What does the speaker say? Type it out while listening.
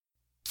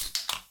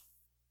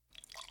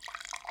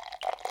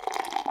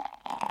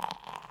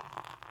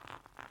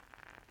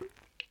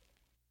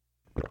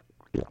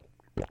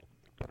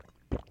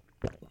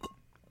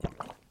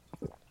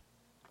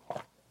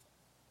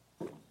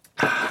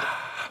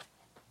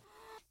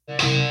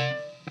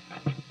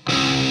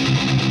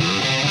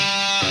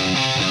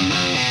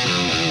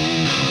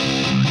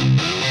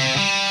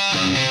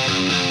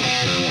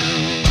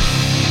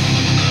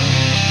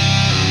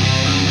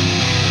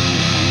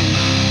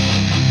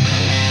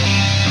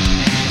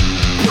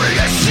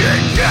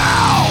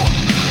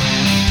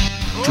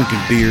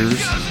drinking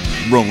beers,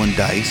 rolling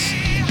dice,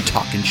 and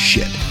talking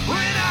shit.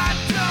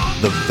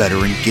 The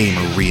Veteran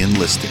Gamer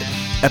Re-Enlisted,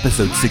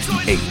 episode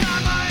 68.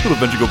 We'll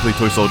eventually go play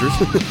toy soldiers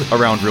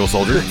around real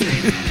soldiers.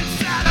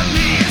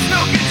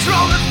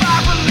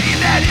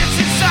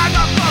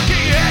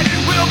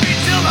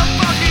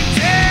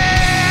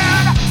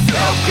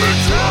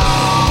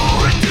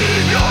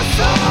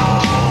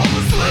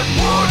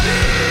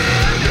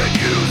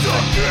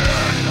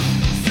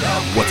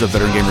 What's up,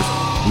 Veteran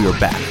Gamers? We are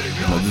back.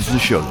 Now, this is a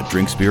show that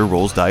drinks beer,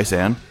 rolls dice,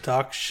 and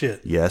talk shit.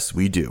 Yes,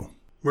 we do.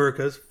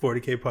 America's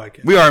 40K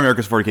podcast. We are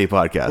America's 40K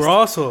podcast. We're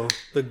also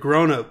the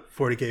grown-up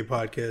 40K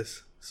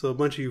podcast. So a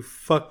bunch of you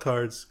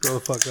fucktards, grow the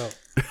fuck up.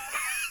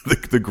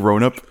 the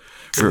grown-up?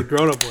 We're the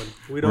grown-up one.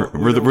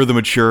 We're the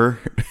mature.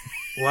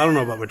 Well, I don't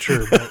know about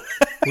mature, but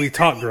we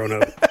talk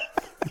grown-up.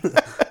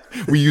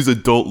 We use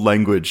adult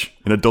language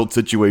in adult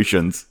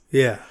situations.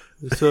 Yeah.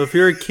 So if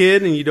you're a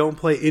kid and you don't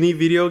play any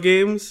video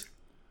games,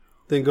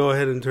 then go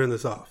ahead and turn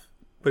this off.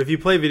 But if you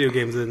play video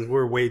games, then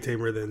we're way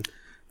tamer than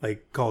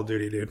like Call of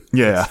Duty, dude.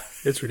 Yeah.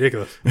 It's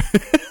ridiculous.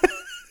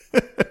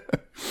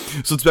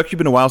 So it's actually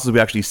been a while since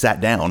we actually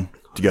sat down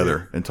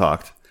together and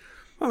talked.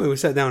 I mean, we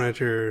sat down at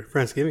your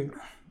Friendsgiving.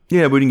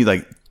 Yeah, but we didn't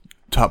like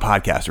top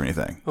podcast or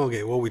anything.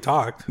 Okay, well, we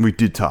talked. We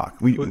did talk.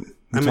 We talk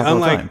all the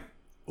unlike time.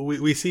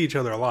 we see each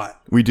other a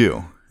lot. We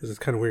do. This is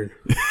kind of weird.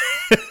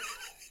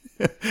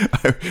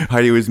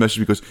 Heidi always messaged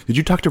me, goes, "Did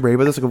you talk to Ray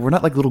about this?" I go, "We're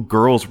not like little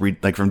girls. We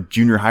like from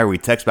junior high where we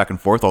text back and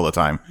forth all the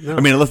time. No. I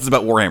mean, unless it's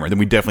about Warhammer, then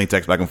we definitely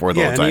text back and forth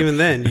all the time. Yeah, and even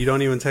then, you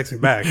don't even text me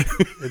back.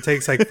 It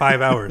takes like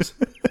 5 hours.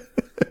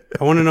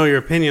 I want to know your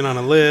opinion on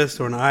a list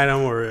or an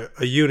item or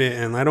a unit,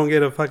 and I don't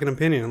get a fucking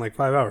opinion in like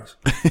 5 hours.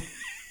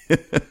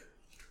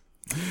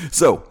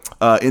 So,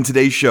 in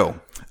today's show,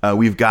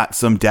 we've got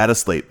some data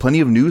slate. Plenty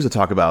of news to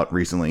talk about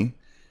recently,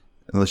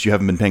 unless you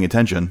haven't been paying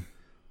attention.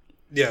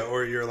 Yeah,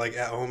 or you're like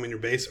at home in your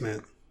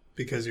basement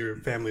because your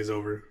family's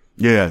over.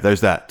 Yeah,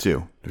 there's that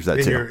too.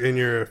 And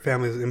your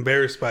family's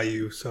embarrassed by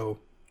you, so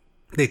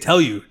they tell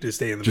you to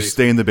stay in the basement. Just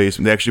stay in the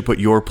basement. They actually put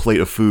your plate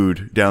of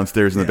food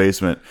downstairs in the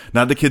basement,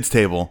 not the kids'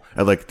 table,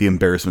 at like the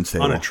embarrassment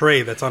table. On a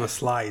tray that's on a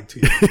slide to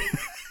you.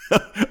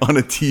 On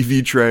a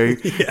TV tray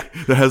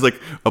that has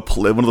like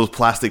one of those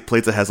plastic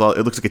plates that has all.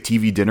 It looks like a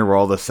TV dinner where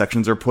all the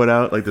sections are put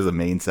out. Like there's a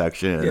main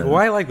section. Yeah, well,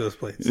 I like those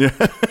plates. Yeah,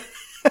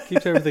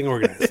 keeps everything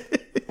organized.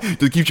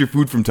 It keeps your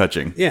food from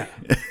touching. Yeah,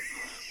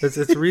 it's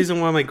the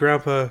reason why my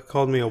grandpa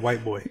called me a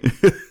white boy,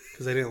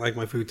 because I didn't like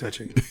my food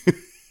touching,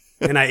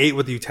 and I ate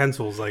with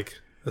utensils like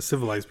a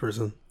civilized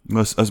person.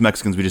 Us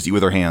Mexicans, we just eat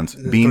with our hands.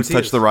 Beans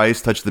touch the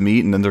rice, touch the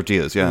meat, and then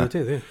tortillas. Yeah,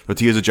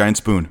 tortillas a giant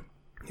spoon.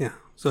 Yeah.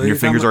 So and your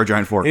fingers are a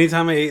giant fork.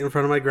 Anytime I ate in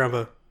front of my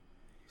grandpa,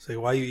 say,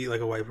 "Why you eat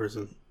like a white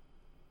person?"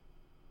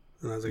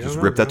 And I was like, just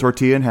rip that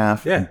tortilla in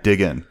half and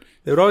dig in.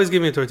 They would always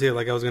give me a tortilla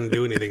like I was going to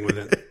do anything with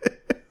it.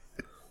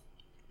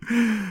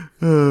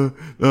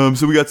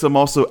 So we got some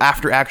also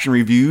after action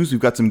reviews. We've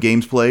got some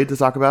games played to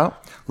talk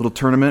about. A little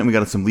tournament. And we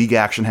got some league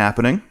action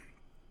happening.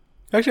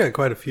 Actually, I had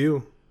quite a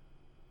few.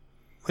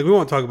 Like we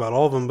won't talk about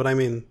all of them, but I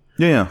mean,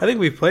 I think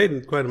we've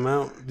played quite an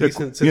amount,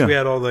 decent, since we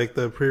had all like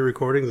the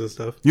pre-recordings and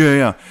stuff.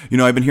 Yeah. You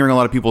know, I've been hearing a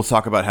lot of people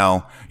talk about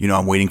how, you know,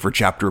 I'm waiting for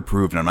chapter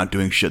approved and I'm not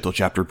doing shit till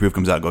chapter approved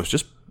comes out. It goes,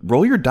 just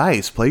roll your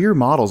dice, play your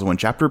models, and when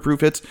chapter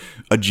approved hits,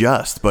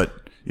 adjust. But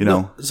you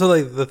know, so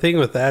like the thing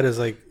with that is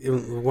like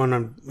what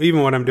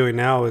I'm doing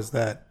now is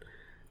that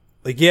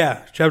like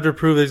chapter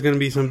approved, there's going to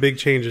be some big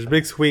changes,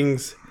 big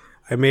swings.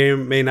 I may or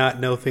may not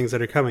know things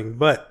that are coming,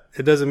 but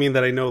it doesn't mean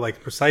that I know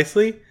like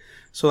precisely.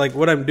 So like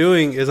what I'm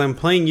doing is I'm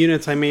playing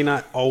units I may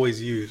not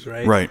always use,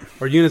 right? Right.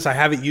 Or units I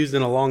haven't used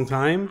in a long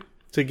time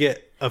to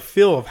get a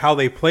feel of how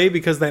they play,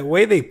 because that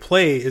way they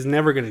play is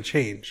never going to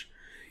change.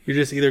 You're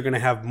just either going to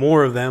have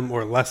more of them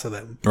or less of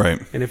them.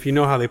 Right. And if you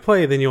know how they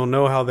play, then you'll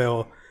know how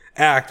they'll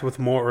act with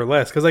more or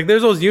less. Because like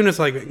there's those units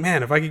like,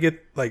 man, if I could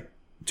get like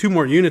 2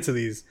 more units of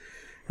these,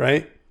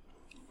 right?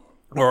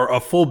 Or a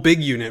full big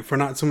unit for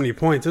not so many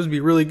points, this would be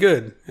really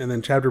good. And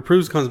then chapter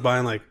proofs comes by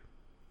and like,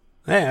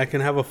 hey, I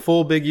can have a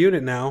full big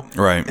unit now.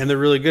 Right. And they're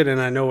really good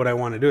and I know what I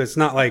want to do. It's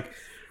not like,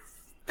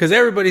 because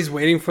everybody's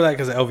waiting for that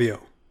because of LVO.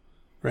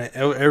 Right.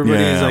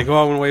 Everybody's like, oh,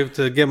 I want to wait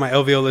to get my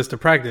LVO list to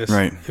practice.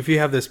 Right. If you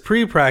have this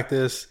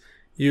pre-practice,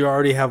 you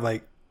already have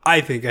like, I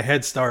think, a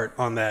head start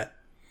on that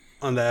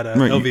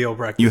LVO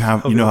practice. You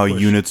know how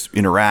units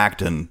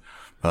interact and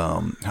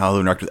how they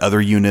interact with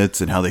other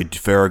units and how they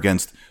fare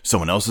against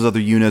someone else's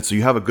other units. So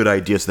you have a good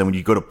idea. So then when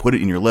you go to put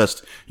it in your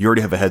list, you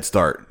already have a head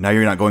start. Now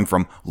you're not going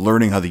from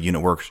learning how the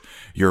unit works.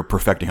 You're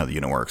perfecting how the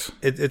unit works.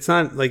 It's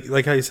not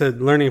like how you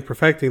said, learning and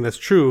perfecting. That's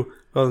true.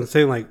 But I'm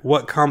saying like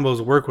what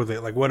combos work with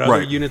it. Like what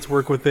other units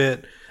work with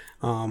it.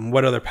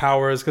 What other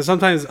powers. Because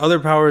sometimes other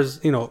powers,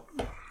 you know,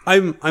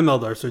 I'm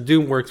Eldar, so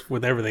Doom works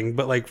with everything.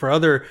 But like for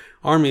other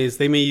armies,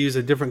 they may use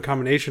a different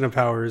combination of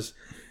powers,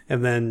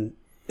 and then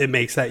it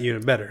makes that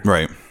unit better.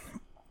 Right.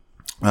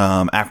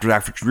 After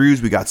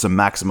reviews, we got some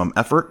maximum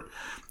effort.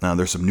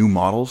 There's some new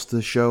models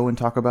to show and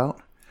talk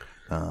about.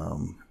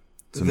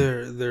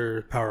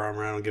 Their power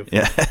armor, I don't give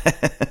a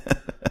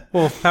fuck.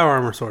 Well, power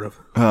armor, sort of.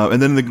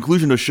 And then in the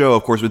conclusion of the show,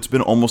 of course, it's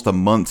been almost a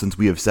month since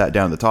we have sat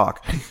down to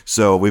talk.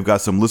 So we've got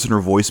some listener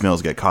voicemails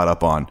to get caught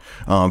up on.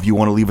 If you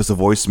want to leave us a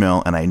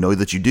voicemail, and I know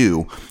that you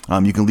do,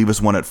 you can leave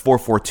us one at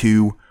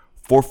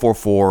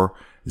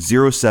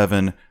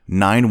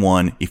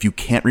 442-444-0791. If you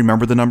can't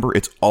remember the number,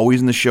 it's always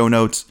in the show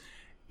notes,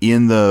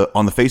 on the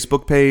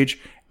Facebook page,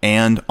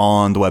 and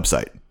on the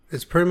website.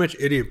 It's pretty much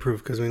idiot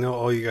proof because we know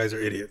all you guys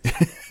are idiots.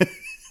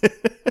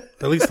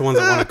 At least the ones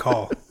that want to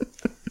call.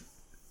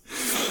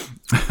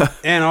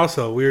 And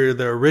also, we're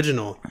the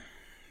original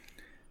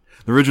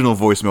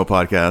voicemail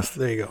podcast.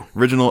 There you go.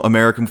 Original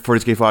American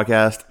 40K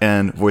podcast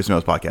and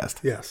voicemails podcast.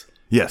 Yes.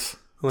 Yes.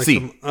 Like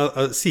C.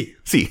 C.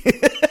 C.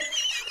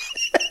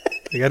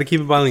 You got to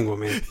keep it bilingual,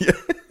 man. Yeah.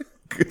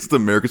 It's the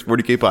America's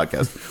 40K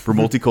podcast. We're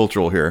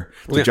multicultural here.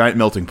 It's a giant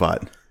melting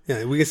pot.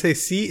 Yeah, we can say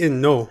C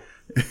and no.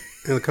 And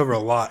it'll cover a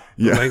lot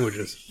of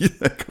languages. Yeah,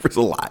 that covers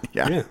a lot.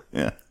 Yeah.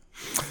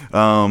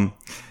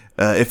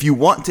 If you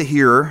want to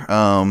hear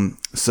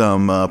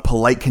some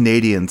polite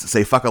Canadians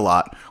say fuck a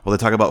lot while they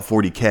talk about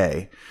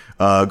 40K,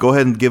 go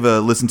ahead and give a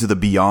listen to the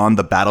Beyond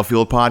the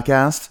Battlefield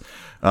podcast.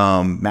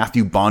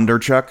 Matthew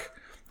Bondarchuk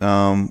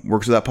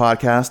works with that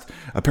podcast.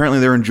 Apparently,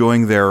 they're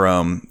enjoying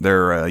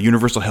their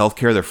universal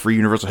healthcare, their free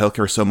universal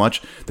healthcare so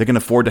much they can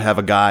afford to have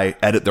a guy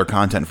edit their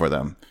content for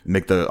them, and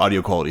make the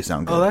audio quality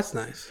sound good. Oh, that's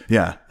nice.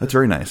 Yeah, that's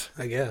very nice.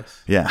 I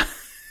guess. Yeah.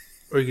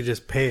 Or you could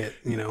just pay it,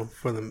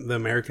 for the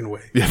American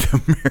way. Yeah,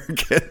 the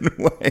American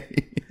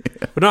way.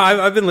 But no,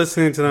 I've been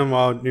listening to them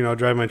while I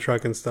drive my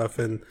truck and stuff,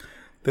 and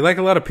they like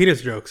a lot of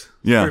penis jokes.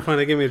 It's pretty fun.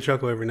 They give me a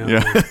chuckle every now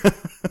and then.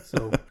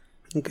 So,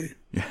 okay.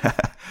 Yeah.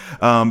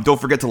 Don't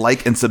forget to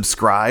like and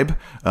subscribe.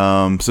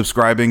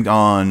 Subscribing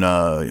on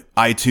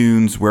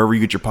iTunes, wherever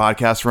you get your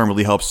podcasts from,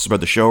 really helps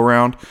spread the show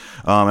around.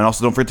 And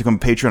also don't forget to become a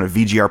patron at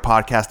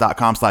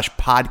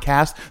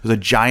vgrpodcast.com/podcast. There's a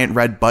giant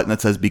red button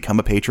that says become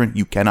a patron.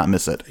 You cannot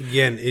miss it.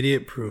 Again,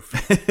 idiot proof.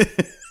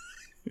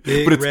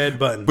 Big red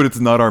button. But it's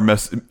not our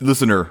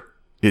listener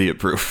idiot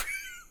proof.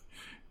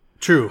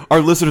 True.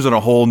 Our listeners are on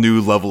a whole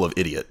new level of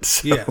idiots.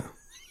 So. Yeah.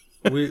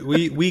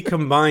 We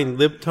combine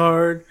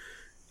libtard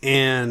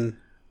and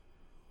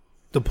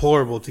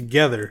deplorable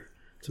together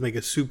to make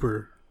a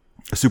super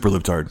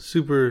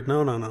libtard.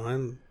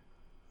 No.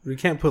 We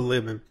can't put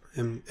lib in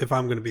if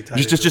I'm going to be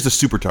tight. Just a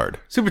super tard.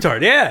 Super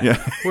tard,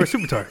 yeah. We're a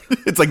super tard.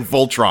 It's like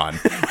Voltron.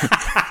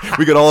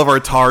 We get all of our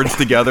tards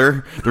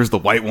together. There's the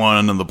white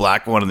one and the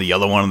black one and the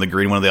yellow one and the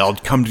green one. They all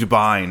come to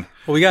combine.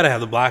 Well, we got to have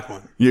the black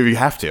one. Yeah, you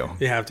have to.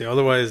 You have to.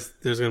 Otherwise,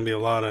 there's going to be a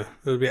lot of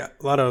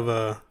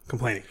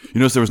complaining. You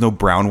notice there was no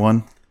brown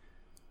one?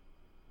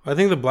 I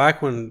think the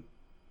black one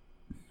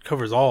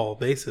covers all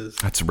bases.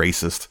 That's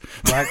racist.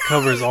 Black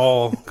covers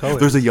all colors.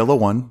 There's a yellow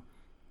one.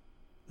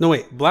 No,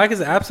 wait. Black is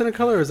absent of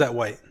color, or is that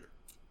white?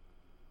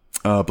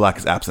 Black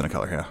is absent of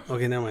color, yeah.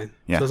 Okay, never mind.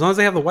 Yeah. So as long as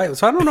they have the white.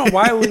 So I don't know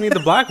why we need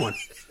the black one.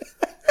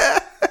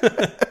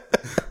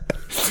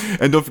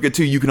 And don't forget,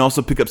 too, you can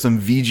also pick up some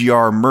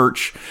VGR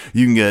merch.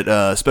 You can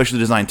get specially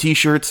designed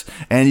t-shirts,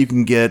 and you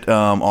can get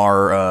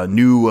our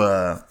new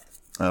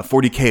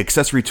 40K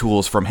accessory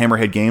tools from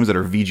Hammerhead Games that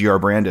are VGR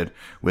branded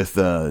with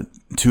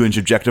 2-inch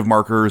objective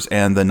markers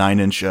and the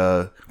 9-inch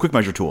quick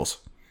measure tools.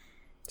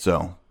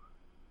 So,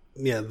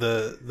 yeah,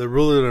 the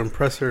ruler and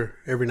impressor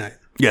every night.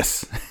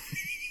 Yes.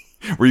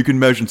 Where you can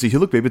measure and see, hey,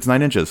 look, babe, it's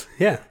 9 inches.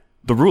 Yeah.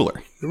 The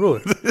ruler. The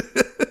ruler.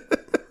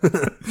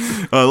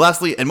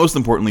 Lastly, and most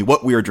importantly,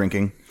 what we are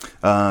drinking.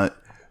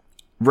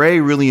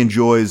 Ray really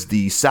enjoys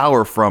the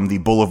sour from the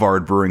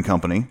Boulevard Brewing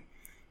Company.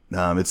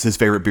 It's his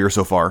favorite beer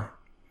so far.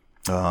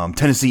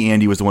 Tennessee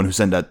Andy was the one who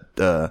sent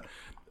that,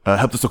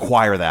 helped us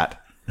acquire that.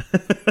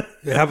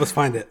 Yeah, help us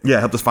find it. Yeah,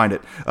 helped us find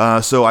it.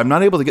 So I'm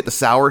not able to get the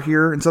sour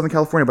here in Southern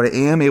California, but I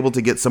am able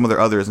to get some of their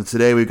others. And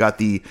today we've got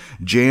the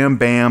Jam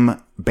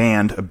Bam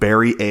Band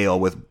Berry Ale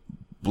with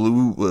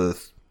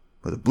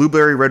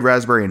blueberry, red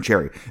raspberry, and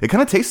cherry. It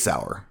kind of tastes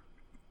sour.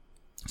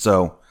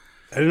 So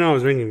I didn't know I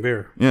was drinking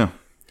beer. Yeah.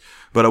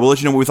 But I will let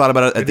you know what we thought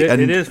about it at the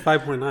end. It is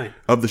 5.9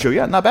 of the show.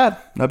 Yeah, not bad.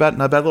 Not bad.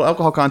 Little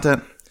alcohol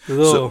content. A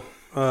little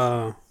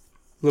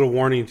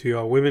warning to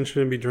y'all. Women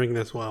shouldn't be drinking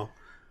this while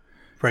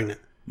pregnant.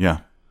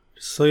 Yeah.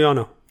 Just so y'all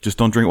know. Just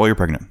don't drink while you're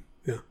pregnant.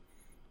 Yeah.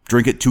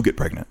 Drink it to get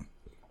pregnant.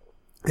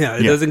 Yeah,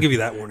 it doesn't give you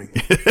that warning.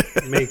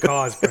 It may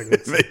cause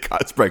pregnancy. It may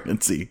cause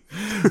pregnancy.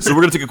 So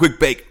we're going to take a quick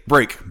break.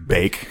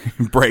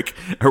 And we're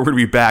going to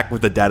be back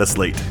with the data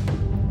slate.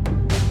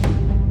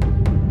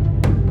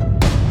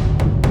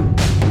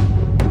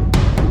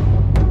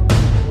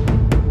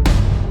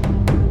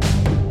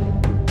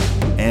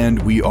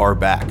 And we are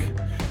back.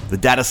 The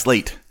data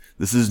slate.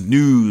 This is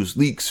news,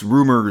 leaks,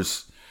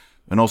 rumors,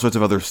 and all sorts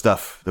of other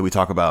stuff that we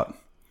talk about.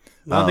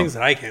 A lot of things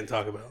that I can't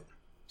talk about.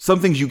 Some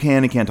things you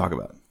can and can't talk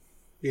about.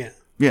 Yeah.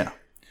 Yeah.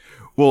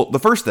 Well, the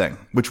first thing,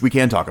 which we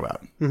can talk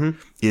about,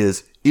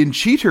 is in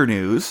cheater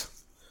news.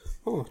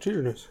 Oh,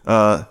 cheater news.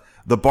 The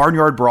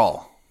Barnyard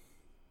Brawl.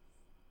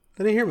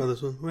 I didn't hear about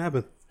this one. What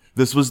happened?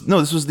 This was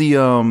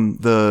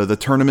the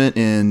tournament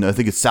in, I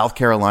think it's South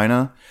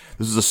Carolina.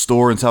 This was a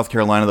store in South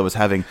Carolina that was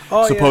having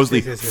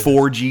supposedly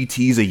 4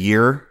 GTs a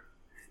year.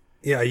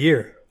 Yeah, a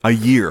year. A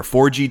year.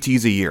 4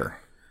 GTs a year.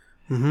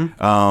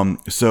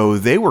 So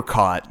they were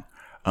caught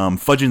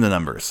fudging the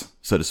numbers,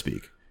 so to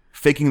speak.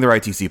 Faking their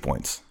ITC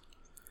points.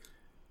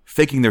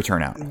 Faking their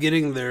turnout.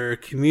 Getting their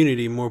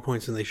community more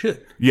points than they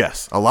should.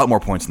 Yes, a lot more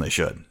points than they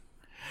should.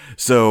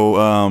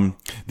 So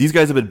these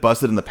guys have been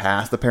busted in the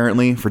past,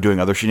 apparently, for doing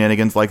other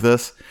shenanigans like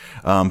this.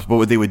 But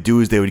what they would do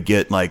is they would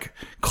get like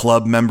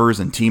club members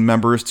and team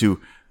members to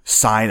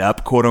sign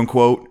up, quote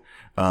unquote,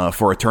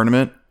 for a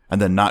tournament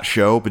and then not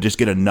show, but just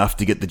get enough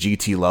to get the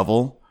GT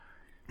level.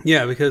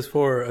 Yeah, because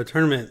for a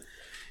tournament,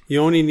 you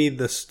only need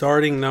the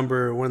starting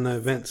number when the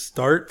event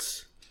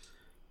starts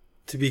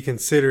to be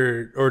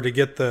considered, or to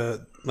get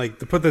the, like,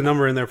 to put the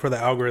number in there for the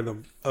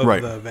algorithm of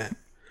the event.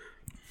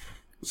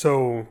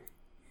 So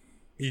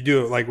you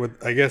do it like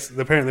with, I guess,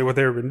 apparently what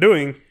they've been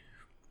doing,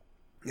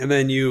 and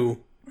then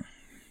you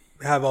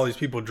have all these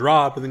people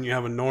drop, and then you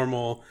have another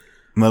normal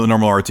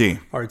RT.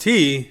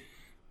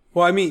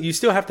 Well, I mean, you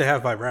still have to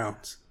have 5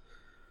 rounds.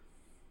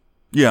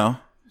 Yeah.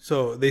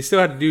 So they still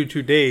had to do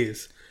 2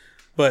 days,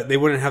 but they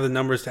wouldn't have the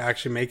numbers to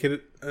actually make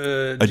it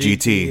a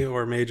GT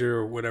or major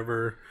or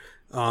whatever.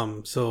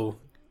 But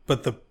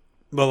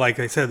like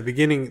I said, the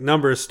beginning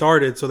numbers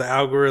started, so the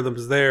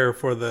algorithm's there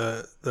for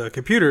the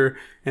computer,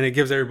 and it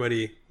gives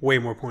everybody way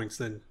more points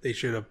than they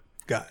should have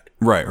got.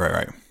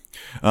 Right.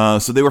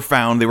 So they were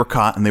found, they were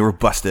caught, and they were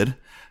busted.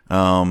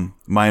 My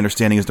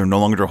understanding is they're no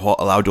longer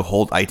allowed to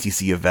hold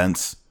ITC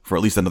events for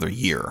at least another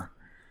year.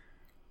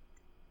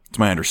 It's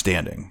my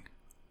understanding.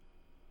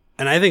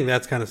 And I think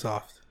that's kind of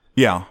soft.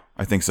 Yeah,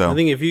 I think so. I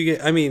think if you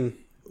get, I mean,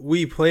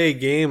 we play a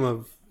game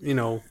of,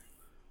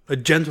 a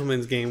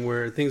gentleman's game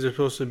where things are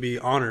supposed to be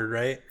honored,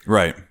 right?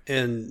 Right.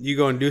 And you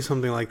go and do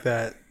something like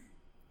that.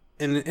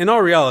 And in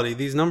all reality,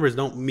 these numbers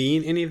don't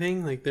mean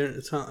anything. Like,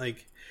 it's not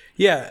like,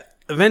 yeah,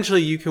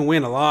 eventually you can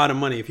win a lot of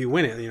money if you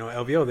win it.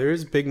 LVO, there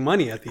is big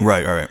money at the end.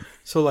 Right.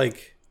 So,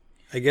 like,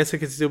 I guess it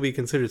could still be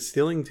considered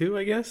stealing too,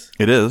 I guess.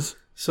 It is.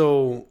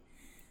 So,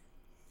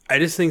 I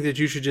just think that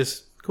you should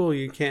just,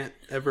 you can't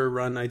ever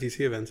run ITC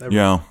events ever.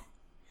 Yeah.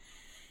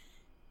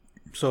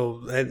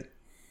 So,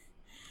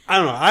 I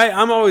don't know.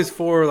 I'm always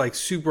for like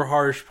super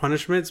harsh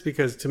punishments,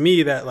 because to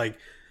me that like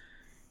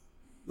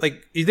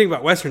you think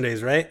about Western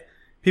days, right?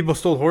 People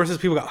stole horses.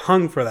 People got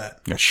hung for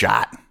that. Got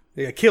shot.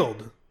 They got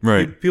killed.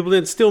 Right. People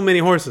didn't steal many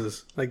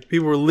horses. Like,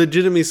 people were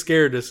legitimately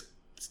scared to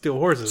steal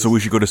horses. So we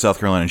should go to South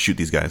Carolina and shoot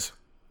these guys.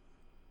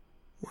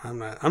 I'm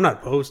not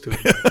opposed to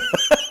it.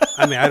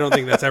 I mean, I don't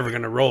think that's ever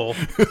going to roll.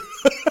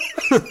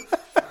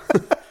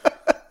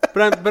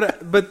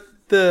 But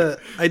the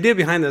idea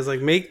behind that is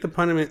like, make the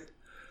punishment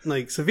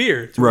like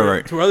severe to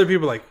right. to where other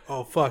people are like,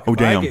 oh fuck,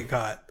 if I get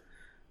caught,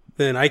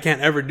 then I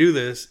can't ever do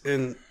this.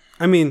 And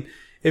I mean,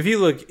 if you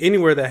look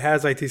anywhere that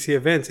has ITC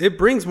events, it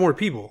brings more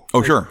people.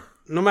 Oh, sure.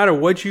 No matter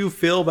what you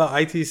feel about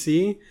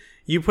ITC,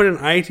 you put an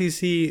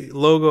ITC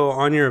logo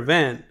on your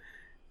event,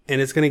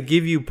 and it's going to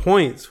give you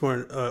points for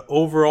an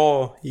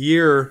overall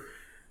year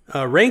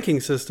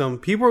ranking system.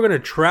 People are going to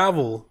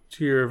travel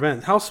to your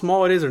event, how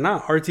small it is or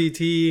not.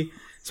 RTT,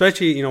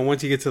 especially,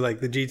 once you get to like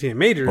the GT and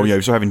majors. Oh yeah,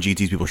 you start having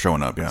GTs, people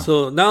showing up. Yeah.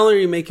 So not only are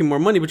you making more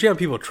money, but you have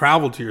people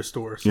travel to your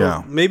store.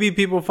 So maybe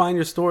people find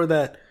your store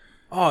that,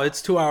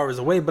 it's 2 hours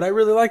away, but I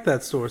really like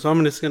that store, so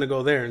I'm just going to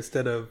go there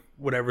instead of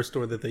whatever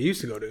store that they used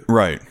to go to.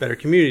 Right. Better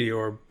community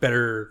or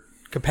better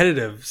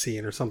competitive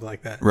scene or something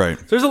like that. Right.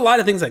 So there's a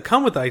lot of things that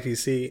come with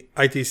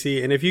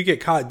ITC, and if you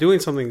get caught doing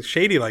something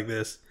shady like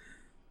this,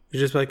 you're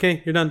just like,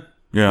 hey, you're done.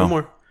 Yeah. No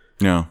more.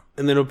 Yeah.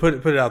 And then it'll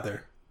put it out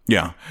there.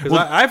 Yeah. Because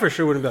I for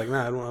sure wouldn't be like,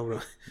 nah, I don't want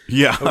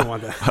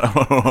that. I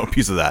don't want a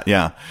piece of that.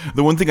 Yeah.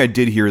 The one thing I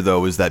did hear,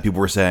 though, is that people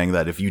were saying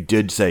that if you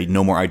did say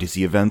no more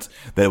ITC events,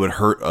 that it would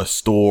hurt a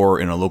store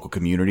in a local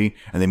community,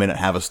 and they may not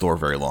have a store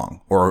very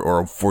long, or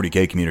a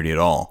 40K community at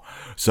all.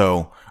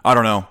 So I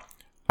don't know.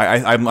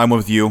 I'm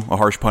with you. A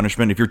harsh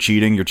punishment. If you're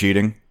cheating, you're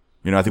cheating.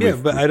 I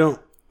think. But I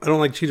don't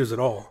like cheaters at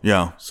all.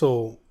 Yeah.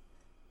 So,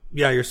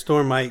 yeah, your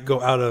store might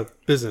go out of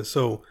business.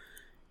 So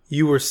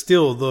you were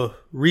still the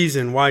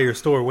reason why your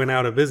store went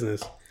out of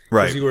business.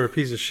 Right. Because you were a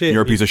piece of shit.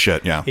 You're a piece of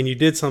shit, yeah. And you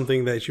did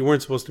something that you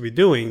weren't supposed to be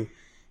doing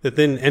that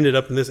then ended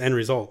up in this end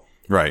result.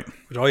 Right.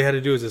 Which all you had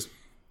to do is just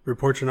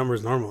report your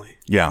numbers normally.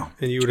 Yeah.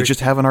 And you would just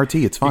have an RT.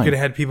 It's fine. You could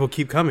have had people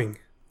keep coming.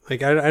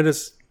 Like, I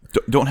just...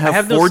 Don't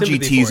have 4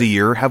 GTs a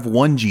year. Have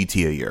 1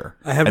 GT a year.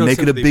 And make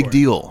it a big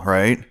deal,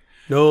 right?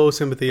 No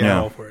sympathy at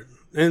all for it.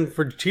 And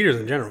for cheaters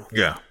in general.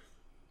 Yeah.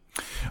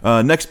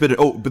 Next bit...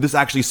 but this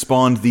actually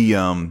spawned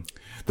the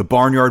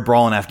Barnyard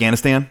Brawl in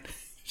Afghanistan.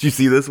 Did you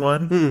see this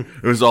one?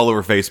 It was all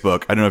over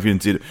Facebook. I don't know if you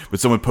didn't see it, but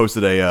someone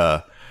posted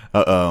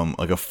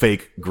a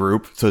fake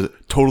group. So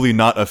totally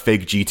not a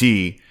fake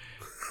GT.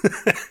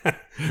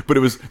 But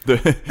it was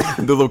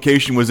the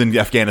location was in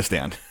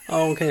Afghanistan.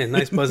 Oh, okay.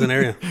 Nice buzzing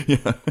area.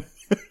 Yeah.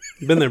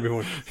 Been there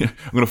before. Yeah.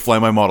 I'm going to fly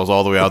my models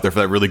all the way out there for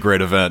that really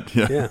great event.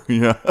 Yeah.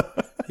 Yeah.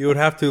 You would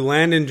have to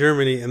land in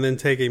Germany and then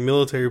take a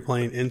military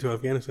plane into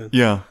Afghanistan.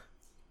 Yeah.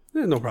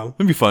 No problem.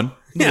 It'd be fun.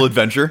 Little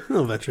adventure.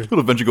 Little adventure. Little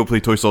adventure. Go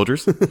play toy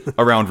soldiers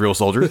around real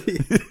soldiers.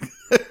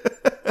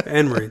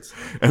 And Marines.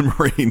 And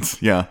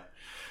Marines. Yeah.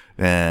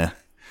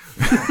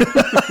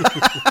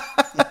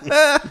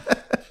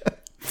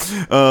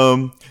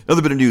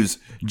 Another bit of news: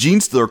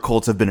 Gene Stealer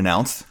cults have been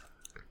announced.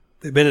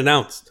 They've been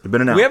announced. They've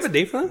been announced. Do we have a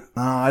date for them?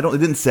 I don't. It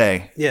didn't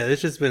say. Yeah,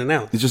 it's just been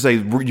announced. It's just say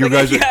you Like,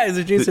 guys. yeah, it's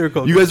a Gene Stealer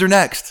cult. You guys are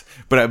next.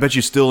 But I bet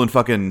you still in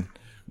fucking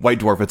White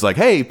Dwarf. It's like,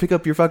 hey, pick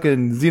up your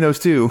fucking Xenos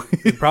 2.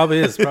 It probably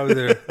is. Probably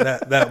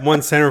that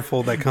one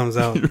centerfold that comes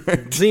out.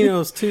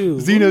 Xenos 2.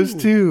 Xenos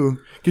 2.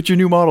 Get your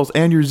new models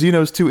and your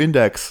Xenos 2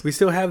 index. We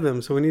still have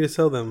them, so we need to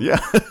sell them. Yeah.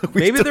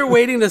 Maybe they're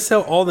waiting to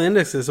sell all the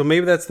indexes, so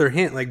maybe that's their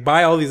hint. Like,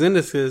 buy all these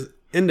index,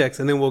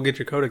 and then we'll get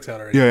your codex out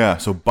already. Yeah.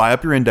 So buy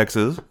up your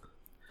indexes,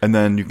 and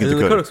then you can get And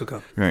the then the codex. codex will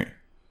come. Right.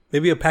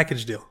 Maybe a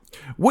package deal.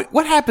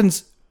 What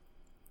happens?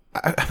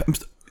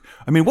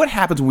 I mean, what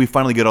happens when we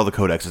finally get all the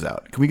codexes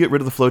out? Can we get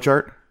rid of the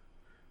flowchart?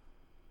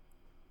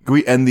 Can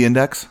we end the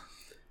index?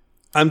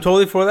 I'm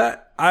totally for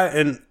that.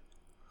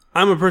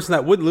 I'm a person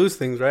that would lose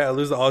things, right? I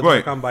lose the Right.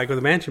 All-Dark bike with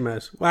a Mansion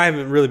Mesh. Well, I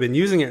haven't really been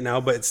using it now,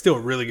 but it's still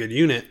a really good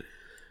unit.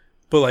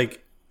 But,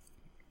 like,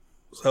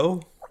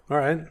 so, all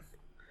right.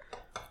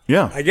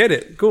 Yeah. I get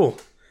it. Cool.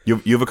 You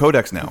have a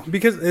codex now.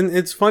 Because, and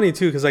it's funny,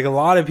 too, because, like, a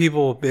lot of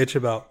people bitch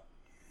about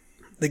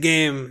the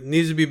game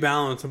needs to be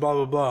balanced and blah,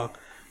 blah, blah.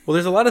 Well,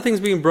 there's a lot of things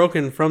being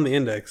broken from the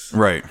index.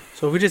 Right.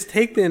 So if we just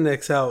take the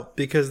index out,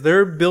 because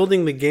they're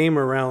building the game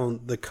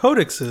around the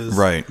codexes,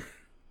 Right.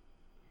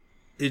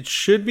 it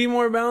should be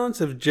more balanced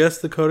if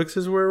just the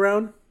codexes were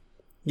around.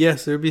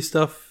 Yes, there'd be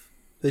stuff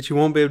that you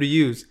won't be able to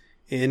use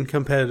in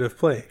competitive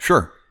play.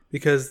 Sure.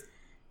 Because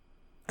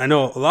I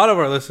know a lot of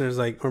our listeners,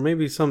 like, or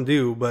maybe some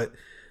do, but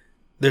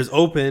there's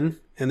open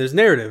and there's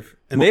narrative,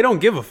 and they don't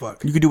give a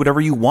fuck. You can do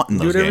whatever you want in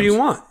Do those whatever games. you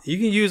want. You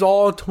can use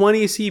all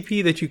 20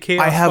 CP that you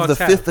Chaos I have the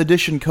Fox 5th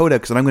edition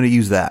codex, and I'm going to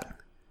use that.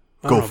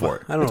 don't Go know for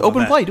about- it. I don't It's know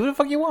open about play. Do what the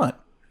fuck you want.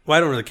 Well, I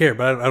don't really care,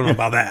 but I don't know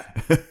about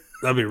that.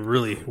 That'd be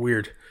really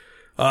weird.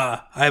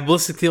 I have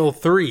Ballistic Steel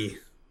 3,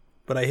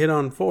 but I hit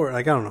on 4.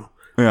 Like, I don't know.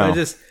 Yeah. It'd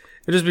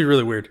just be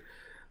really weird.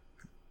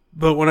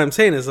 But what I'm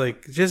saying is,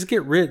 like, just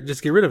get rid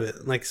of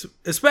it. Like,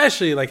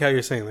 especially like how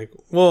you're saying, like,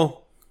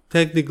 well,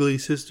 technically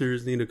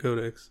sisters need a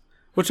codex,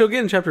 which you'll get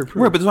in chapter approved.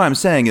 Right, but what I'm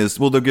saying is,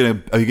 well, are you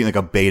getting like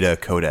a beta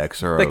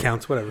codex or That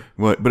counts, whatever.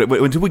 What? But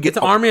until we get It's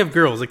an army of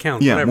girls. It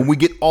counts. yeah, whatever. when we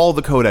get all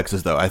the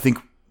codexes, though, I think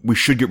we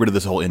should get rid of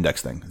this whole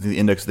index thing. The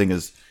index thing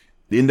is.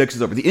 The index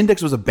is over. The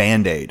index was a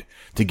band-aid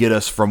to get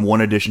us from one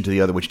edition to the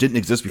other, which didn't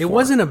exist before. It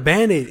wasn't a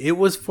band-aid. It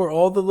was for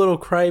all the little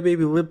crybaby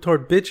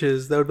libtard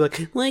bitches that would be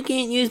like, well, I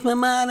can't use my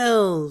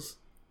models.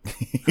 I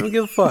don't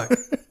give a fuck.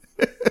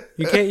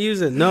 You can't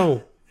use it.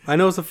 No. I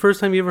know it's the first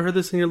time you ever heard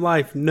this in your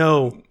life.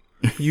 No.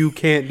 You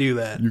can't do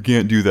that. You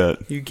can't do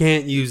that. You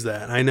can't use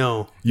that. I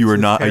know. You are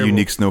It's not terrible. a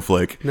unique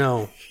snowflake.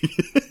 No.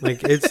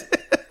 Like, it's...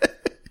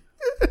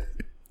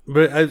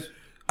 But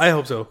I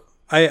hope so.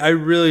 I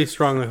really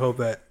strongly hope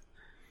that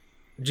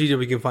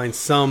GW can find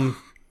some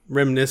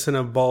reminiscent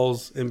of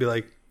balls and be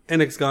like,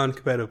 NX gone,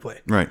 competitive play.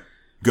 Right.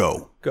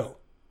 Go.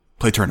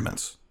 Play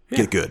tournaments.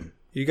 Get good.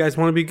 You guys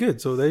want to be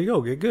good, so there you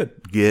go. Get good.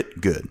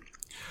 Get good.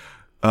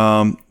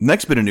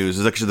 Next bit of news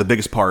is actually the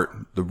biggest part,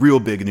 the real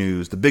big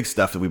news, the big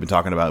stuff that we've been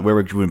talking about, where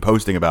we've been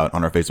posting about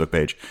on our Facebook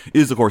page,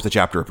 is, of course, the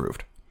chapter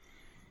approved.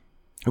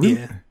 Have we?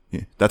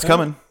 Yeah. That's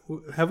coming.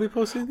 Have we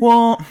posted?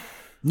 Well,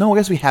 no, I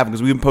guess we haven't,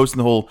 because we've been posting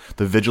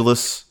the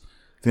Vigilus.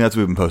 I think that's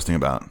what we've been posting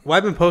about. Well,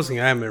 I've been posting.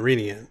 I haven't been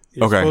reading it.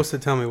 You're Okay. supposed to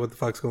tell me what the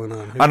fuck's going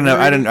on. I don't know.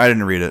 I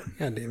didn't read it.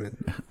 God damn it.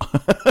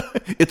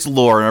 It's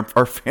lore, and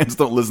our fans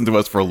don't listen to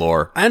us for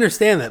lore. I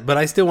understand that, but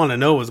I still want to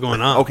know what's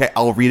going on. Okay,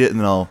 I'll read it, and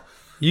then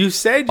You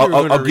said you were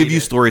going to I'll give read you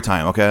it. story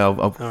time. Okay,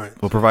 right.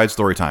 We'll provide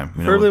story time.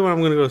 You know, Preferably when I'm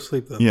going to go to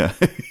sleep, though. yeah.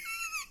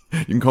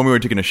 You can call me when you're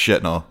taking a shit,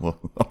 and I'll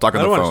talk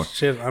on I the don't phone. want to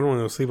shit. I don't want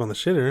to go sleep on the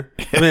shitter.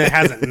 I mean, it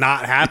hasn't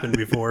not happened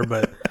before,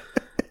 but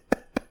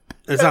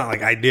it's not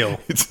like ideal.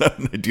 It's not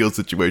an ideal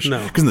situation.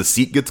 No. Because the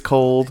seat gets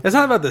cold. It's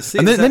not about the seat.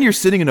 And then you're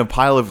sitting in a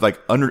pile of, like,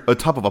 under on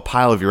top of a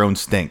pile of your own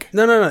stink.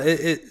 No.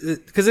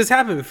 Because it's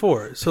happened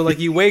before. So, like,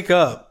 you wake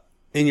up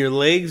and your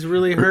legs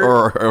really hurt.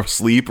 Or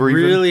sleep or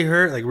even. really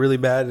hurt, like really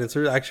bad, and it's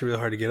actually really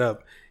hard to get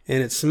up.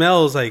 And it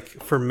smells like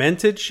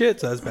fermented shit,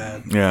 so that's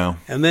bad. Yeah.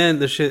 And then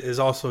the shit is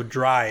also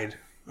dried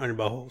on your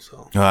butthole,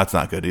 so No, that's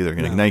not good either.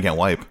 Now you can't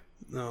wipe.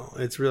 no,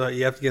 it's really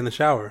you have to get in the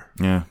shower,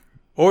 Yeah.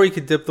 or you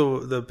could dip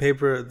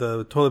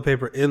the toilet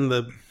paper in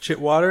the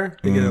shit water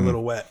to get it a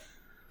little wet.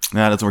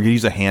 Nah, that's where you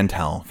use a hand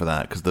towel for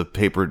that because the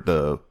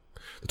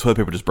toilet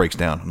paper just breaks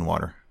down in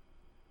water.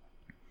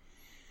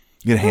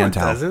 You get a hand it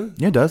towel. doesn't.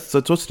 Yeah, it does. That's what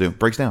it's supposed to do.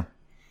 Breaks down.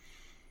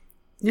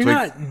 You're So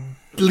not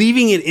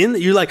leaving it in.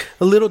 You're like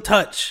a little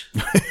touch,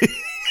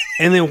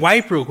 and then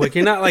wipe real quick.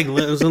 You're not like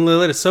let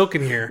it soak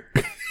in here.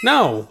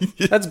 No,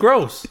 that's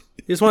gross.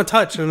 You just want to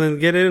touch and then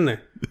get it in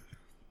there.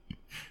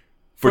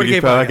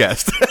 40K 40K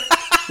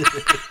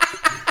podcast.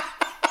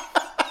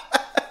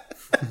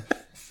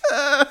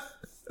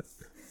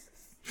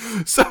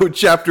 So,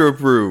 chapter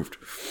approved.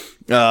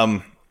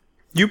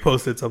 You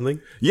posted something.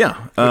 Yeah.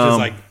 Which is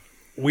like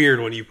weird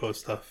when you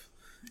post stuff.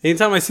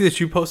 Anytime I see that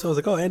you post, I was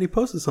like, oh, Andy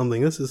posted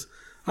something.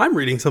 I'm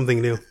reading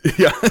something new.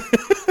 yeah.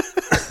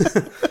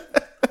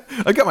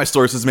 I got my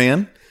sources,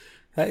 man.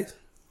 Nice.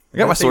 I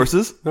got my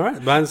sources. All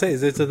right, but I'm saying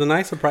it's a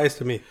nice surprise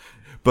to me.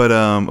 But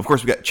of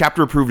course, we got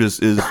Chapter Approved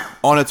is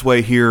on its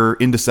way here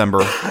in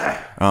December.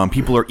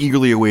 People are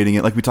eagerly awaiting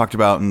it. Like we talked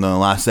about in the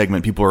last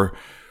segment, people are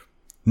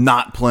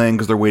not playing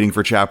because they're waiting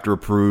for Chapter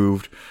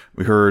Approved.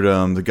 We heard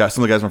some of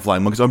the guys from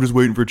Flying Monkeys. I'm just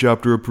waiting for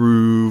Chapter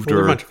Approved. Well,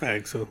 we're a bunch of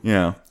fags, so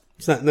yeah,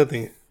 it's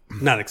nothing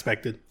not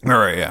expected. All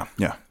right,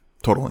 yeah,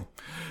 totally.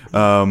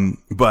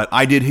 But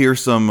I did hear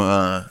some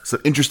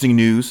interesting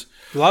news.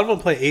 A lot of them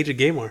play Age of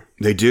Gameware.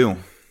 They do.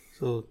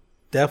 So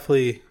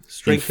definitely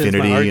strengthens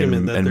Infinity my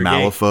argument that and they're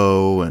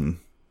Malifaux gay.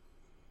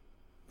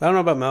 I don't know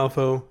about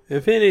Malifaux.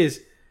 Infinity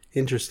is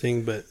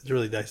interesting, but it's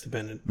really dice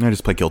dependent. I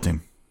just play Kill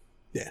Team.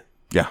 Yeah.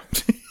 Yeah.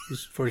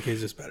 40K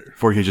is just better.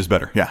 40K is just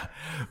better, yeah.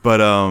 But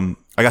I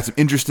got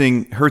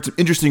heard some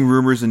interesting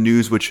rumors and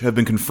news which have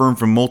been confirmed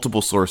from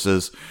multiple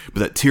sources, but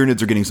that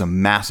Tyranids are getting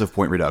some massive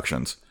point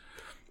reductions.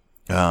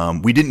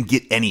 We didn't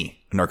get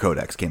any in our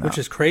codex came out. Which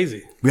is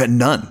crazy. We had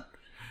none.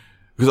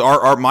 Because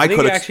my I think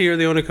codex... actually you're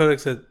the only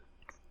codex that...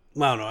 I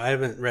don't know. I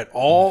haven't read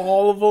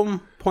all of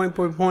them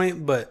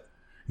point, but...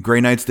 Grey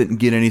Knights didn't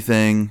get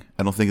anything.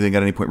 I don't think they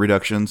got any point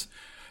reductions.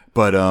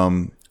 But,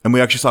 and we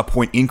actually saw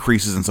point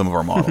increases in some of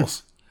our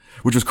models.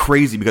 Which was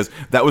crazy because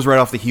that was right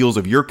off the heels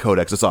of your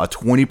codex. I saw a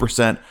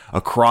 20%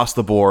 across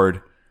the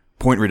board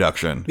point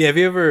reduction. Yeah, if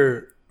you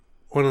ever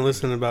want to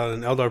listen about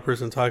an Eldar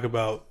person talk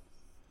about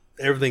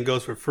everything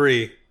goes for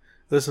free,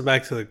 listen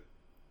back to the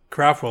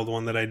Craftworld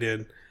one that I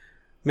did.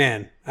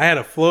 Man, I had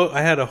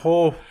a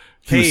whole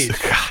page.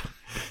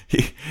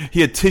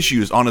 He had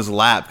tissues on his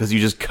lap because he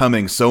was just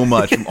coming so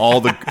much from all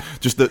the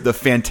just the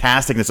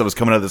fantasticness that was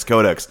coming out of this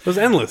codex. It was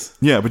endless.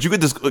 Yeah, but you get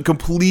this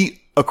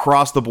complete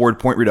across the board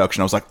point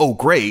reduction. I was like, oh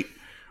great,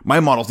 my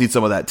models need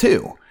some of that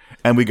too,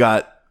 and we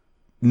got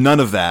none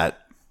of that.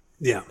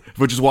 Yeah,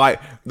 which is why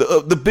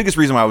the biggest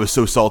reason why I was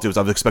so salty was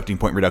I was expecting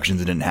point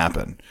reductions and it didn't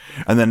happen,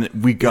 and then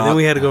we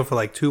had to go for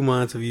like 2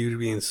 months of you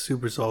being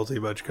super salty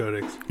about your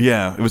codex.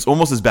 Yeah, it was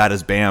almost as bad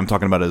as Bam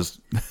talking about his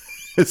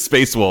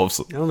Space Wolves.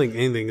 I don't think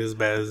anything is as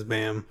bad as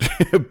Bam.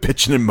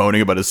 Bitching and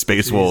moaning about his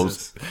Space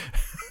Wolves.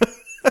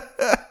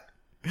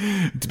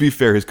 To be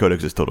fair, his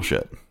codex is total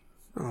shit.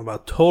 I don't know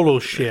about total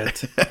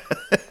shit.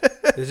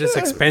 It's just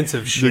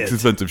expensive shit. It's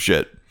expensive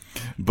shit.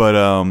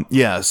 But,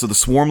 yeah, so the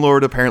Swarm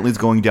Lord apparently is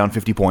going down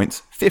 50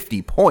 points.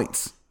 50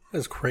 points.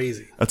 That's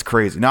crazy. That's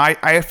crazy. Now,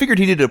 I figured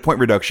he needed a point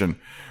reduction.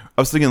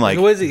 I was thinking like...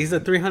 What is he? He's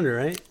at 300,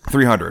 right?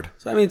 300.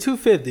 So, I mean,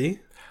 250.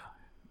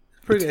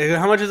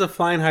 How much is a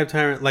Flying Hive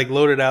Tyrant like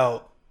loaded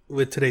out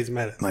with today's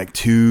meta? Like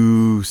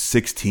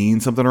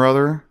 216 something or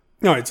other.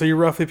 All right, so you're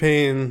roughly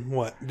paying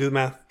what? Do the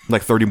math.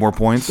 Like 30 more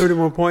points. 30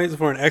 more points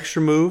for an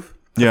extra move.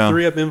 Yeah.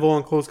 3-up invul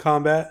on close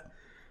combat.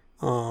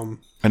 An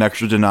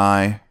extra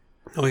deny.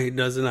 Oh, he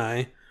does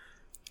deny.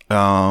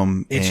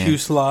 HQ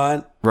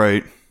slot.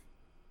 Right.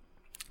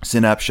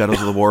 Synapse,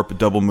 Shadows of the Warp, a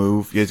double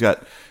move. Yeah, he's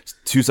got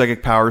 2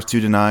 psychic powers, 2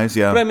 denies.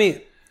 Yeah. But I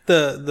mean,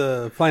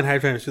 the Flying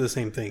Hive Tyrants do the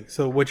same thing.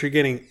 So what you're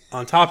getting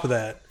on top of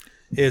that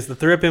is the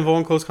 3-up invul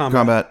in close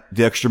combat.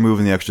 The extra move,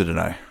 and the extra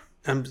deny.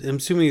 I'm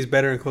assuming he's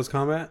better in close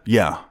combat?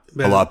 Yeah.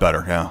 A lot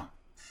better, yeah.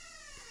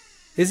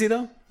 Is he,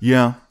 though?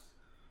 Yeah.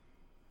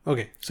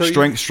 Okay. So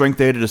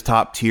Strength 8 at his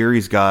top tier.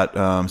 He's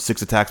got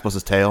 6 attacks plus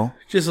his tail.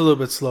 Just a little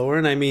bit slower.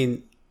 And I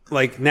mean,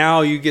 like,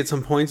 now you get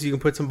some points. You can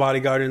put some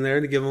bodyguard in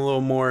there to give him a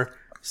little more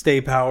stay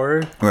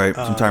power. Right.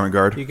 Some tyrant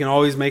guard. You can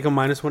always make him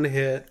 -1 to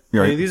hit.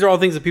 Right. I mean, these are all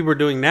things that people are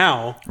doing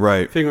now.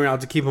 Right. Figuring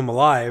out to keep him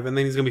alive. And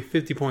then he's going to be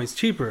 50 points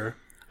cheaper.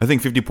 I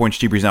think 50 points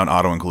cheaper is now an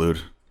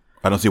auto-include.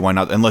 I don't see why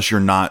not, unless you're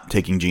not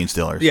taking Gene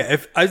Stealers. Yeah,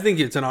 I think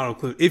it's an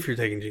auto-include if you're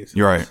taking Gene Stealers.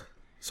 You're right.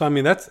 So, I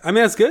mean, that's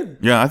good.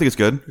 Yeah, I think it's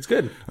good. It's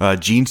good.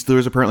 Gene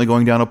Stealers apparently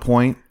going down a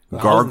point.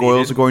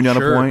 Gargoyles are going down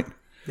a point.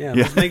 Yeah,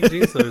 let's make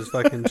Gene Stealers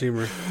fucking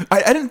cheaper.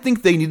 I didn't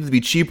think they needed to be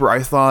cheaper.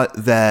 I thought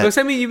that... Because,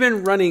 I mean, you've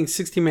been running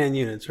 16-man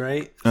units,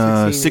 right?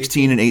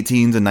 16 and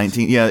 18s and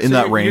 19. Yeah, in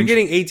that range. You're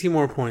getting 18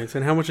 more points.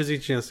 And how much does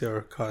each Gene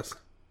Stealer cost?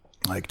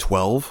 Like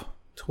 12.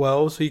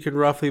 12, so you could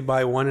roughly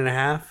buy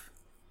 1.5.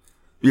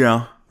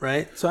 Yeah.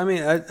 Right? So, I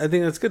mean, I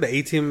think that's good. The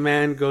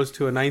 18-man goes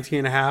to a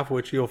 19.5,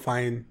 which you'll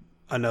find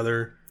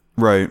another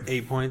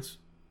 8 points.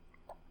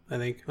 I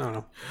think. I don't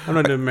know. I'm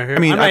not doing math here.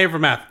 I'm not here for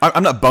math.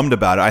 I'm not bummed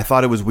about it. I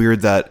thought it was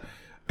weird that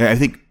I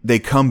think they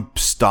come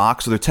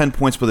stock, so they're 10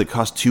 points, but they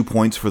cost 2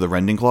 points for the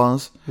Rending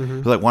Claws.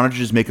 Mm-hmm. Like, why don't you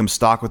just make them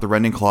stock with the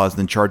Rending Claws and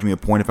then charge me a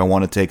point if I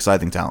want to take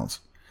Scything Talons?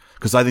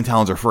 Because Scything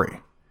Talons are free.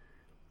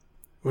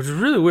 Which is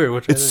really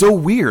weird. It's so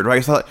weird, right?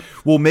 I thought,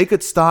 well, make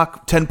it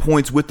stock 10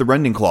 points with the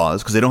Rending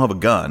Claws because they don't have a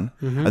gun,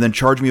 and then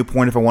charge me a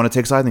point if I want to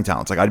take Scything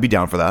Talons. Like, I'd be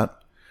down for that.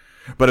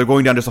 But they're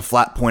going down just a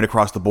flat point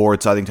across the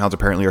board. Scything Talons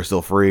apparently are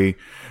still free.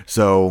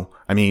 So,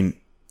 I mean,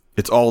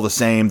 it's all the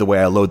same the way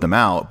I load them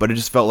out. But it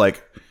just felt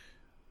like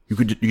you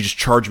just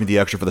charge me the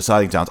extra for the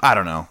Scything Talons. I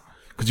don't know.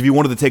 Because if you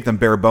wanted to take them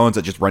bare bones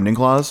at just Rending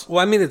Claws. Well,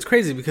 I mean, it's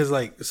crazy because,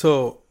 like,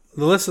 so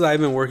the list that I've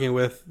been working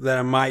with that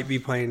I might be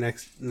playing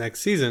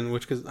next season,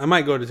 which because I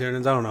might go to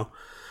Tyranids, I don't know.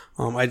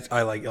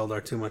 I like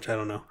Eldar too much. I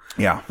don't know.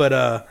 Yeah.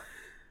 But,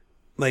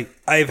 like,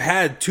 I've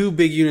had 2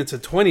 big units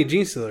of 20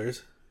 Gene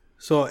Stealers.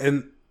 So,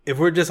 and if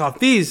we're just off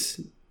these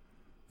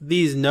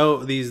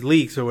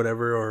leaks or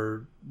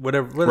whatever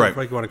Right.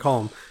 like you want to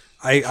call them,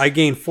 I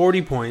gained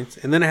 40 points,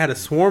 and then I had a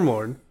Swarm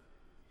Lord,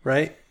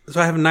 right? So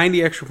I have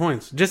 90 extra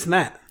points just in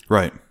that.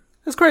 Right.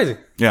 That's crazy.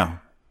 Yeah.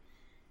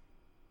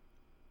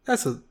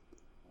 That's a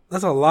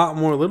lot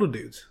more little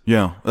dudes.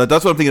 Yeah.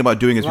 That's what I'm thinking about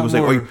doing is people say,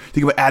 oh, you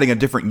think about adding a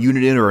different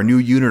unit in or a new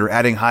unit or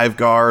adding Hive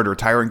Guard or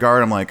Tyrant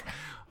Guard. I'm like,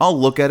 I'll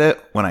look at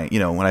it when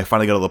I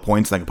finally get all the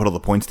points and I can put all the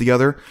points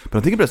together. But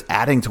I'm thinking about just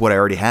adding to what I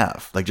already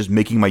have, like just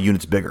making my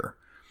units bigger.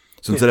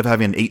 So instead of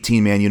having an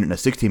 18-man unit and a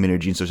 16-man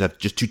unit, so I have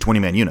just 2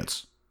 20-man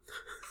units.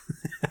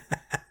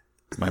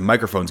 My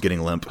microphone's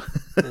getting limp.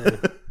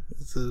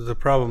 This is a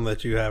problem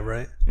that you have,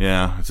 right?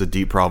 Yeah, it's a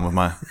deep problem with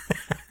my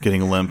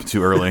getting limp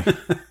too early.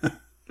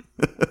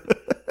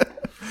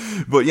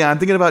 But yeah, I'm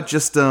thinking about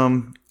just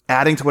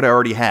adding to what I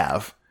already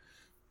have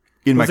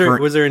in my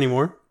current. Was there any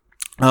more?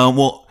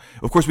 Well,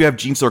 of course, we have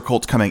Genestealer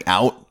Cults coming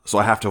out, so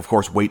I have to, of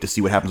course, wait to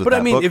see what happens with that. But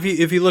I mean, book.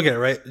 if you look at it,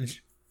 right,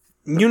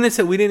 units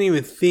that we didn't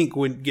even think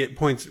would get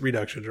points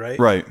reductions, right?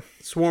 Right.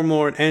 Swarm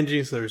Lord and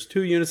Genestealers,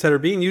 2 units that are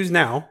being used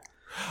now.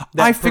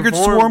 I figured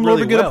Swarm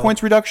Lord would get well. a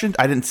points reduction.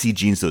 I didn't see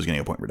Genestealers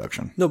getting a point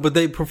reduction. No, but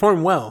they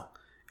perform well,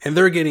 and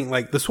they're getting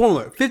like the Swarm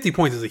Lord. 50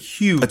 points is a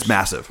huge. It's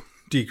massive.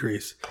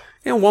 Decrease.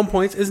 And 1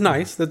 point is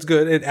nice. That's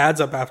good. It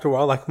adds up after a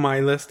while. Like my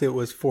list, it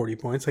was 40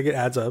 points. Like it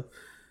adds up.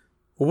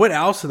 Well, what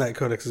else in that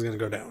codex is going to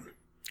go down?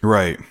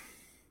 Right.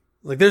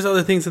 Like there's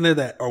other things in there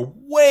that are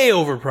way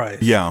overpriced.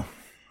 Yeah.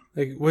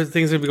 Like what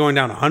things going to be going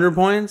down 100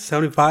 points,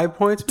 75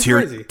 points?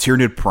 Crazy.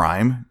 Tyranid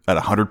Prime at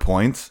 100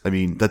 points. I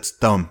mean, that's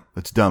dumb.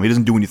 That's dumb. He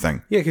doesn't do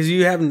anything. Yeah, because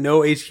you have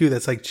no HQ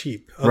that's like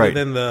cheap. Other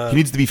than He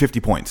needs to be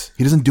 50 points.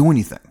 He doesn't do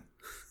anything.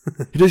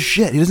 He does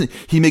shit.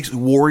 He makes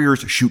warriors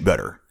shoot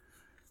better.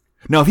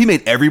 Now, if he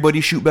made everybody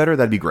shoot better,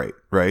 that'd be great,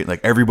 right? Like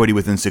everybody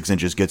within 6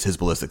 inches gets his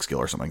ballistic skill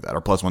or something like that,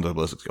 or +1 to the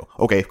ballistic skill.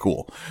 Okay,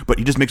 cool. But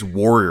he just makes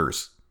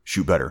warriors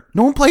shoot better.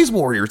 No one plays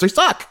warriors. They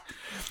suck.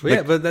 Well,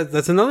 yeah, but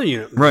that's another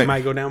unit. Right. It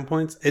might go down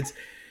points. It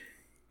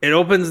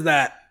opens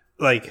that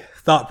like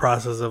thought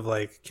process of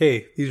like,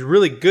 okay, these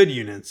really good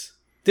units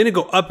didn't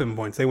go up in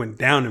points. They went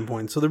down in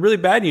points. So the really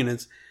bad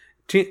units,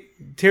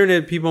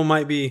 Tyranid people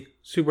might be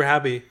super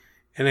happy,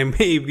 and they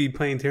may be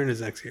playing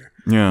Tyranids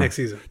next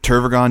season.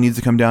 Tervagon needs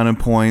to come down in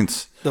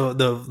points.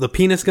 The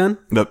penis gun?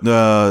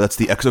 That's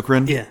the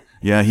Exocrine. Yeah.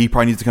 Yeah, he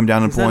probably needs to come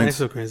down in points. It's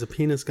not an Exocrine. It's a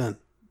penis gun.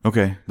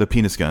 Okay, the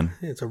penis gun.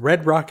 Yeah, it's a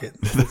red rocket.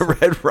 The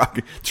red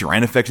rocket.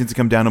 Tyrannifex needs to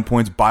come down in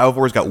points.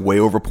 Biovores got way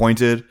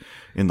overpointed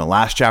in the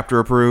last chapter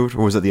approved.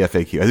 Or was it the FAQ?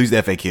 I think it was the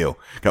FAQ.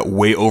 Got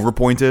way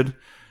overpointed.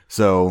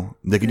 So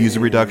they could use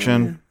a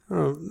reduction.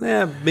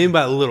 Maybe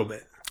by a little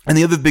bit. And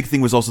the other big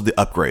thing was also the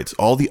upgrades.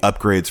 All the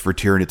upgrades for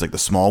Tyranids, like the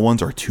small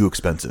ones, are too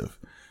expensive.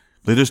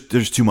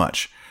 There's too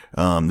much.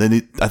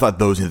 I thought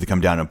those needed to come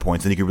down in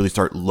points. Then you could really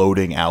start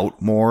loading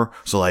out more.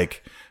 So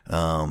like,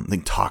 I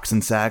think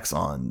Toxin Sacks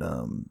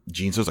on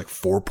Genestealers like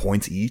 4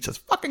 points each. That's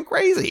fucking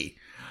crazy.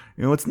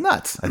 You know, it's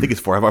nuts. I think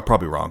it's 4. I'm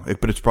probably wrong,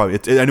 but it's probably.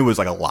 I knew it was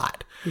like a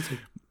lot.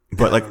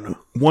 But like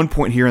 1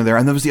 point here and there,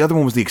 and then the other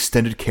one was the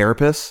extended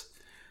Carapace.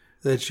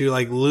 That you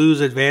like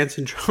lose advance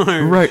and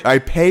charge. Right. I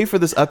pay for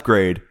this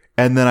upgrade,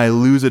 and then I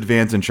lose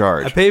advance and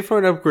charge. I pay for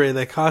an upgrade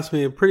that cost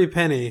me a pretty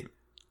penny,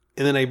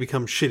 and then I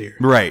become shittier.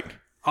 Right.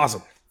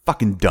 Awesome.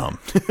 Fucking dumb.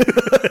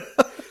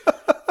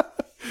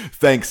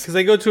 Thanks. Because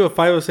I go to a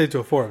 5 to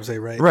a 4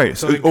 right? Right.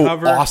 So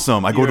cover,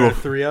 awesome. I go to a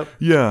 3 up.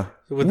 Yeah.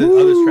 So with the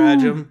other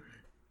stratagem,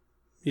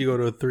 you go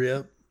to a 3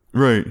 up.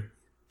 Right.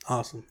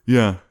 Awesome.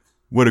 Yeah.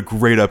 What a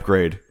great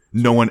upgrade.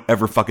 No one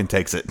ever fucking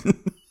takes it.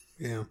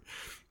 Yeah.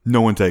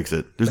 No one takes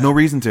it. There's no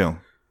reason to.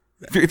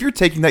 If you're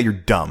taking that, you're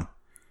dumb.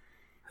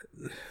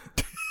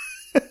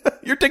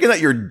 You're taking that,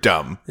 you're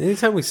dumb.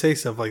 Anytime we say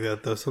stuff like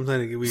that, though,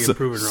 sometimes we get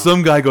proven wrong.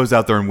 Some guy goes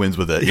out there and wins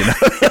with it, you know?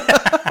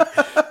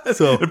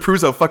 So it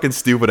proves how fucking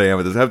stupid I am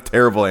with this, how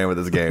terrible I am with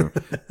this game.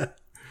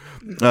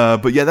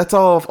 But yeah, that's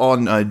all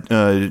on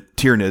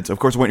Tyranids. Of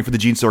course, waiting for the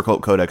Genestealer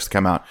Cult Codex to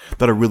come out.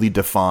 That'll really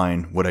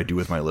define what I do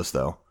with my list,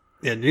 though.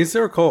 Yeah,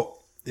 Genestealer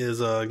Cult is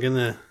going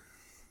to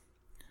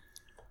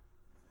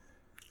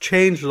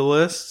change the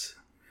list.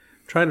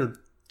 I'm trying to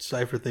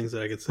decipher things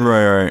that I could say.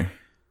 Right.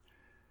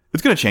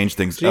 It's going to change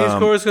things.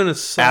 G-Score is going to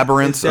suck.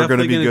 Aberrants are going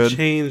to be good.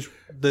 Change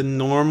the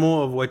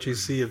normal of what you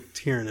see of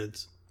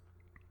Tyranids.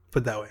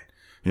 Put it that way.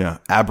 Yeah,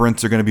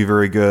 Aberrants are going to be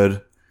very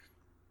good.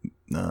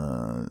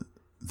 The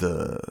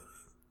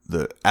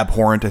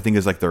Abhorrent, I think,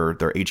 is like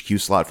their HQ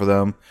slot for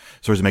them,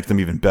 so as to make them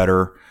even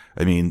better.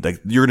 I mean, like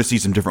you're going to see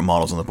some different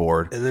models on the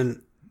board. And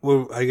then,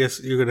 well, I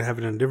guess you're going to have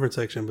it in a different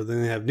section, but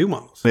then they have new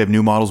models. They have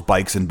new models,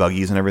 bikes and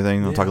buggies and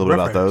everything. I'll talk a little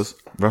bit about those.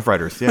 Rough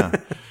Riders, yeah.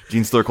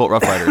 Genestealer Cult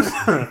Rough Riders.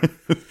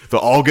 They'll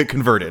all get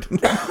converted.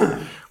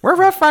 We're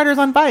Rough Riders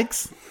on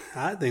bikes.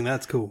 I think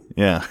that's cool.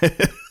 Yeah.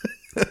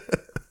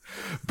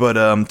 But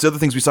the other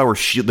things we saw were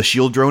the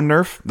shield drone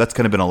nerf. That's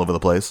kind of been all over the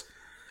place.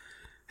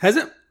 Has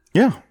it?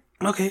 Yeah.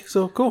 Okay,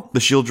 so cool. The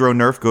shield drone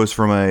nerf goes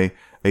from a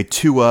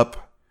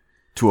 2-up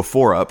to a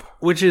 4-up.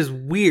 Which is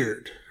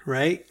weird,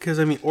 right? Because,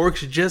 I mean,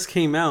 Orcs just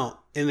came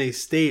out and they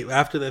stayed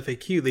after the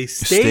FAQ. They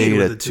stayed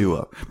with at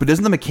 2-up. But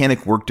doesn't the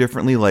mechanic work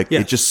differently? Like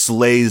it just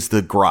slays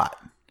the grot.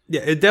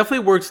 Yeah, it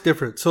definitely works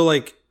different. So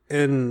like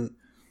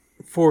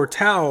for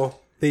Tau,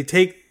 they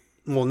take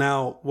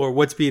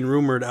what's being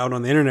rumored out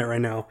on the internet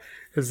right now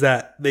is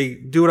that they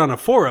do it on a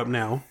 4-up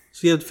now.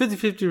 So you have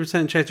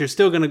 50% chance you're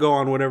still going to go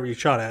on whatever you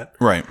shot at.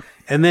 Right.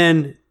 And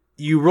then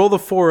you roll the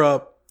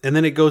 4-up, and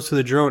then it goes to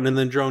the drone, and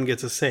then drone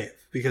gets a save.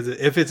 Because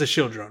if it's a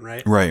shield drone,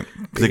 right? Right.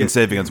 Because they can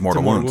save against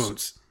mortal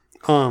wounds.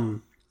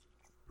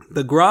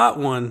 The grot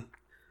one,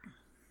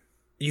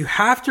 you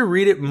have to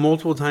read it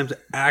multiple times to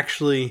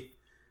actually,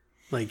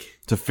 like...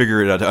 To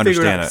figure it out, to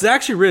understand it. It's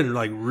actually written,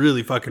 like,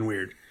 really fucking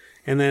weird.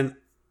 And then,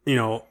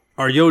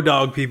 our Yo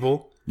Dog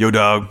people... Yo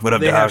Dog, what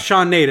up, They dog? have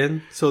Sean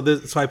Naden, so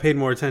I paid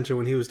more attention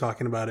when he was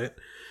talking about it.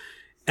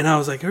 And I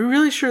was like, are you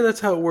really sure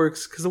that's how it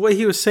works? Because the way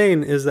he was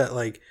saying is that,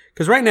 like...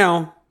 Because right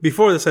now,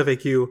 before this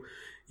FAQ,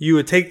 you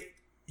would take...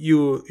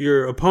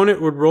 Your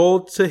opponent would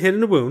roll to hit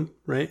in a wound,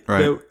 right?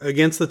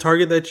 Against the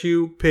target that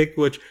you pick,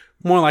 which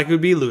more likely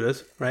would be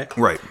Ludus, right?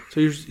 Right. So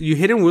you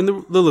hit and wound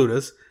the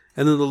Ludus,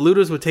 and then the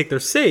Ludus would take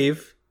their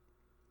save,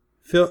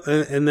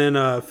 and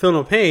then feel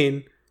no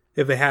pain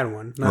if they had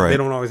one. They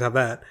don't always have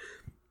that.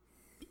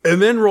 And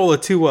then roll a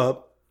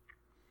 2-up,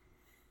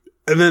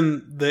 and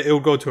then it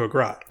would go to a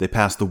grot. They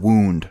pass the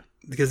wound.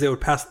 Because they would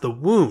pass the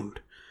wound.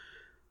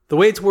 The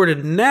way it's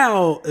worded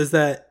now is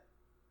that,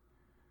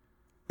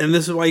 and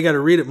this is why you got to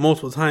read it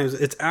multiple times.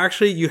 It's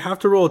actually, you have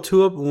to roll a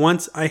 2-up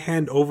once I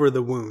hand over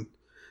the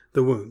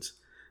wounds.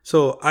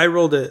 So I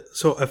rolled it.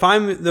 So if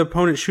I'm the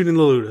opponent shooting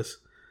the Ludus,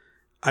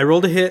 I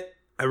rolled a hit,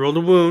 I rolled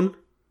a wound,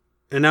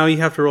 and now you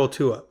have to roll a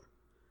 2-up.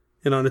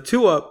 And on a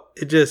 2-up,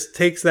 it just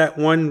takes that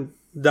one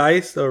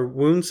dice or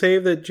wound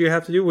save that you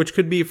have to do, which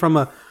could be from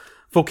a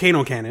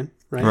volcano cannon,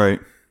 right? Right.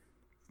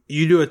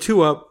 You do a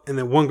 2-up, and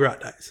then one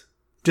grot dies.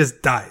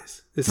 Just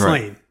dies. It's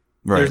slain.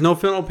 Right. There's no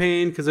feel no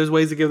pain because there's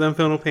ways to give them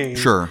feel no pain.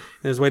 Sure.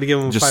 There's a way to give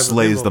them just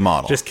slays the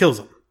model. Just kills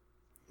them.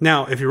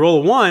 Now, if you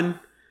roll a 1,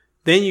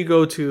 then you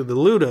go to the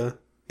Luda,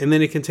 and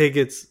then it can take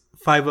its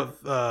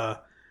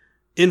 5-up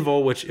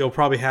invul, which it'll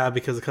probably have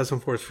because of custom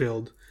force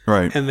field.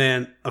 Right. And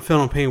then a feel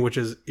no pain, which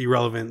is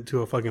irrelevant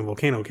to a fucking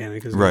volcano cannon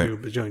because it's do a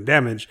bajillion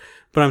damage.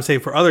 But I'm saying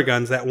for other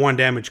guns, that 1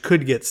 damage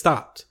could get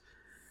stopped.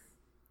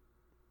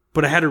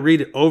 But I had to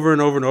read it over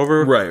and over and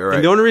over. Right.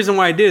 And the only reason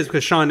why I did is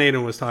because Sean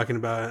Naden was talking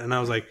about it, and I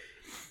was like,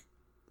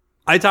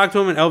 I talked to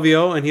him in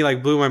LVO, and he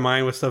like blew my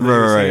mind with stuff that he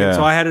was saying. Yeah.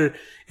 So I had to,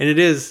 and it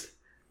is,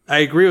 I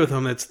agree with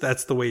him.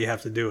 That's the way you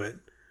have to do it.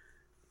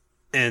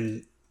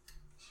 And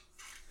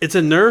it's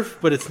a nerf,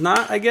 but it's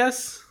not, I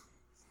guess.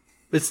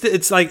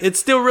 It's like, it's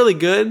still really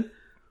good.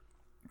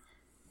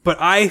 But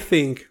I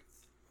think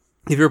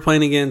if you're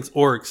playing against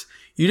orcs,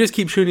 you just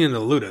keep shooting into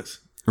the Ludus.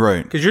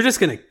 Right. Because you're just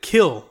going to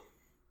kill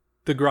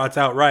the grots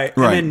outright.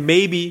 And then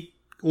maybe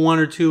 1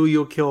 or 2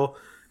 you'll kill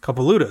a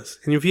couple Ludus.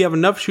 And if you have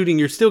enough shooting,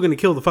 you're still going to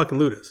kill the fucking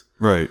Ludus.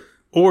 Right.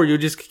 Or you'll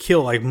just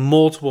kill like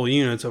multiple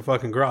units of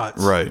fucking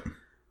grots. Right.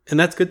 And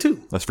that's good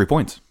too. That's 3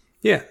 points.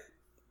 Yeah.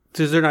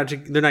 Because they're not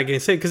getting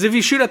saved. Because if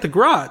you shoot at the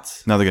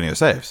grots, now they're going to get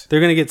saves. They're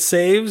going to get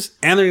saves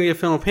and they're going to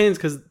get final pains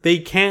because they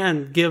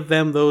can give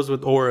them those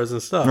with auras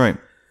and stuff. Right.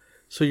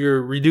 So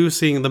you're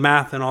reducing the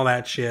math and all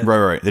that shit.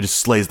 Right. It just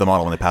slays the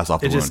model when they pass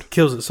off the wound. It just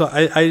kills it. So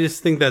I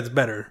just think that's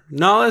better.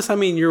 Not unless,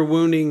 you're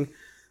wounding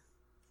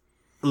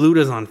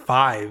Ludas on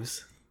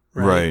 5s.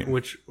 Right.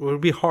 Which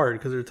would be hard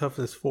because they're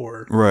toughness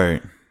 4.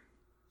 Right.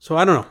 So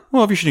I don't know.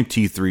 Well, if you're shooting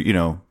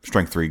T3,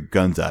 strength 3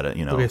 guns at it,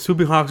 Okay,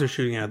 Swooping Hawks are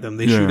shooting at them.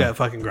 They shoot at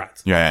fucking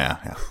grots.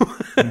 Yeah.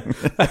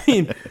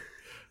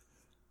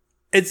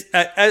 It's.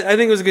 I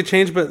think it was a good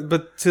change,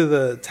 but to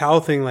the Tau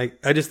thing, like,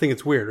 I just think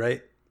it's weird,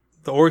 right?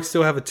 The orcs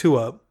still have a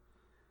 2-up.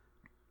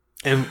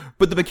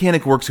 But the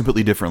mechanic works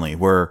completely differently,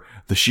 where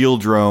the shield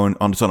drone,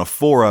 it's on a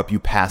 4-up, you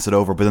pass it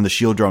over, but then the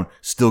shield drone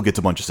still gets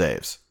a bunch of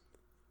saves.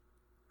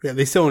 Yeah,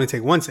 they still only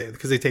take 1 save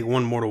because they take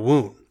 1 mortal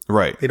wound.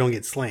 Right. They don't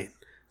get slain.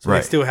 So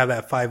they still have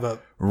that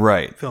 5-up.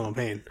 Right. Feel no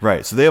pain.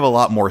 Right. So they have a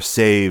lot more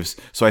saves.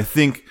 So I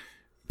think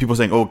people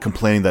saying,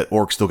 complaining that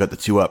orcs still got the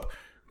 2-up,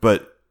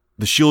 but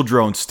the shield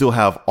drones still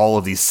have all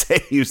of these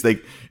saves.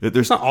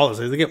 There's not all the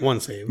saves. They get 1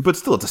 save. But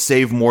still, it's a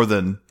save more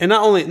than... And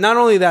not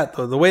only that,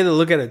 though, the way they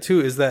look at it,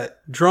 too, is that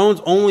drones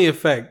only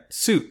affect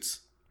suits.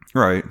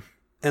 Right.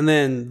 And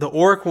then the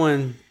orc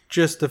one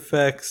just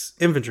affects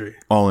infantry.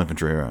 All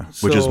infantry,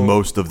 which is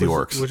most of the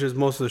orcs. Which is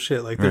most of the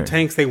shit. Like, their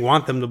tanks, they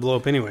want them to blow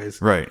up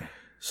anyways. Right.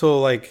 So,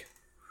 like,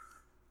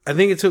 I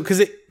think it's...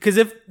 Because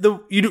if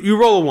you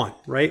roll a 1,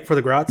 right, for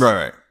the grots?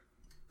 Right.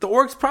 The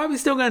orc's probably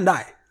still going to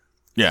die.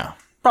 Yeah.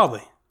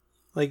 Probably.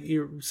 Like,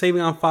 you're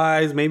saving on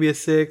 5s, maybe a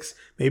 6,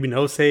 maybe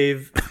no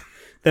save,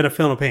 then a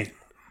feel no pain.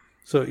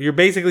 So you're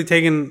basically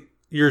taking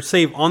your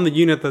save on the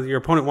unit that your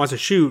opponent wants to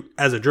shoot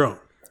as a drone.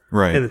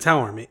 Right. In the Tau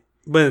army.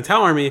 But in the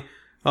Tau army,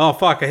 oh,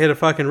 fuck, I hit a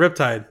fucking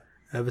Riptide.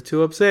 I have a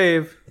 2-up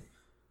save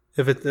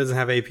if it doesn't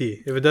have AP.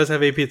 If it does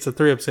have AP, it's a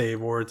 3-up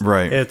save, or it's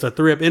a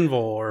 3-up invul,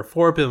 or a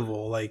 4-up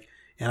invul. Like,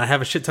 and I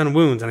have a shit ton of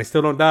wounds, and I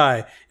still don't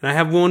die, and I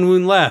have 1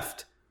 wound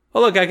left.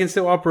 Oh, look, I can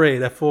still operate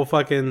that full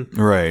fucking...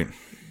 Right.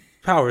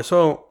 power.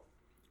 So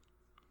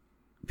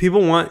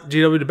people want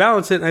GW to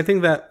balance it, and I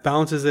think that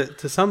balances it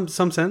to some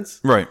sense.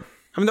 Right.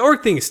 I mean, the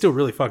orc thing is still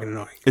really fucking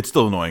annoying. It's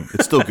still annoying.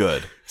 It's still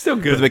good. Still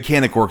good. But the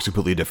mechanic works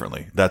completely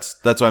differently. That's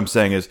what I'm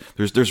saying is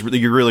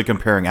you're really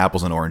comparing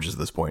apples and oranges at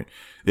this point.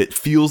 It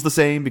feels the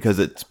same because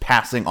it's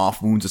passing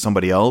off wounds to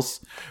somebody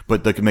else,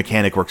 but the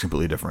mechanic works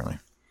completely differently.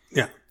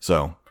 Yeah.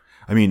 So,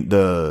 I mean,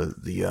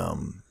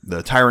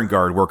 the Tyrant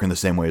Guard work in the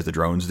same way as the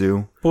drones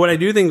do. But what I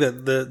do think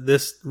that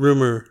this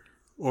rumor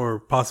or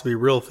possibly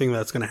real thing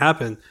that's going to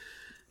happen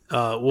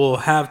will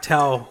have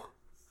Tau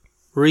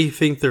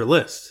rethink their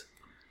list.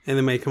 And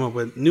they may come up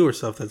with newer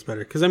stuff that's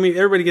better. Because, I mean,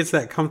 everybody gets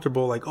that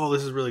comfortable, like, oh,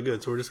 this is really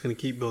good, so we're just going to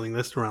keep building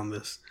this around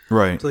this.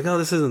 Right. It's like, oh,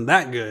 this isn't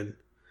that good.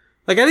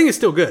 Like, I think it's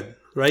still good,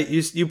 right?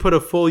 You put a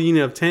full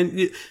unit of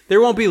 10. There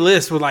won't be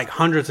lists with, like,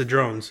 hundreds of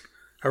drones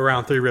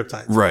around 3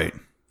 Riptides. Right.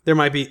 There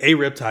might be a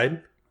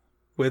Riptide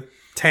with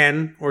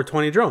 10 or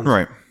 20 drones.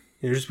 Right.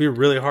 It'll just be a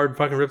really hard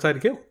fucking Riptide to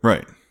kill.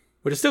 Right.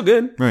 Which is still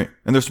good. Right.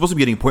 And they're supposed to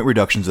be getting point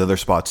reductions in other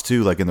spots,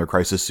 too, like in their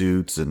crisis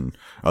suits and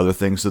other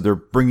things. So they're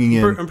bringing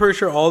in... I'm pretty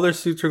sure all their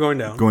suits are going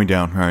down. Going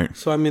down, right.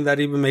 So, I mean, that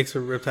even makes a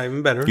Riptide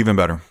even better. Even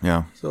better,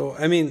 yeah. So,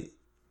 I mean,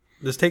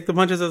 just take the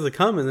punches as they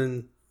come and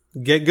then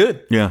get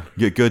good. Yeah,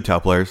 get good, Tau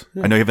players.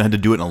 Yeah. I know you haven't had to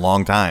do it in a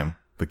long time,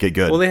 but get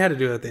good. Well, they had to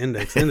do it at the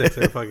Index. The Index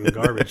is fucking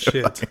garbage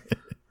shit.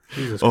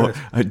 Jesus Christ.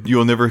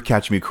 You'll never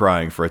catch me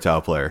crying for a Tau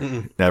player.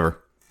 Mm-mm. Never.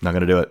 Not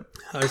going to do it.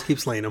 I just keep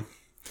slaying them.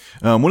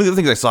 One of the other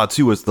things I saw,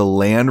 too, was the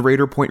Land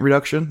Raider point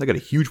reduction. They got a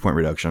huge point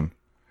reduction.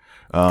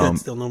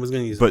 Still no one's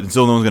going to use them. But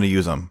still no one's going to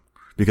use them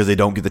because they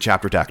don't get the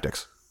chapter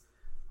tactics.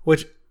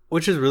 Which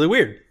is really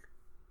weird.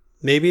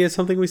 Maybe it's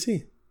something we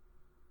see.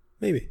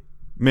 Maybe.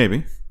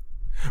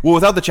 Well,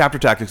 without the chapter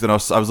tactics, then I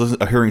was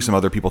hearing some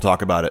other people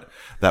talk about it,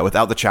 that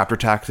without the chapter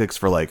tactics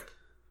for, like,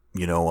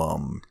 you know,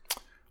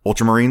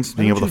 Ultramarines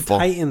being able to fall...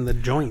 tighten the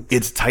joint.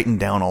 It's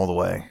tightened down all the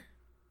way.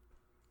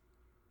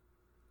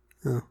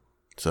 Oh.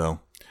 So...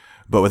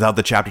 But without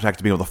the chapter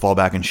tactics being able to fall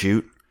back and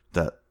shoot,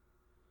 that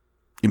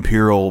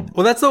Imperial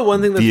Well, that's the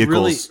one thing that's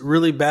vehicles,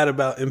 really bad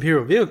about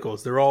Imperial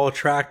vehicles. They're all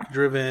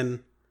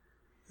track-driven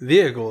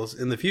vehicles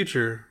in the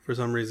future for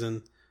some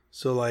reason.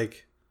 So,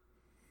 like,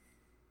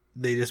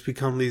 they just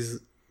become these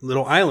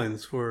little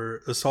islands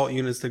for assault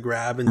units to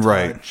grab and touch.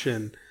 Right.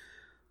 And,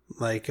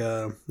 like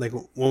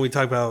when we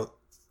talk about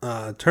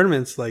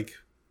tournaments, like,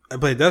 I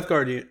played Death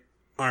Guard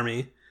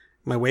army.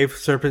 My Wave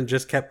Serpent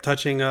just kept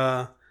touching...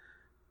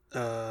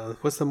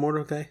 what's the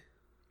mortar guy?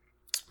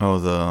 Oh,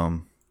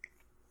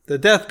 the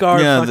Death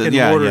Guard fucking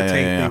mortar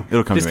tank thing.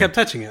 It'll come just kept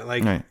touching it.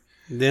 Like, right.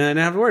 Then I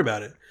didn't have to worry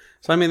about it.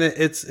 So I mean,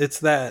 it's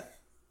that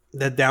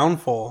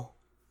downfall,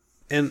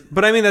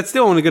 but I mean that's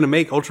still only going to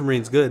make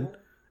Ultramarines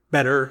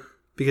better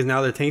because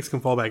now their tanks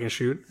can fall back and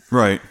shoot.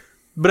 Right.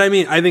 But I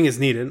mean, I think it's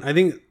needed. I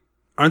think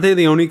aren't they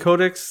the only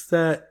codex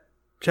that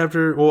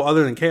chapter? Well,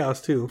 other than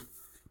Chaos too.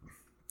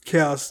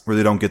 Chaos where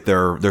they don't get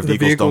their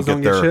vehicles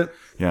don't get their shit.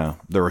 Yeah,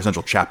 their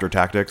essential chapter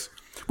tactics,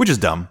 which is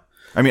dumb.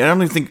 I mean, I don't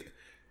even think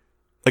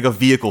like a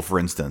vehicle, for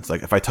instance.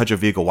 Like if I touch a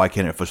vehicle, why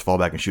can't it just fall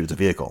back and shoot? It's a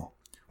vehicle.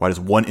 Why does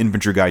one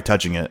infantry guy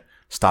touching it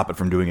stop it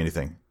from doing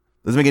anything?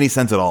 Doesn't make any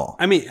sense at all.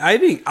 I mean, I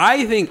think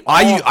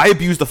I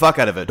abuse the fuck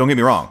out of it. Don't get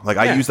me wrong. Like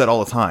I use that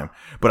all the time,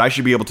 but I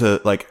should be able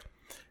to like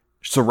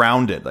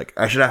surround it. Like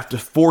I should have to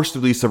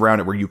forcibly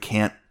surround it where you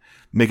can't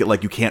make it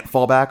like you can't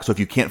fall back. So if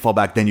you can't fall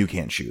back, then you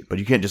can't shoot. But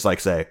you can't just like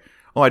say,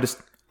 "Oh,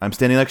 I'm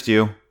standing next to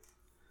you."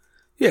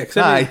 Yeah,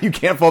 because you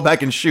can't fall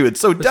back and shoot. It's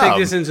so let's dumb. take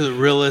this into the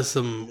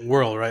realism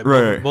world, right?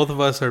 Right. Both of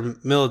us are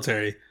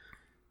military.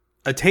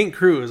 A tank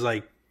crew is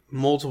like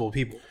multiple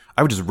people.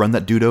 I would just run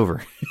that dude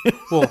over.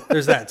 Well,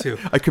 there's that too.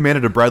 I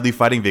commanded a Bradley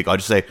fighting vehicle. I'd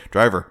just say,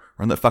 "Driver,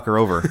 run that fucker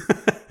over."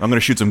 I'm going to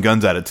shoot some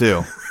guns at it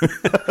too.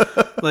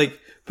 Like,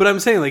 but I'm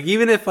saying, like,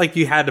 even if like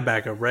you had to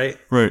back up, right?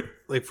 Right.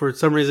 Like for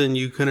some reason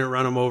you couldn't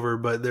run them over,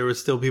 but there was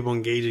still people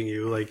engaging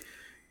you. Like,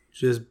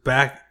 just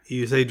back.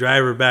 You say,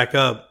 "Driver, back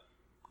up."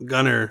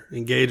 Gunner,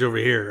 engage over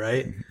here,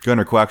 right?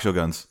 Gunner, coaxial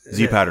guns.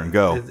 Z pattern,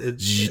 go.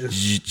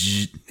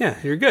 Yeah,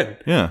 you're good.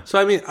 Yeah.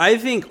 So, I mean, I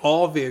think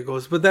all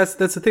vehicles, but that's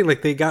the thing.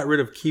 Like, they got rid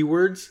of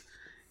keywords,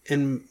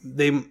 and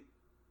they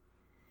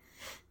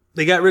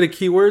got rid of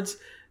keywords,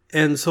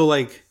 and so,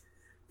 like,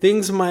 they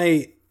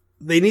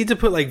need to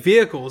put, like,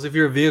 vehicles, if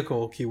you're a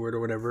vehicle keyword or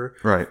whatever.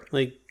 Right.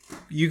 Like,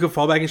 you could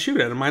fall back and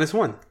shoot at a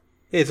 -1.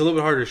 Hey, it's a little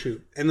bit harder to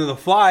shoot. And then the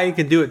fly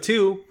can do it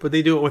too, but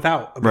they do it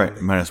without. Right,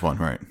 -1,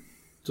 right.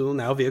 So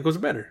now vehicles are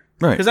better.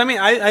 Right. Because, I mean,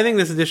 I think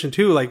this edition,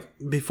 too, like,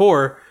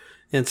 before,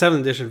 in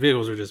 7th edition,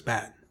 vehicles were just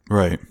bad.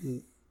 Right.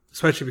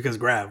 Especially because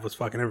Grav was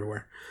fucking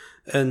everywhere.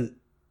 And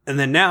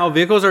then now,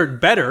 vehicles are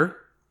better.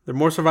 They're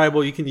more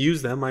survivable. You can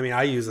use them. I mean,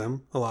 I use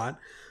them a lot.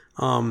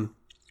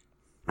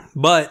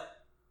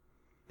 But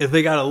if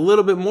they got a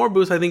little bit more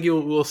boost, I think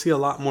we'll see a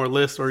lot more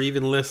lists, or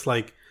even lists,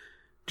 like,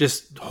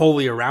 just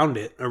wholly around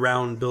it,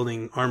 around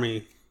building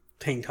army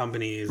tank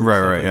companies.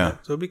 Right, like yeah.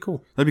 that. So it'd be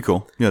cool. That'd be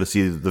cool. Yeah, to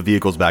see the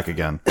vehicles back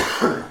again.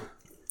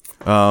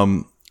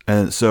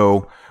 And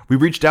so we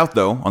reached out,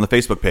 though, on the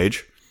Facebook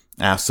page,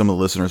 asked some of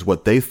the listeners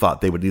what they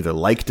thought they would either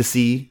like to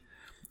see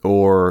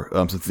or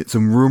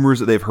some rumors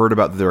that they've heard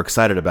about that they're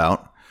excited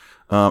about.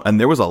 And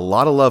there was a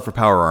lot of love for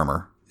power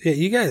armor. Yeah,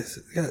 you guys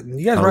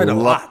write a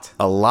lot.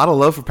 A lot of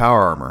love for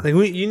power armor.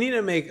 Like you need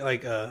to make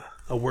like a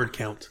word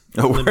count.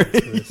 You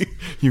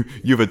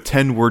have a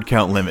 10-word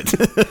count limit,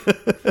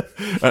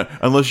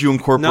 unless you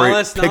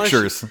incorporate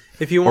pictures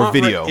if you want, or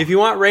video. If you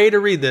want Ray to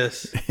read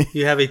this,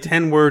 you have a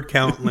 10-word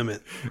count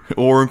limit,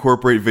 or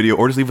incorporate video,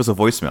 or just leave us a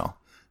voicemail.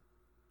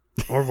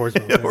 Or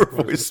voicemail. Or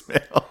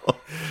voicemail.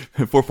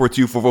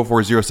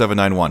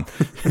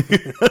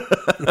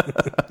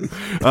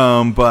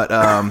 442-444-0791. But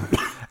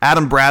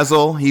Adam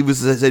Brazel,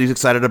 said he's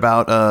excited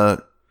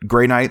about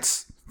Grey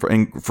Knights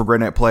for Grey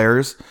Knight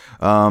players.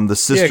 The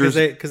sisters,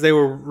 because they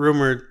were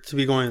rumored to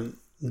be going.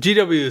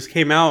 GWs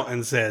came out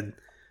and said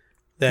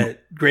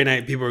that Grey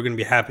Knight people are going to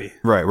be happy.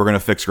 Right, we're going to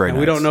fix Grey Knights.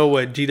 We don't know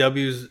what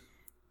GWs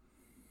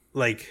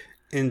like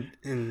in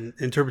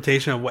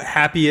interpretation of what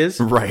happy is.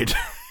 Right.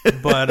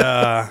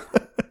 But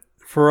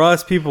for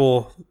us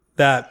people,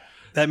 that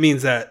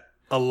means that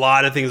a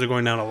lot of things are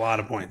going down a lot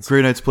of points.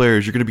 Grey Knights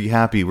players, you're going to be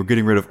happy. We're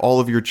getting rid of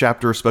all of your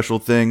chapter special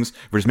things.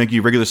 We're just making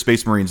you regular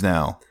Space Marines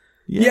now.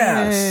 Yay.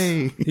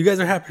 Yes. You guys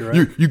are happy,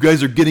 right? You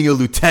guys are getting a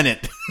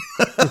lieutenant.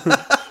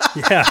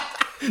 Yeah.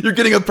 You're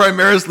getting a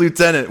Primaris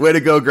lieutenant. Way to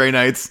go, Grey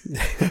Knights.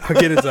 I'll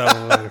get into that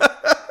one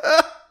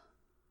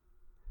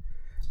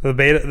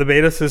later. The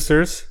Beta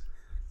Sisters.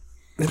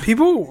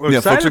 People are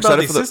excited about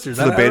these sisters.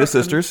 For the Beta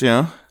Sisters,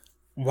 yeah.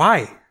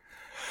 Why?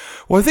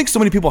 Well, I think so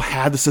many people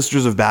had the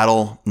Sisters of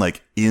Battle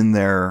like in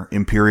their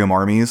Imperium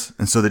armies,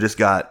 and so they just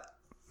got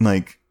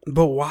like.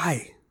 But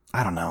why?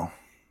 I don't know.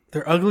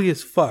 They're ugly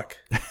as fuck.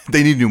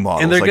 They need new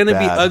models, and they're going to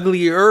be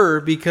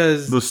uglier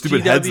because those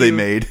stupid heads they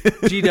made.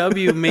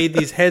 GW made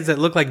these heads that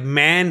look like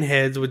man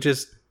heads with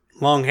just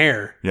long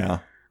hair. Yeah,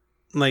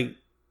 like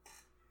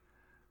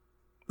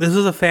this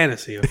is a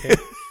fantasy, okay?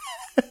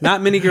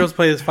 Not many girls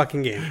play this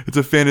fucking game. It's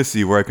a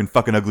fantasy where I can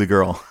fuck an ugly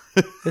girl.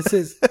 This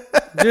is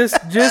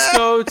just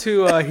go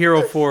to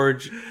Hero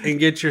Forge and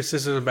get your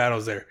Sisters of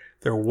Battles there.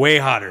 They're way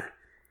hotter.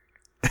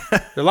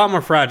 They're a lot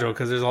more fragile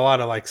because there's a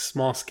lot of like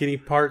small skinny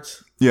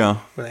parts. Yeah,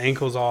 where the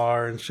ankles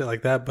are and shit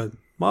like that. But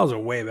models are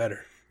way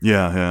better.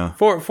 Yeah.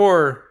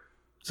 For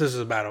Sisters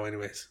of Battle,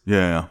 anyways.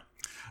 Yeah.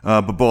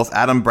 But both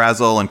Adam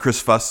Brazel and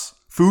Chris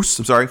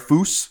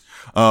Foose,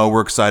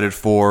 were excited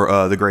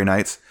for the Grey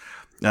Knights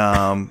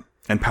and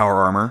power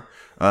armor.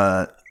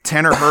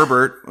 Tanner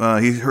Herbert,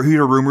 he heard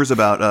rumors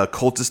about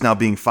Cultist now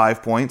being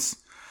 5 points,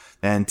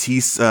 and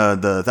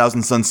the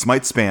Thousand Sun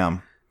Smite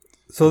spam.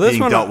 So this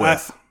being one dealt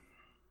with.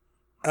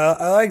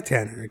 I like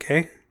Tanner.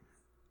 Okay,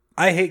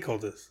 I hate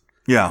Cultists.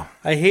 Yeah,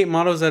 I hate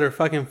models that are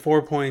fucking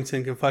 4 points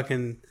and can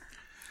fucking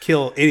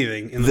kill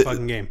anything in the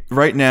fucking game.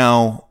 Right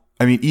now,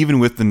 I mean, even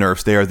with the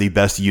nerfs, they are the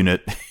best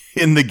unit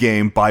in the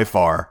game by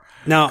far.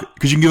 Now,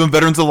 because you can give them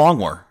Veterans of Long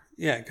War.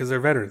 Yeah, because they're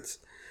veterans.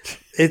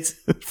 It's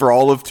for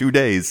all of 2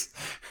 days.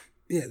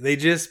 Yeah, they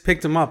just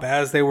picked them up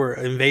as they were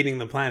invading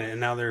the planet,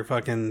 and now they're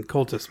fucking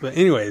cultists. But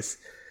anyways,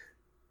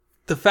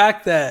 the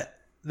fact that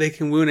they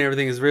can wound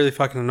everything is really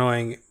fucking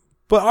annoying.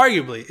 But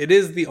arguably, it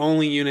is the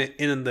only unit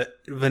in the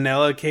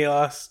vanilla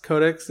Chaos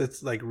Codex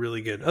that's like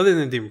really good, other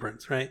than Demon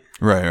Prince, right?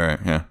 Right,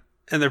 yeah.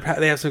 And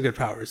they have some good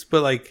powers,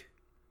 but like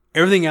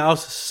everything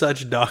else is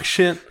such dog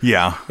shit.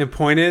 Yeah, and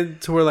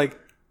pointed to where like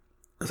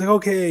it's like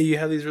okay, you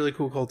have these really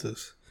cool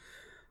cultists.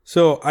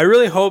 So I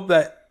really hope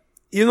that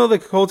even though the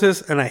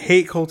cultists, and I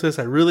hate cultists,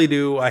 I really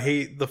do. I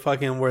hate the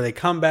fucking where they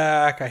come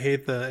back. I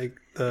hate the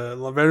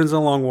Veterans of the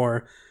Long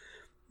War.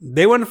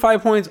 They won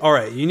 5 points. All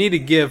right, you need to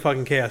give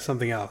fucking Chaos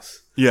something else.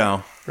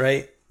 Yeah.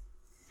 Right?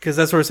 Because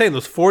that's what we're saying.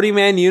 Those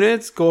 40-man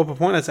units go up a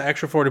point. That's an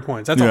extra 40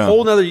 points. That's a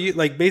whole nother,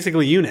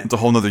 basically unit. It's a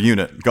whole nother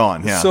unit.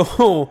 Gone, yeah.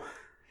 So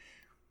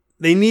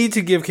they need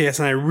to give Chaos,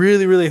 and I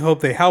really, really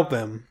hope they help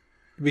them.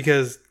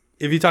 Because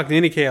if you talk to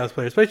any Chaos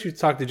player, especially if you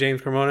talk to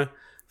James Cremona,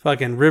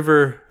 fucking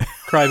River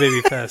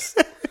Crybaby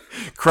Fest.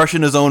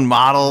 Crushing his own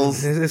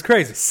models. It's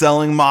crazy.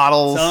 Selling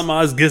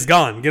models. Just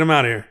gone. Get them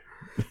out of here.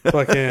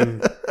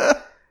 Fucking.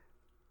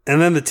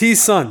 And then the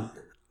T-Sun.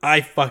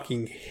 I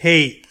fucking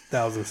hate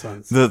Thousand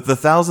Suns. The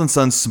Thousand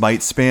Suns Smite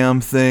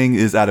spam thing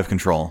is out of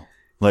control.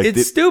 Like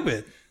it's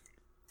stupid.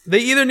 They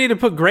either need to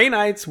put Grey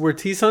Knights where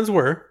T-Suns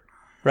were,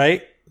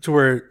 right? To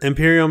where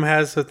Imperium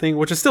has a thing,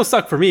 which is still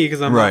stuck for me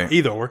because I'm not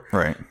either or.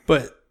 Right.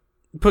 But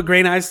put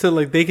Grey Knights to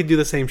like they could do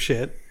the same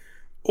shit.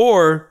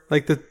 Or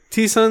like the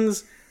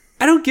T-Suns,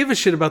 I don't give a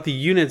shit about the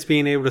units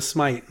being able to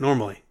smite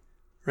normally,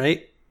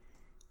 right?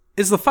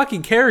 It's the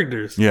fucking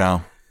characters.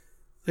 Yeah.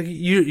 Like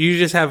you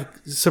just have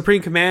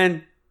Supreme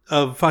Command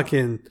of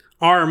fucking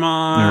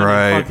Armon,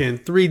 and fucking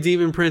 3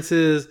 Demon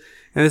Princes,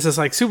 and it's just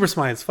like Super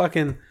Smites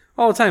fucking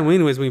all the time.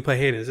 Anyways, when you play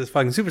Hades, it's just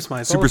fucking Super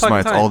Smites. Super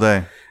Smites all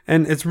day.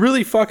 And it's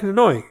really fucking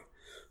annoying.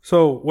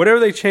 So whatever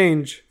they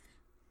change,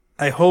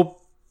 I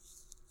hope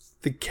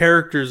the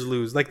characters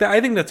lose. Like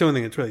I think that's the only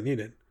thing that's really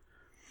needed.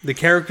 The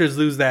characters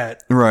lose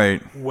that,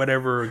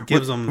 whatever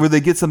gives them. Where they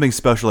get something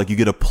special, like you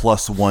get a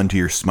 +1 to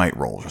your smite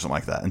rolls or something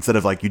like that, instead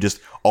of like you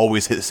just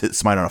always hit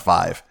smite on a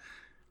 5.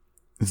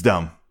 It's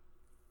dumb.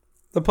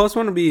 The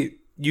 +1 would be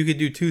you could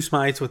do 2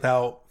 smites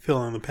without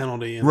feeling the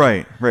penalty. And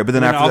Right. But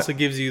then it after also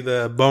gives you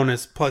the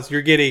bonus. Plus,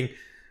 you're getting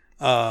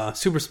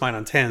super smite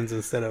on 10s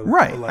instead of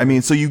right. 11. I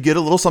mean, so you get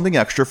a little something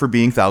extra for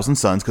being Thousand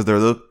Suns because they're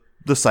the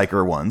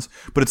psyker ones,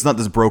 but it's not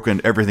this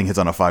broken. Everything hits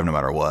on a 5 no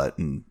matter what,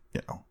 and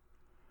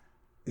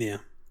Yeah,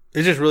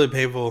 it's just really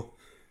painful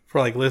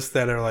for like lists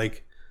that are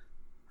like,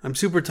 I'm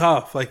super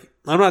tough. Like,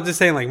 I'm not just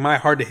saying like my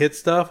hard to hit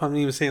stuff. I'm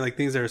even saying like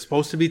things that are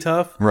supposed to be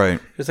tough. Right.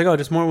 Just like, oh,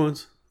 just more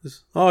wounds.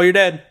 Oh, you're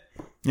dead.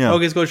 Yeah.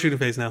 Okay, let's go shooting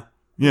phase now.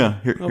 Yeah.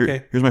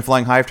 Here's my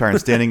flying hive tyrant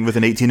standing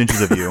within 18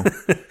 inches of you.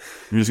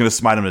 You're just gonna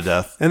smite him to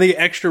death. And they get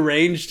extra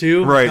range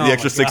too. Right. Oh the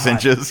extra 6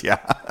 inches. Yeah.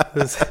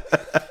 It's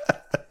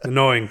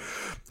annoying.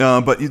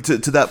 But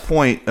to that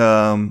point,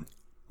 a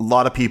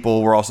lot of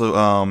people were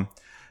also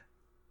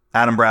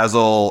Adam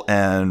Brazel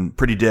and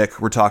Pretty Dick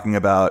were talking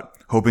about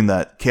hoping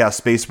that Chaos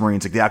Space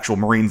Marines, like the actual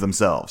Marines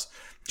themselves,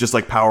 just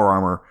like Power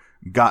Armor,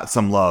 got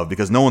some love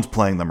because no one's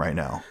playing them right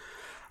now.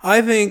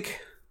 I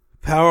think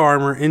Power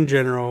Armor in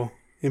general,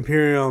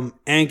 Imperium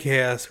and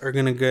Chaos are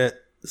going to get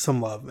some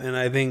love. And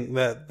I think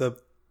that the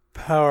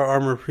Power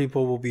Armor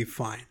people will be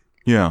fine.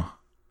 Yeah.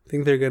 I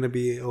think they're going to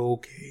be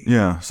okay.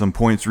 Yeah. Some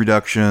points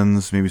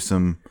reductions, maybe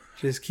some...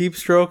 Just keep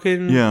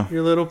stroking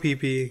your little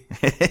pee-pee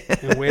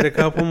and wait a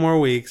couple more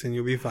weeks and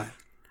you'll be fine.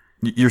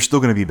 You're still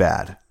going to be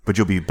bad, but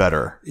you'll be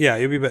better. Yeah,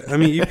 you'll be better. I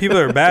mean, you people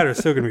that are bad are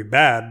still going to be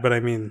bad, but I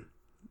mean,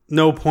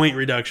 no point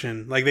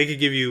reduction. Like, they could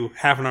give you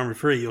half an army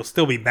free. You'll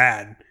still be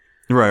bad.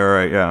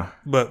 Right, yeah.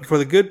 But for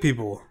the good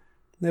people,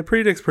 that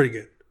Pretty Dick's pretty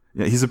good.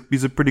 Yeah, he's a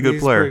pretty good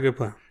player. He's a pretty good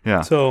player.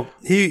 Yeah. So,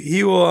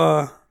 he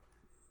will...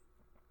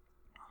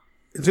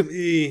 it's going to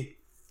be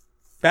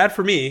bad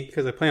for me,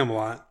 because I play him a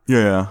lot.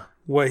 Yeah.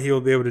 What he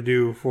will be able to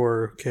do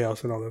for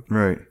Chaos and all that.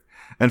 Right.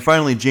 And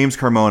finally, James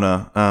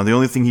Carmona. The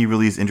only thing he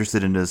really is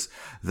interested in is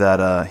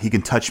that he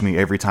can touch me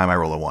every time I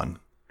roll a 1.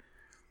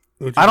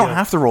 I don't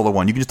have to roll a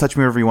 1. You can just touch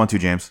me wherever you want to,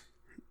 James.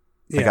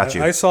 Yeah, I got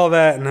you. I saw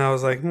that and I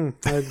was like,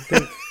 I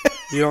think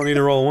you don't need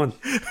to roll a 1.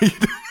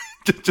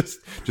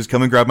 just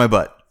come and grab my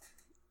butt.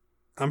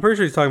 I'm pretty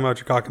sure he's talking about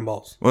your cock and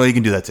balls. Well, you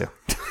can do that too.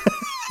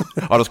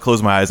 I'll just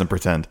close my eyes and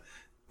pretend.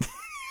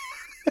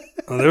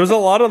 There was a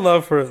lot of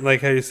love for,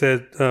 like how you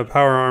said,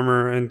 Power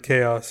Armor and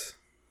Chaos.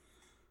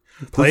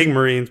 Plague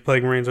Marines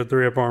are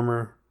 3-up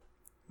armor.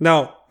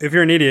 Now, if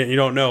you're an idiot and you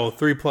don't know,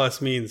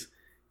 3+ means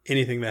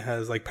anything that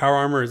has, like, Power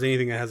Armor is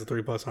anything that has a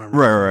 3+ armor.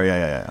 Right,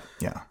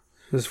 yeah.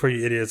 This is for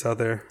you idiots out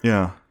there.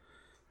 Yeah.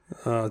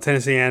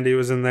 Tennessee Andy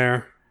was in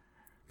there.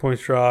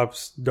 Points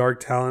drops, Dark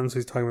Talons.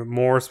 He's talking about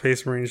more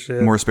Space Marine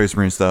shit. More Space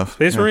Marine stuff.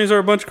 Space Marines are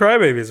a bunch of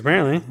crybabies,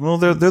 apparently. Well,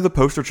 they're the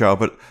poster child,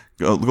 but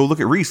go look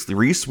at Reese.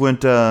 Reese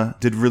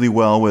did really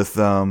well with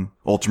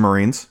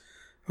Ultramarines.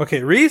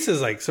 Okay, Reese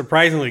is like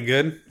surprisingly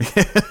good.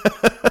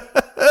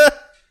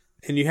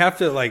 And you have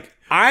to like,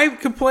 I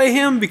can play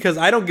him because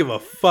I don't give a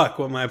fuck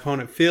what my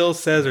opponent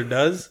feels, says, or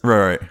does.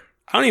 Right.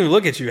 I don't even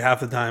look at you half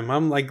the time.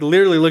 I'm like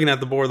literally looking at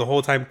the board the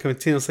whole time,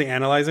 continuously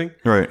analyzing.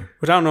 Right.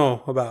 Which I don't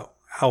know about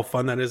how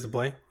fun that is to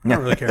play. I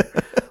don't really care.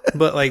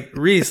 But like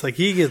Reese, like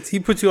he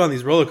puts you on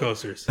these roller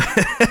coasters.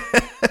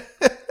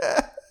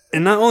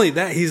 And not only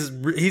that, he's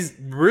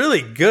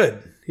really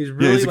good. He's a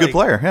good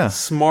player, yeah.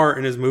 Smart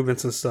in his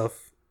movements and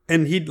stuff.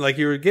 And he, like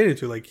you were getting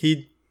to, like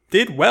he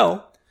did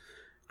well.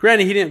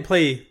 Granted, he didn't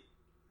play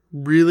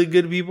really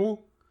good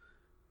people,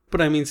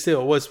 but I mean,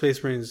 still, it was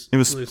Space Marines. It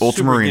was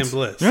Ultramarines.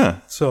 Bliss. Yeah.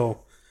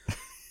 So,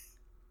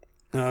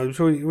 what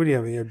do you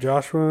have? You have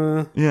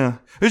Joshua. Yeah.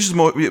 It's just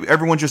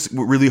everyone's just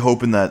really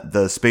hoping that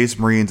the Space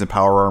Marines and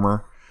Power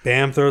Armor.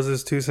 Bam throws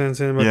his 2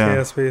 cents in about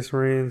Chaos Space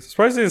Marines.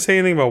 Surprised he didn't say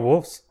anything about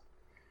Wolves.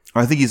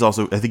 I think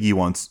he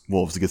wants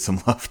Wolves to get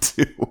some love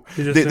too.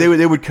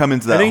 They would come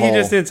into that. I think he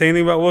just didn't say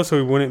anything about Wolves so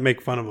we wouldn't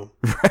make fun of him.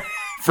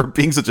 For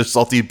being such a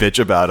salty bitch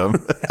about him.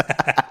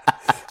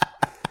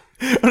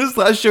 On his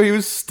last show, he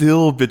was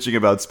still bitching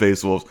about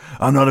Space Wolves.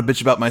 I'm not a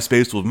bitch about my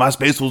Space Wolves. My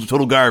Space Wolves are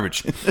total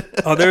garbage.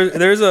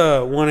 There's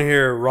a one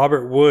here.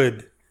 Robert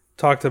Wood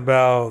talked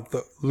about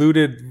the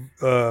looted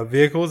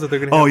vehicles that they're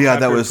going to have. Oh yeah,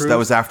 that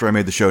was after I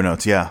made the show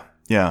notes. Yeah.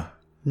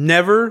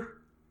 Never,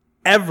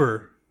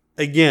 ever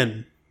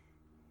again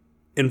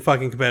in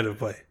fucking competitive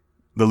play.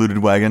 The looted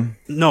wagon?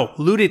 No,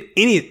 looted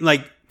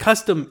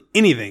custom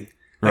anything.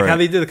 Like how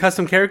they did the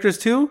custom characters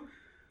too?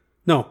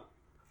 No.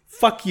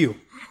 Fuck you.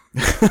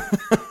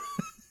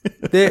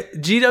 The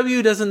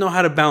GW doesn't know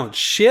how to balance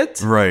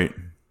shit. Right.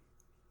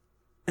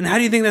 And how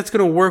do you think that's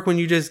going to work when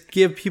you just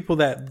give people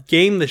that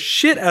game the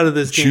shit out of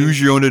this game?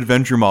 Choose your own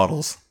adventure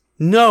models.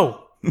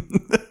 No.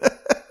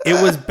 It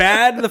was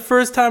bad the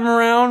first time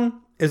around.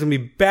 It's going to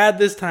be bad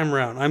this time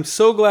around. I'm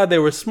so glad they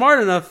were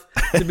smart enough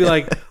to be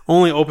like,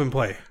 only open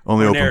play.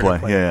 Only open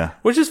play. Yeah.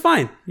 Which is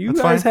fine. That's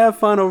guys fine. Have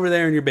fun over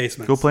there in your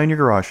basement. Go play in your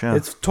garage, yeah.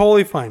 It's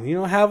totally fine.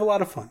 Have a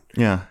lot of fun.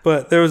 Yeah.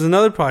 But there was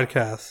another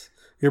podcast,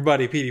 your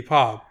buddy, Petey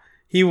Pop.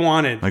 He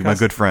wanted... Like my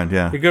good friend,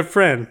 yeah. Your good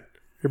friend.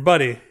 Your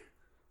buddy.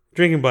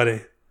 Drinking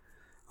buddy.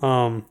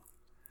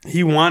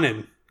 He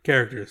wanted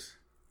characters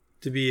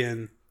to be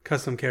in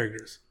custom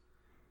characters.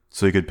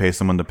 So you could pay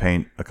someone to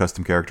paint a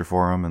custom character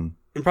for him and...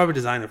 And probably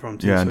design it for him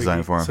too. Yeah, so and design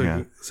it for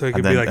him. So it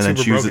could be like and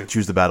super broken.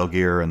 choose the battle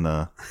gear and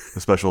the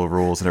special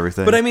rules and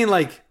everything. But I mean,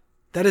 like,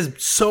 that is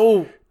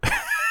so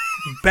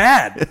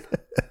bad.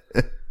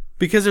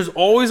 Because there's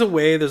always a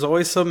way. There's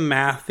always some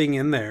math thing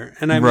in there.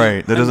 And I mean,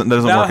 right. That doesn't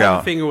work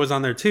out. Finger was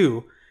on there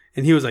too.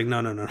 And he was like,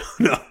 no.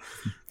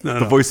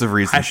 The voice of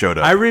reason showed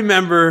up. I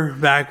remember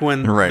back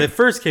when they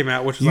first came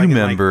out, which was in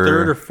like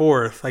third or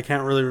fourth. I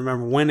can't really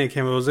remember when it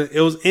came out.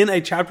 It was in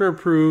a chapter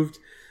approved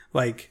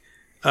like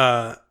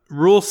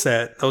rule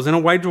set that was in a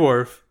White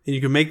Dwarf, and you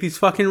could make these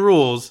fucking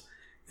rules,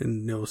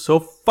 and it was so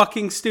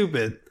fucking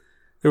stupid.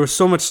 There was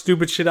so much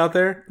stupid shit out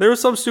there. There was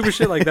some stupid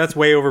shit like that's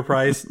way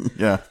overpriced.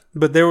 Yeah.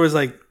 But there was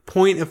like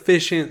point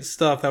efficient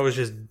stuff that was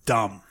just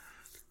dumb.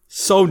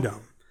 So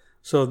dumb.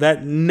 So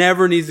that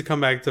never needs to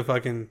come back to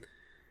fucking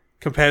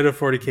competitive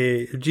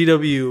 40K.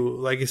 GW,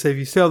 like I said, if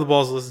you still have the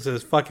balls to listen to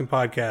this fucking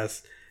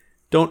podcast,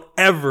 don't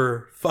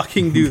ever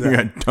fucking do that.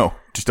 Yeah, no,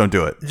 just don't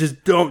do it.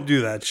 Just don't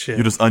do that shit.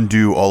 You just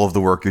undo all of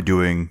the work you're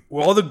doing.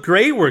 Well, all the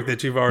great work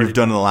that you've already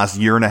done in the last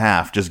year and a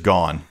half, just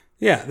gone.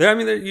 Yeah, I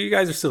mean, you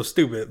guys are still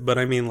stupid, but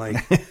I mean, like,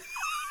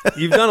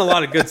 you've done a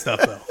lot of good stuff,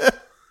 though.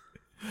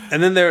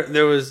 And then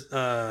there was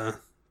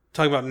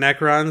talking about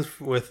Necrons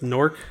with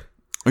Nork.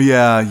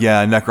 Yeah,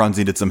 Necrons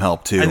needed some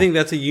help, too. I think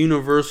that's a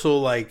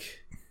universal,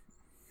 like,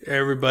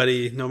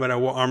 everybody, no matter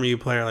what army you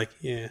play, like,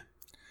 yeah.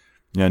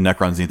 Yeah,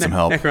 Necrons need some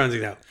help. Necrons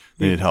need help.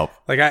 They need help.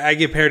 Like, I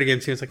get paired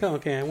against you. It's like, oh,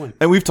 okay, I win.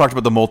 And we've talked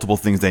about the multiple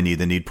things they need.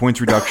 They need points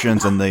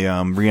reductions and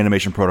the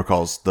reanimation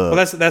protocols. Well,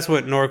 that's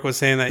what Nork was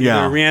saying, that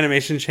either a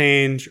reanimation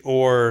change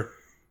or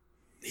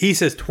he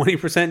says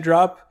 20%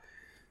 drop.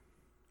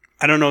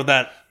 I don't know what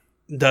that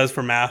does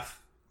for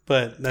math,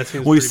 but that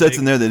seems Well, he sets big.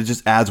 in there that it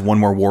just adds one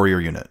more warrior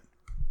unit.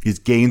 He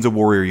gains a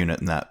warrior unit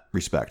in that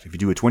respect. If you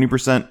do a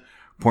 20%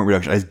 point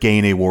reduction, I just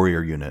gain a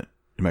warrior unit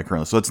in my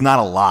current list. So it's not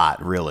a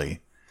lot,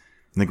 really,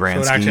 in the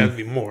grand scheme. So it actually has to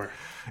be more.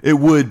 It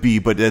would be,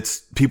 but it's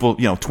people,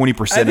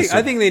 20%.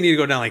 I think they need to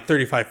go down like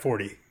 35,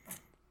 40.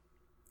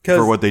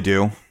 For what they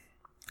do.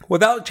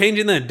 Without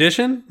changing the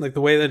addition, like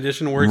the way the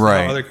addition works Right.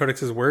 and how other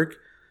codexes work,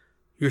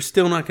 you're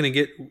still not going to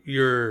get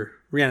your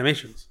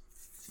reanimations.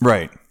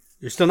 Right.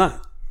 You're still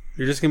not.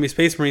 You're just going to be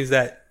Space Marines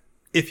that,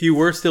 if you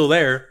were still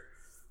there,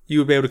 you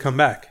would be able to come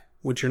back,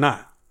 which you're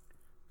not.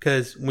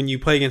 Because when you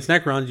play against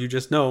Necrons, you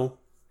just know,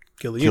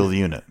 kill the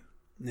unit.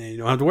 And you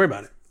don't have to worry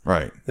about it.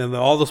 Right. Then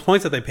all those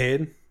points that they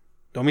paid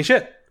don't mean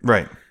shit.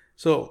 Right.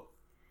 So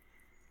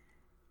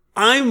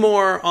I'm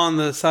more on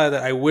the side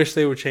that I wish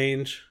they would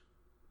change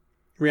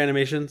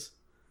reanimations,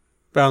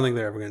 but I don't think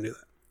they're ever going to do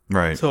that.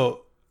 Right.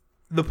 So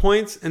the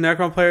points in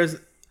Necrons,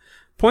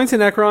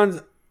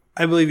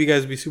 I believe you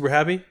guys would be super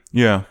happy.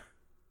 Yeah.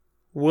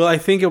 Will I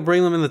think it'll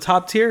bring them in the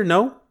top tier?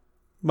 No.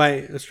 By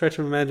a stretch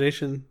of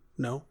imagination,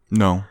 no.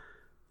 No.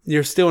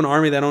 You're still an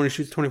army that only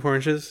shoots 24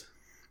 inches.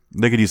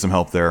 They could use some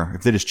help there.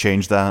 If they just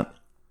change that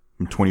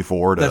from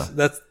 24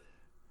 to...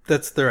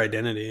 That's their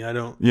identity.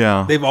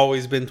 Yeah. They've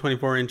always been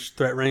 24-inch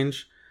threat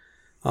range.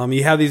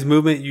 You have these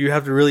movement. You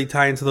have to really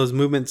tie into those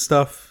movement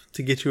stuff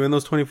to get you in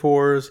those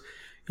 24s.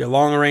 Your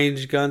long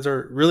range guns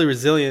are really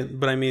resilient,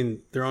 but I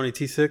mean, they're only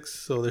T6,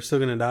 so they're still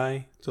going to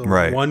die. So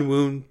one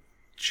wound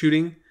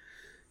shooting.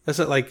 That's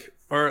not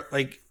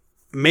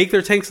make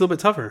their tanks a little bit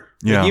tougher.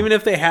 Yeah. Like, even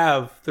if they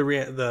have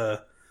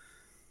the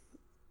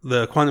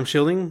quantum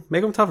shielding,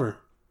 make them tougher.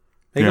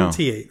 Make them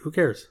T8. Who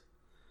cares?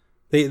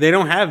 They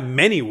don't have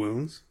many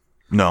wounds.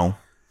 No.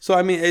 So,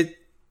 I mean,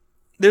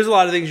 there's a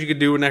lot of things you could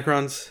do with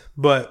Necrons,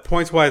 but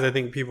points-wise, I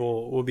think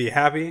people will be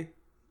happy.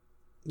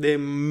 They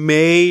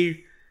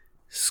may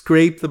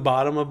scrape the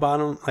bottom,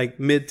 like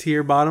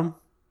mid-tier bottom,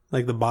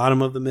 like the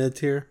bottom of the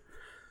mid-tier.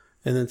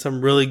 And then some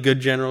really good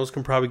generals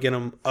can probably get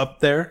them up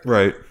there.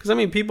 Right. Because, I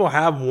mean, people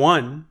have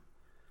won.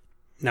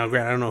 Now,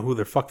 granted, I don't know who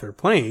the fuck they're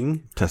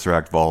playing.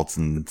 Tesseract vaults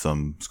and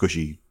some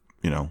squishy,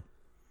 No,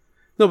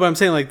 but I'm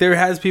saying, like, there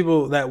has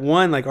people that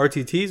won, like,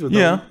 RTTs with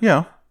them.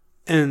 Yeah.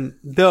 And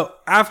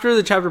after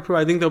the chapter pro,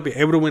 I think they'll be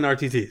able to win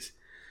RTTs,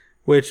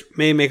 which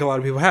may make a lot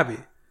of people happy.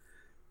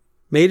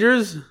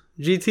 Majors,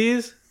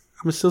 GTs,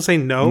 I'm still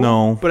saying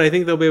no. But I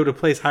think they'll be able to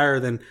place higher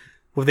than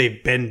what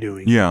they've been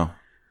doing. Yeah.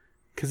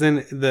 Because then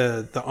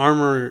the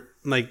armor,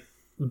 like,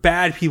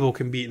 bad people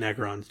can beat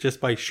Necrons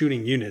just by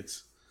shooting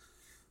units.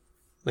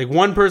 Like,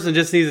 one person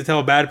just needs to tell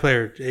a bad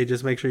player, hey,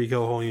 just make sure you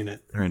kill the whole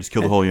unit. All right, just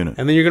kill the whole unit.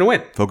 And then you're going to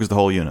win. Focus the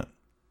whole unit.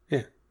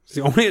 Yeah. It's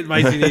the only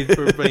advice you need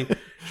for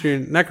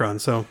shooting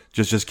Necrons. So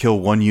just kill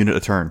one unit a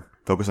turn.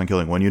 Focus on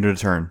killing one unit a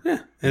turn. Yeah.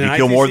 And if you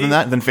kill more than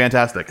that, then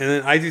fantastic. And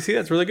then ITC,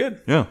 that's really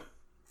good. Yeah.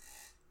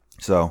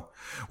 So,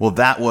 well,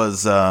 that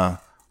was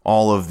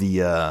all of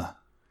the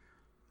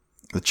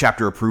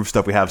chapter approved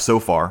stuff we have so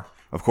far.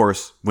 Of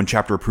course, when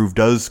chapter approved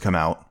does come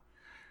out,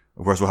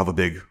 of course, we'll have a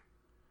big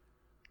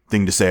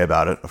thing to say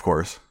about it, of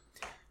course.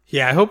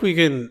 Yeah, I hope we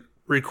can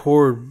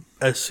record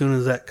as soon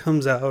as that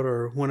comes out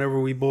or whenever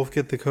we both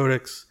get the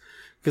codex.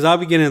 Because I'll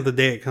be getting it the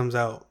day it comes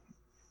out.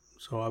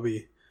 So I'll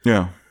be...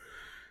 Yeah.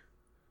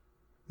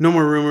 No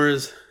more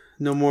rumors.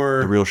 No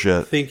more... The real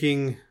shit.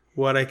 Thinking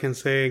what I can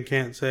say and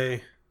can't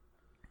say.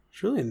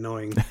 It's really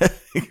annoying.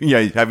 Yeah,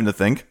 having to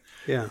think.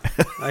 Yeah,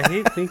 I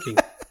hate thinking.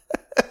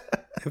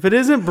 If it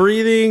isn't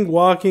breathing,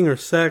 walking, or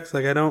sex,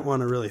 like I don't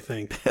want to really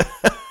think.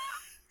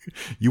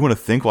 You want to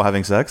think while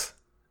having sex?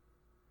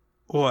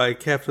 Well, I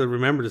have to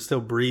remember to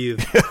still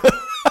breathe.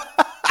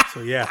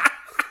 So yeah,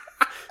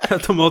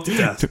 have to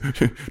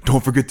multitask.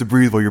 Don't forget to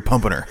breathe while you're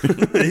pumping her.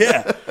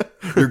 Yeah,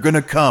 You're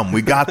gonna come.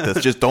 We got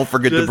this. Just don't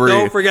forget to breathe.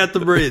 Don't forget to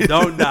breathe.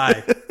 Don't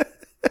die.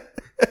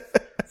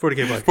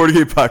 40K podcast.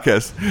 40K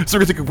podcast. So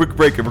we're gonna take a quick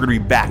break, and we're gonna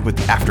be back with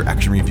the after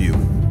action review.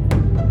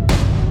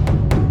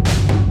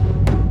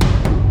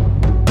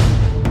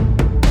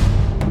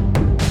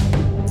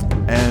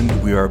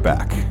 And we are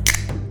back.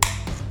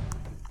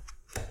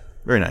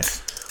 Very nice.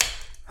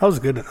 That was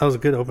good. That was a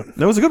good open.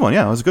 That was a good one.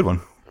 Yeah, that was a good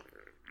one.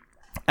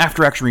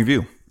 After action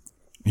review.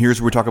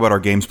 Here's where we talk about our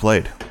games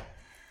played.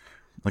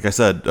 Like I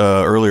said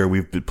earlier,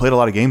 we've played a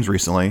lot of games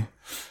recently.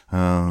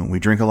 We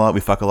drink a lot, we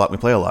fuck a lot, we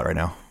play a lot right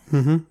now.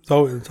 Mm-hmm.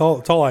 So it's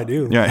all I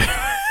do.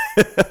 Yeah.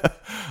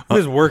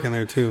 There's work in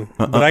there too,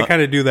 but I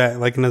kind of do that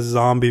like in a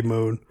zombie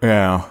mode.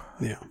 Yeah.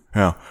 Yeah.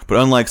 Yeah. But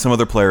unlike some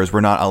other players,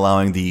 we're not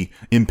allowing the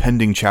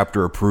impending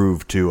chapter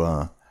approved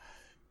to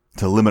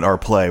limit our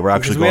play. We're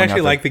actually we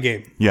actually like the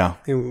game. Yeah.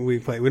 And we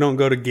play. We don't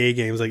go to gay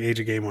games like Age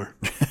of Gamer.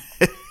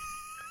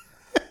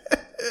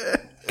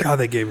 God,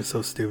 that game is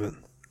so stupid.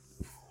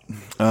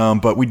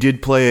 But we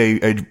did play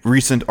a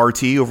recent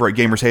RT over at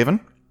Gamers Haven.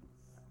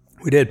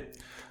 We did.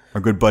 Our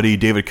good buddy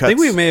David Cutts. I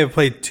think we may have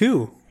played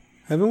 2,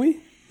 haven't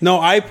we? No,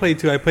 I played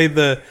 2. I played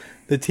the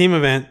team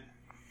event.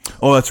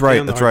 Oh, that's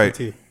right. That's right.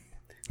 Team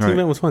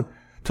event was fun.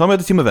 Tell me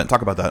about the team event.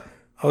 Talk about that.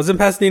 I was in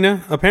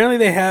Pasadena. Apparently,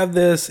 they have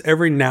this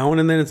every now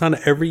and then. It's not an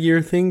every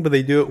year thing, but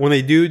they do it. When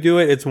they do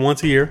it, it's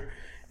once a year,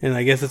 and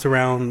I guess it's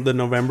around the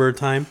November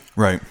time.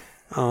 Right.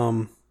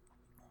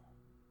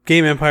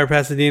 Game Empire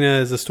Pasadena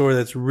is a store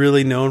that's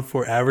really known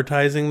for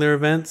advertising their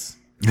events.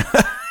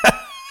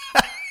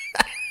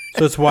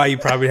 So that's why you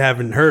probably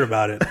haven't heard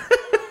about it.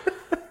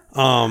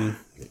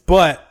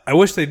 But I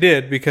wish they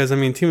did because, I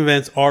mean, team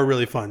events are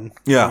really fun.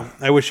 Yeah.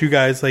 I wish you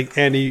guys, like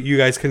Andy, you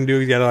guys can do.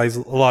 You got a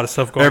lot of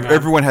stuff going on.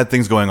 Everyone had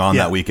things going on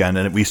that weekend,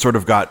 and we sort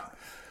of got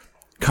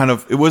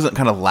it wasn't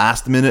kind of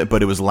last minute,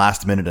 but it was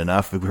last minute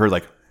enough. We heard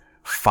like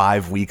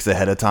 5 weeks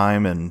ahead of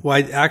time. And well,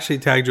 I actually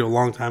tagged you a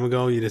long time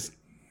ago. You just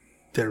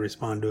didn't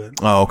respond to it.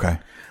 Oh, okay.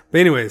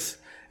 But anyways,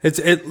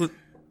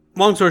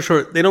 long story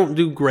short, they don't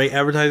do great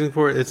advertising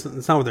for it. It's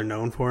not what they're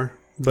known for.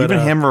 But, even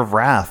Hammer of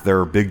Wrath,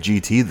 their big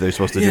GT that they're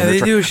supposed to do. Yeah, they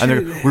do.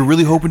 And we're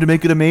really hoping to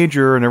make it a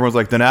major, and everyone's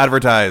like, then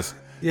advertise.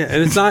 Yeah,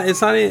 and it's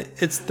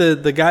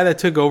the guy that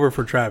took over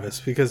for Travis,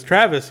 because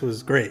Travis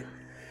was great.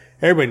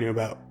 Everybody knew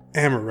about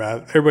Hammer of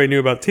Wrath. Everybody knew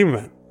about Team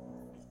Event.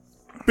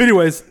 But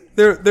anyways,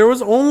 there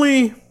was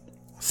only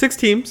 6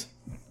 teams,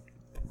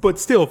 but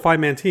still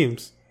 5-man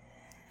teams.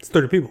 It's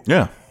 30 people.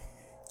 Yeah.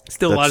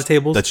 Still a lot of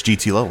tables. That's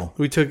GT level.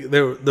 We took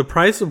the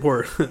prize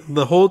support,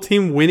 the whole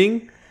team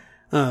winning.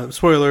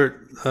 Spoiler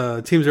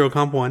alert, Team Zero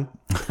Comp won.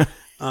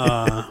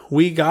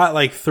 We got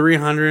like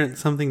 $300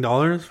 something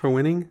for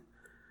winning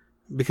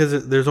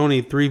because there's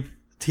only 3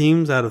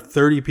 teams out of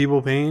 30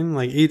 people paying.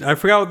 Like I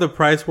forgot what the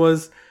price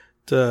was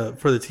for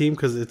the team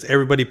because it's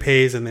everybody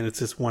pays and then it's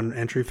just one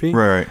entry fee.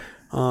 Right.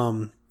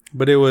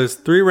 But it was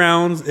 3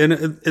 rounds, and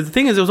the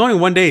thing is, it was only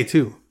one day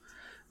too.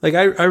 Like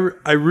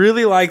I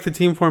really like the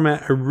team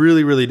format. I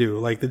really, really do.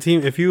 Like the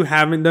team. If you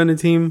haven't done a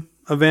team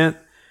event,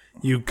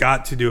 you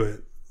got to do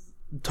it.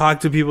 Talk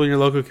to people in your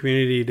local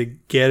community to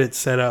get it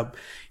set up.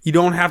 You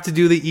don't have to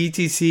do the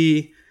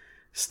ETC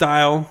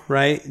style,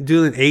 right?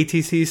 Do an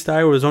ATC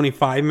style where there's only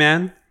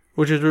 5-man,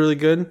 which is really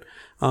good.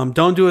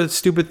 Don't do a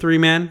stupid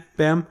 3-man,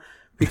 bam,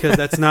 because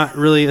that's not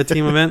really a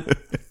team event.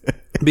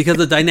 Because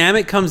the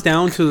dynamic comes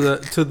down to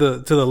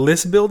the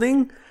list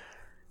building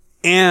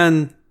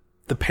and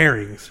the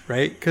pairings,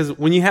 right? Because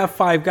when you have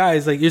 5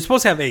 guys, like you're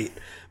supposed to have 8,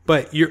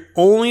 but you're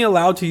only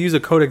allowed to use a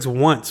codex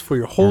once for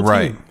your whole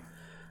team.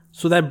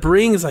 So that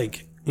brings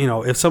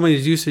if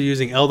somebody's used to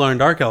using Eldar and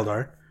Dark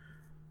Eldar,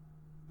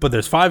 but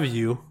there's 5 of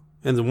you,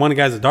 and the one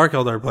guy's a Dark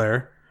Eldar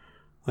player,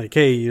 like,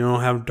 hey, you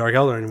don't have Dark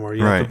Eldar anymore.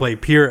 You have to play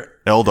pure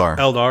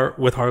Eldar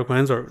with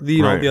Harlequins or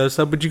the other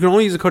stuff, but you can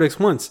only use a codex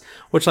once.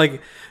 Which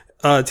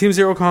Team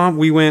Zero Comp,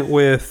 we went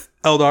with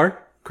Eldar,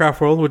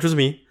 Craft World, which was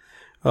me.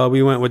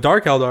 We went with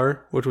Dark Eldar,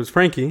 which was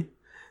Frankie.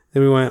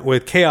 Then we went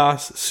with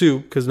Chaos,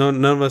 Soup, because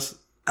none of us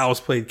else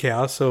played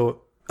Chaos.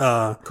 So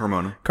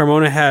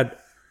Carmona had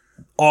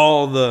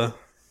all the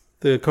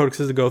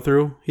codexes to go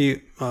through.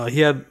 He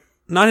had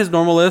not his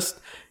normal list.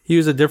 He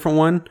used a different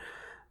one.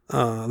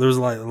 There was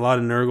a lot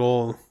of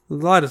Nurgle. A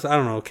lot of, I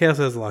don't know. Chaos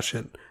has a lot of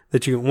shit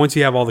that once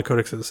you have all the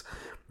codexes.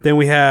 Then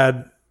we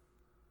had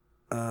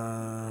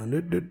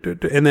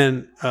and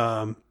then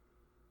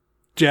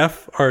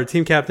Jeff, our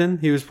team captain,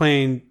 he was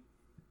playing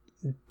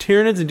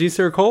Tyranids and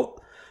G-Star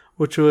Cult,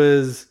 which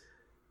was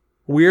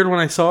weird when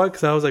I saw it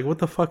because I was like, what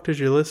the fuck does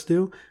your list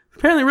do?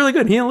 Apparently really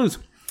good. He didn't lose.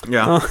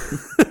 Yeah.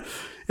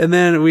 And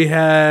then we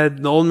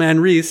had the old man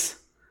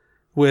Reese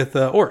with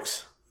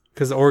orcs,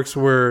 because the orcs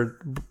were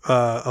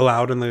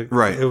allowed in the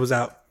it was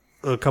out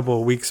a couple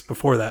of weeks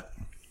before that.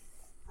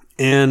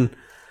 And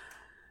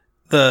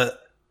so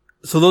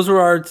those were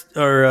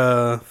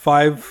our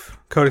 5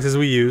 codexes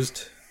we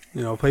used.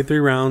 Played 3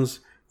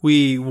 rounds.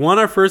 We won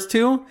our first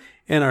 2,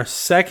 and our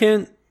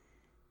second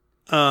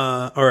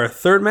or our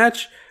third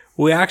match,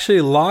 we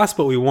actually lost,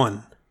 but we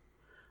won.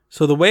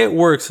 So the way it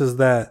works is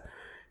that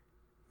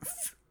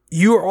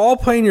you are all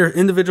playing your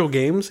individual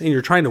games and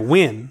you're trying to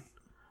win,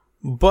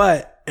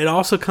 but it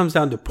also comes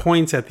down to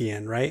points at the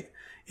end, right?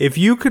 If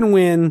you can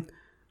win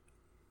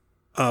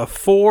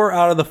 4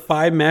 out of the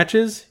 5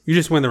 matches, you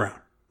just win the round,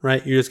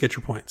 right? You just get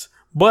your points.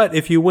 But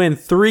if you win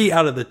 3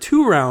 out of the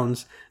 2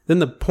 rounds, then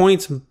the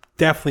points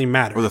definitely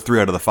matter. Or the 3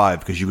 out of the 5,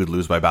 because you could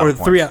lose by battle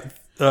points. 3 out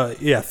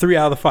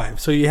of the 5.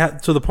 So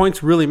so the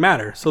points really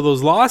matter. So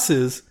those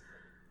losses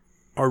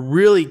are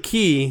really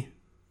key,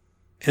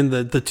 and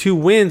the 2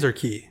 wins are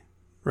key,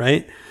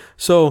 right?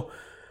 So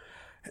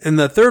in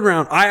the third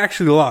round, I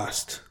actually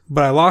lost,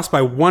 but I lost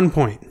by 1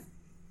 point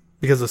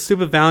because of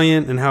Stupid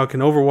Valiant and how it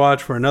can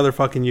Overwatch for another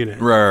fucking unit.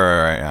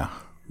 Right, yeah.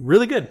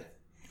 Really good.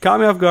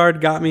 Caught me off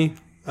guard, got me.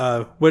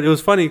 It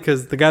was funny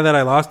because the guy that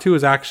I lost to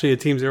was actually a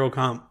Team Zero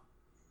Comp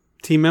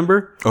team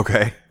member.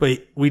 Okay.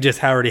 But we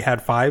just already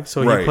had 5,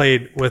 so he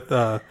played with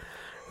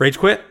Rage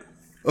Quit.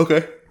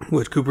 Okay.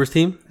 Which Cooper's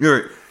team.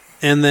 You're right.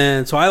 And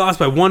then, so I lost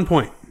by 1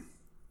 point.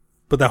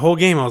 But that whole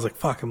game, I was like,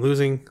 fuck, I'm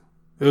losing.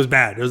 It was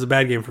bad. It was a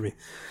bad game for me.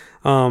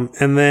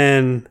 And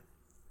then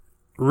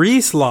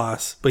Reese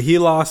lost, but he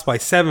lost by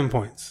 7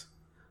 points.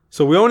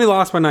 So we only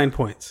lost by 9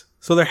 points.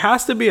 So there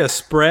has to be a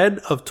spread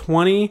of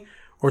 20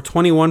 or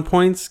 21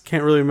 points,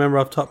 can't really remember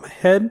off the top of my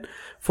head,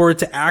 for it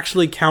to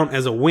actually count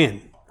as a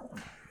win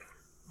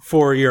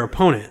for your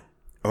opponent.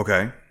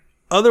 Okay.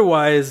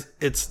 Otherwise,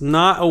 it's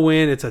not a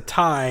win, it's a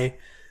tie,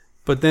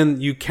 but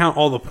then you count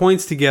all the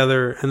points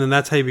together, and then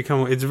that's how you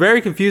become... It's very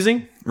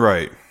confusing.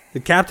 Right. The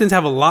captains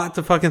have a lot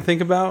to fucking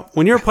think about.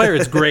 When you're a player,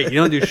 it's great. You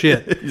don't do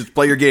shit. You just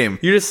play your game.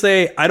 You just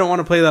say, I don't want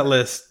to play that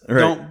list. Right.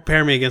 Don't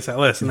pair me against that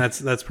list. And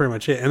that's pretty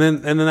much it. And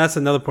then that's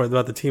another part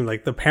about the team.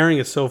 Like, the pairing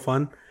is so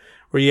fun,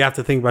 where you have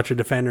to think about your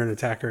defender and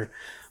attacker.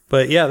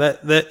 But yeah,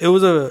 that it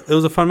was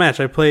a fun match.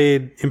 I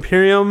played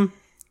Imperium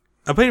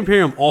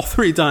all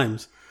 3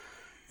 times,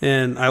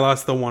 and I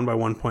lost the one by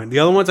 1 point. The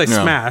other ones I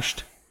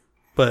smashed,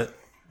 but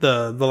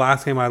the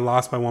last game I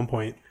lost by 1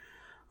 point.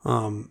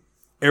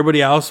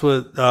 Everybody else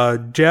was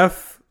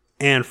Jeff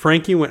and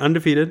Frankie went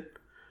undefeated.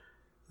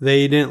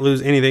 They didn't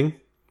lose anything.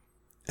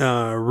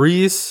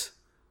 Reese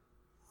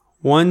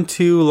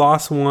 1-2,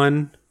 lost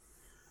 1,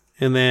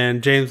 and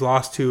then James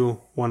lost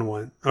 2,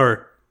 1-1,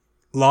 or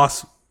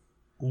lost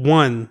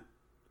 1,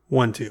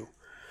 1-2,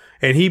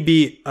 and he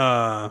beat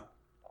Warboss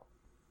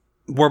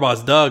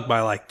Doug by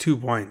like 2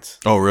 points.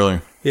 Oh,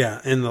 really? Yeah,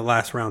 in the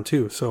last round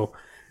too. So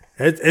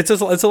it's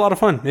a lot of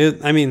fun.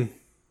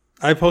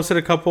 I posted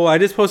a couple. I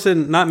just posted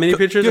not many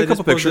pictures. I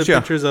just posted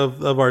pictures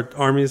of our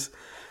armies.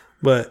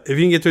 But if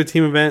you can get to a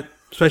team event,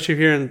 especially if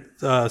you're in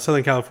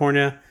Southern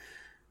California,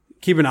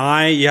 keep an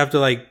eye. You have to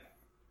like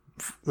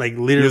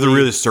literally you have to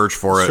really search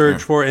for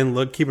it and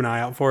look. Keep an eye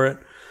out for it.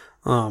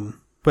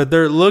 But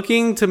they're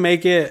looking to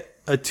make it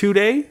a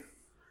 2-day,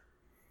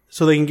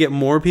 so they can get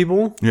more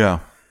people. Yeah.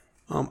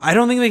 I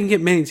don't think they can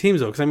get many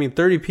teams though, because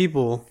 30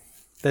 people.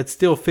 That's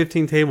still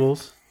 15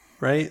 tables,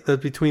 right?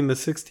 That's between the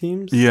 6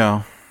 teams.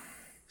 Yeah.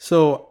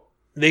 So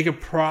they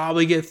could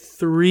probably get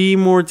 3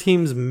 more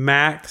teams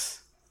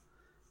max,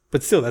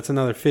 but still, that's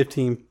another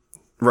 15.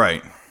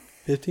 Right.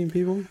 15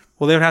 people.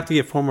 Well, they would have to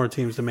get 4 more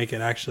teams to make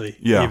it actually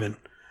even.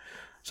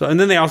 So, and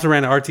then they also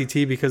ran an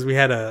RTT because we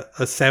had a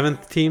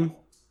 7th team,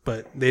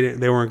 but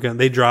they weren't going.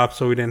 They dropped,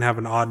 so we didn't have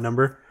an odd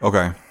number.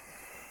 Okay.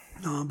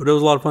 But it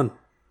was a lot of fun.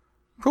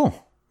 Cool.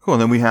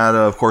 And then we had,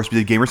 of course,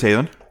 we did Gamers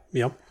Haven.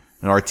 Yep.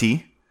 An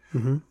RT.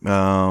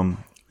 Mm-hmm.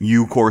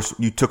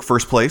 You took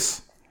first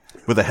place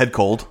with a head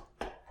cold.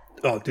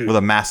 Oh, dude. With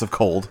a massive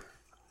cold.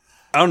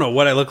 I don't know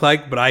what I look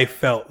like, but I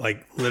felt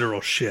like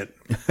literal shit.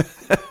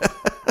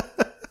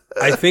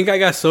 I think I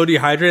got so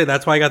dehydrated.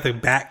 That's why I got the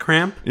back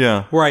cramp.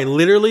 Yeah. Where I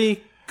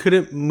literally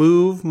couldn't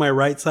move my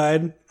right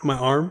side of my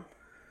arm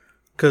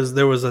because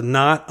there was a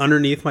knot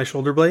underneath my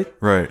shoulder blade.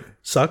 Right.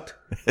 Sucked.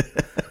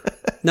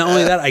 Not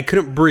only that, I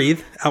couldn't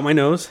breathe out my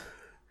nose.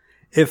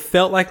 It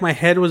felt like my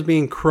head was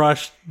being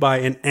crushed by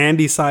an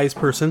Andy-sized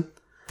person.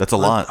 That's a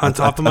lot. On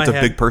top of my head.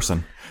 That's a big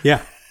person.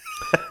 Yeah.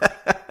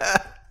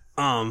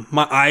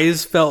 My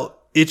eyes felt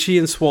itchy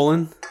and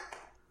swollen,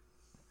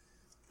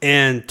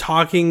 and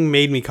talking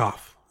made me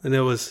cough, and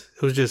it was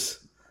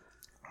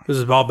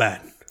all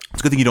bad.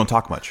 It's a good thing you don't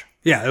talk much.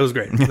 Yeah, it was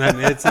great.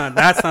 That's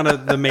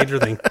not the major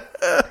thing.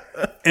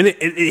 And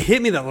it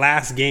hit me the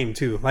last game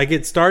too. Like,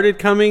 it started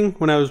coming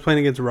when I was playing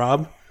against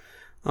Rob.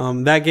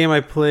 That game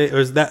I played, it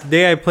was that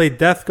day I played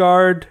Death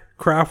Guard,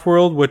 Craft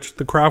World, which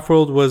the Craft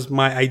World was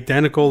my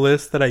identical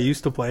list that I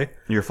used to play.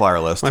 Your flyer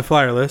list. My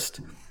flyer list.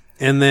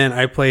 And then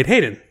I played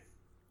Hayden,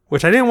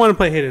 which I didn't want to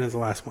play Hayden as the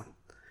last one.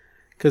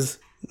 Because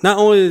not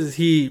only does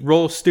he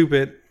roll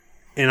stupid,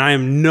 and I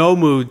am no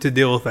mood to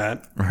deal with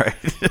that. Right.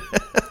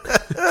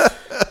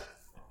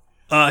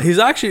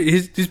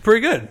 He's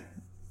pretty good.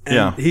 And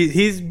yeah.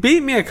 He's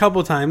beat me a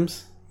couple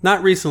times,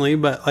 Not recently,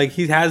 but like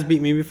he has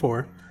beat me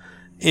before.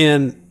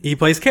 And he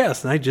plays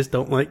Chaos, and I just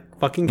don't like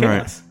fucking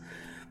Chaos.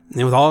 Right.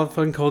 And with all the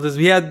fucking cultists,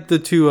 we had the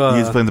two... he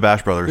was playing the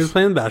Bash Brothers. He was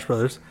playing the Bash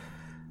Brothers.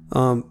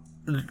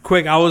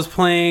 Quick, I was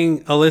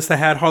playing a list that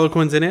had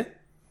Harlequins in it.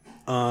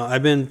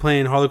 I've been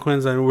playing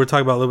Harlequins, and we'll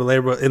talk about it a little bit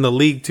later, but in the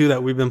league, too,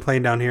 that we've been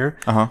playing down here.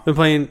 Been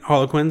playing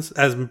Harlequins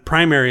as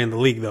primary in the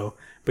league, though.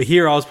 But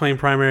here, I was playing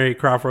primary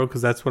Crawford,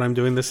 because that's what I'm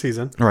doing this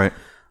season. Right.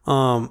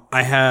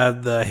 I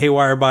had the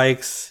Haywire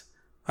bikes.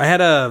 I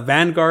had a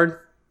Vanguard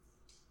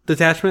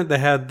detachment that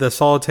had the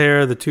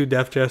Solitaire, the 2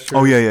 Death Gestures.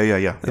 Oh,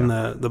 yeah. And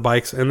the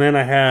bikes. And then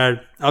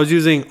I was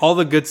using all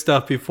the good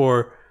stuff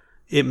before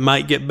it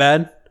might get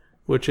bad,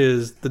 which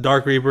is the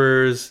Dark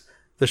Reapers,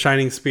 the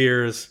Shining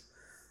Spears,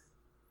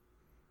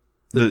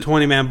 the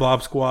 20-man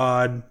Blob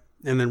Squad,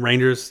 and then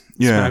Rangers.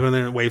 Yeah. And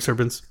then Wave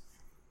Serpents.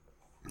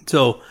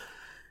 So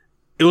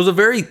it was a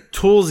very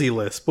toolsy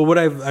list. But what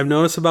I've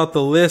noticed about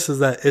the list is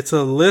that it's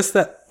a list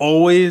that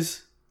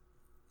always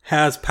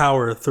has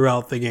power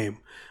throughout the game.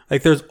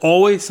 Like there's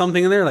always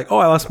something in there. Like, oh,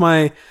 I lost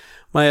my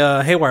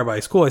Haywire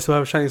bikes. Cool, I still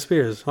have Shining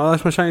Spears. Oh, I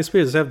lost my Shining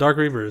Spears. I still have Dark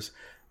Reapers.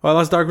 Oh, I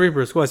lost Dark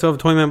Reapers. Cool, I still have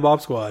a 20-man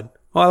Blob Squad.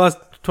 Oh, I lost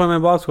 20-man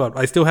Blob Squad.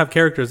 I still have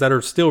characters that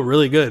are still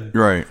really good.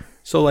 Right.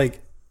 So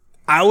like,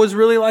 I was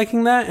really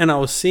liking that, and I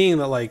was seeing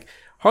that like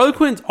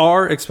Harlequins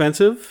are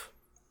expensive,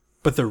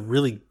 but they're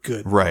really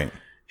good. Right.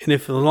 And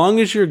if as long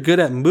as you're good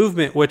at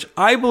movement, which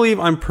I believe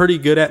I'm pretty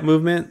good at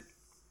movement,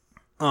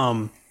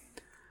 and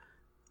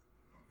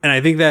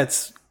I think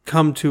that's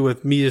come to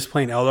with me just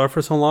playing Eldar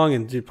for so long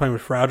and just playing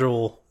with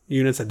fragile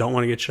units that don't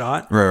want to get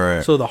shot.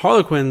 Right. So the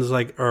Harlequins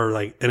are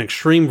like an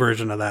extreme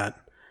version of that.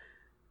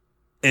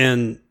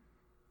 And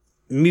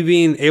me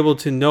being able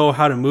to know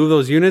how to move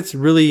those units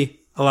really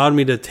allowed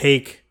me to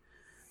take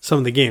some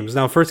of the games.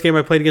 Now, first game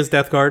I played against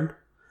Death Guard,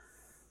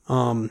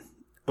 a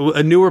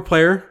newer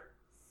player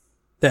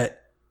that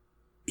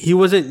he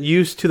wasn't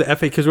used to the FAQ,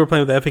 because we were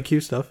playing with the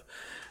FAQ stuff,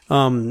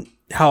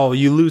 how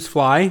you lose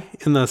fly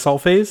in the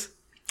assault phase.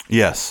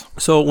 Yes.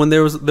 So when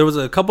there was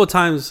a couple of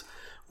times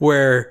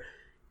where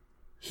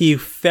he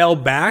fell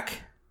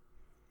back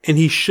and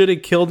he should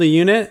have killed a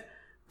unit,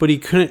 but he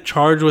couldn't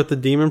charge with the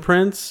Demon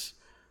Prince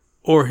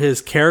or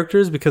his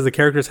characters because the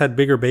characters had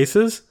bigger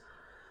bases,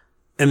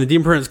 and the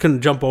Demon Prince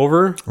couldn't jump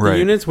over the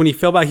units. When he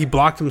fell back, he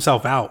blocked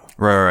himself out.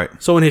 Right.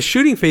 So in his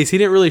shooting phase, he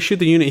didn't really shoot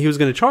the unit he was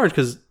going to charge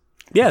because,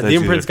 the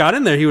Demon Prince got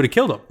in there, he would have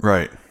killed him.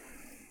 Right.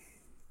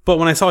 But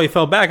when I saw he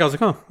fell back, I was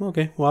like, oh,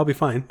 okay, well, I'll be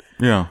fine.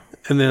 Yeah.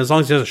 And then as long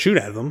as he doesn't shoot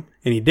at them,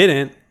 and he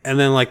didn't, and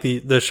then like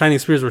the Shining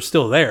Spears were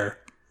still there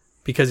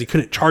because he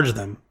couldn't charge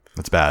them.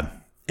 That's bad.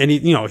 And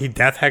he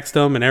death hexed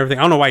them and everything.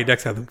 I don't know why he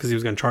death hexed them, because he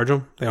was going to charge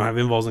them. They don't have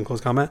invols in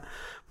close combat.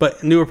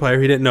 But newer player,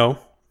 he didn't know.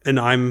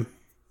 And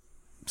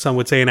some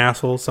would say an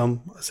asshole.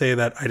 Some say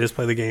that I just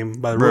play the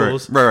game by the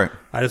rules. Right.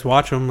 I just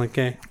watch them like,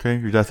 okay. Okay,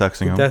 you're death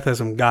hexing him. Death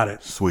hex him, got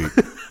it. Sweet.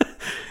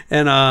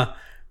 And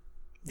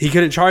he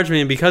couldn't charge me,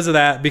 and because of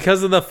that,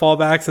 because of the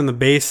fallbacks and the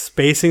base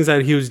spacings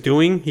that he was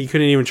doing, he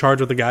couldn't even charge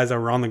with the guys that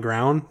were on the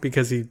ground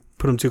because he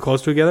put them too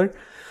close together.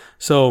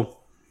 So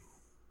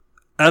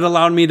that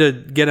allowed me to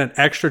get an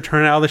extra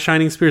turn out of the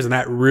Shining Spears, and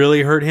that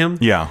really hurt him.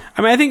 Yeah.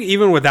 I mean, I think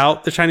even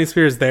without the Shining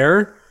Spears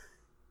there,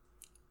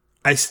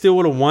 I still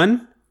would have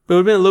won, but it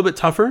would have been a little bit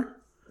tougher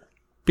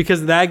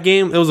because that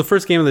game, it was the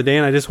first game of the day,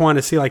 and I just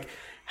wanted to see like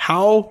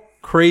how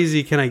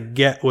crazy can I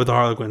get with the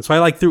Harlequin. So I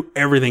like threw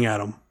everything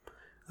at him.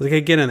 I was like,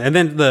 hey, get in. And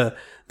then the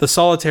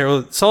Solitaire,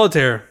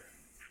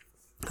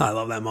 I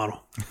love that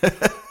model.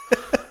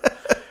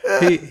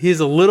 He's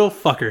a little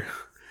fucker.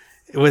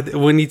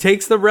 When he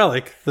takes the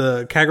relic,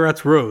 the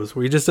Kagarat's Rose,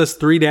 where he just does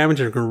 3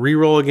 damage and can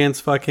reroll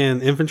against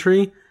fucking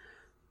infantry,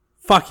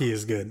 fuck, he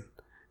is good.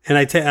 And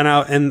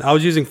I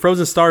was using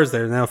Frozen Stars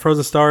there. Now,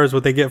 Frozen Stars,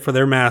 what they get for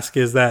their mask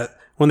is that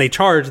when they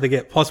charge, they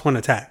get +1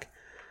 attack.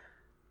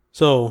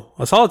 So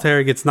a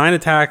Solitaire gets 9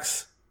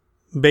 attacks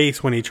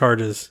base when he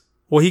charges.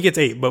 Well, he gets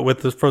 8, but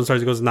with the Frozen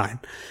Stars, he goes 9.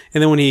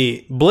 And then when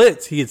he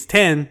blitz, he gets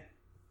 10,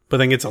 but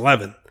then gets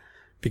 11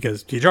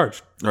 because he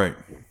charged. Right.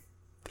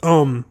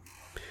 And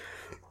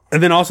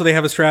then also they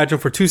have a stratagem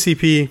for 2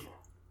 CP.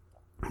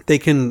 They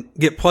can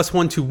get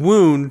 +1 to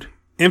wound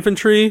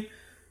infantry,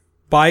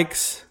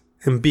 bikes,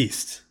 and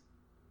beasts.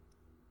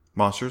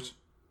 Monsters?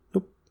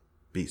 Nope.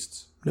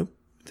 Beasts? Nope.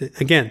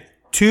 Again,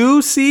 2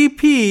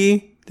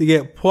 CP to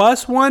get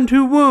 +1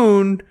 to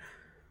wound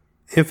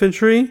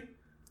infantry,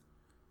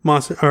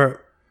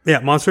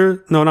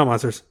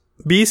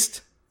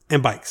 beast,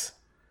 and bikes.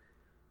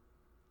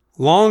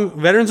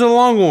 Veterans of the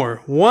Long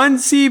War, 1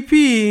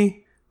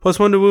 CP,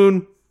 +1 to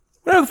wound,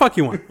 whatever the fuck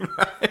you want.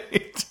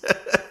 Right.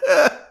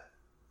 I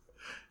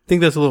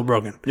think that's a little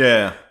broken.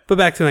 Yeah. But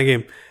back to that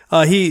game.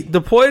 He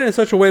deployed it in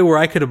such a way where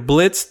I could have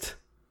blitz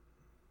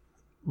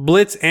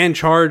and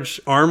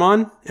charged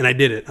Armon, and I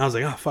did it. I was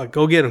like, oh fuck,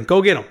 go get him.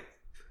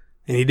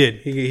 And he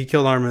did. He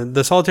killed Armon.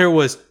 The Solitaire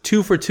was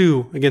 2 for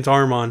 2 against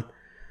Armon,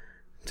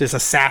 just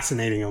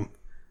assassinating him.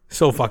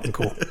 So fucking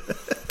cool.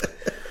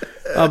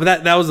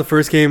 But that was the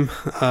first game.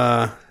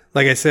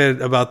 Like I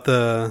said about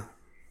the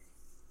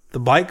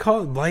blight.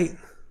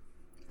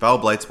 Foul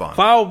Blight Spawn.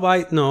 Foul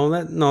Bite. No,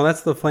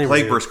 that's the flame.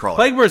 Plague Burst Crawler.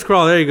 Plague Burst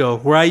Crawler. There you go.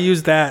 Where I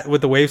used that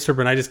with the Wave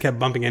Serpent, I just kept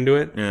bumping into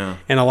it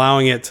and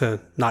allowing it to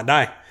not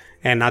die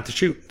and not to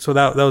shoot. So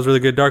that was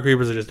really good. Dark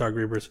Reapers are just Dark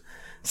Reapers.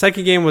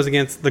 Second game was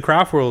against the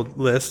Craft World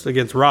list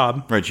against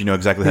Rob. Right, you know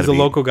exactly how to He's a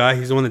local guy.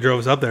 He's the one that drove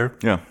us up there.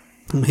 Yeah.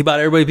 He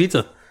bought everybody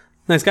pizza.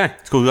 Nice guy.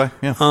 It's a cool guy.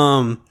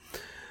 Yeah.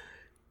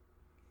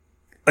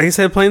 Like I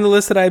said, playing the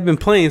list that I've been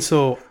playing,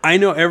 so I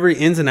know every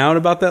ins and out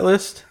about that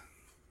list.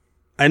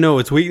 I know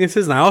its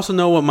weaknesses, and I also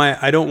know what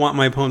I don't want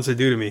my opponents to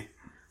do to me.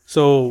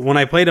 So when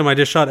I played him, I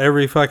just shot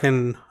every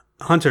fucking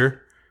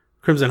hunter,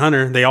 Crimson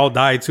Hunter. They all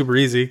died super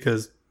easy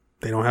because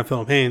they don't have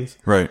Philippians.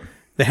 Right.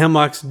 The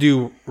Hemlocks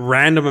do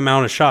random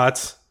amount of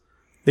shots.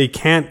 They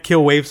can't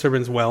kill Wave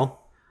Serpents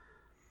well.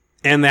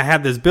 And they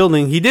have this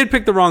building. He did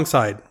pick the wrong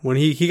side. When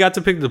he got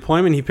to pick the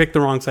deployment, he picked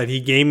the wrong side. He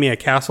gave me a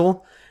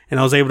castle, and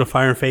I was able to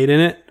fire and fade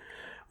in it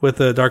with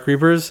the Dark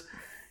Reapers.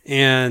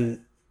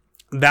 And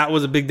that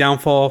was a big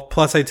downfall.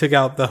 Plus, I took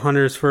out the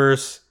hunters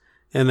first,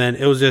 and then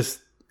it was just,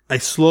 I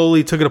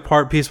slowly took it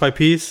apart piece by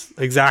piece,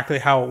 exactly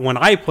how, when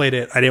I played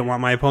it, I didn't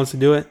want my opponents to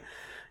do it.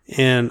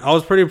 And I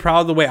was pretty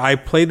proud of the way I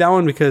played that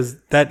one because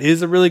that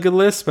is a really good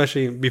list,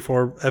 especially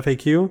before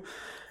FAQ.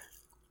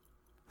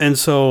 And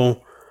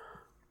so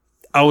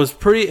I was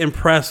pretty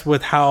impressed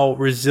with how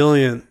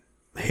resilient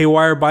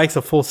Haywire Bikes,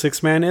 a full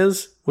 6-man,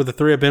 is with the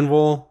 3 up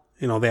invul.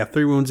 You know, they have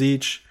 3 wounds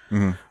each.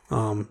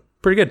 Mm-hmm.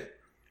 Pretty good.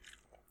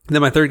 And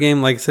then my third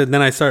game, like I said,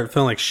 then I started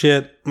feeling like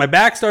shit. My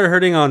back started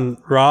hurting on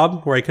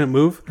Rob, where I couldn't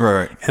move.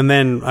 Right. And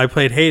then I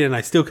played Hayden.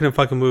 I still couldn't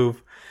fucking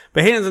move.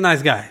 But Hayden's a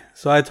nice guy.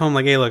 So I told him,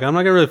 like, hey, look, I'm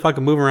not going to really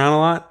fucking move around a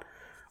lot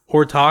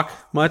or talk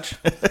much.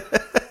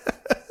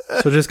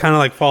 So just kind of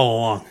like follow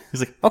along. He's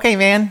like, okay,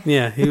 man.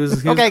 Yeah, he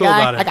was okay, cool guy,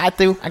 about it. I got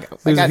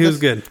to. He was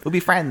good. We'll be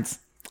friends.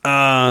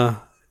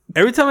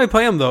 Every time I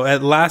play him, though,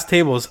 at last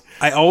tables,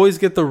 I always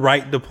get the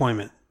right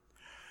deployment.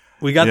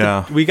 We got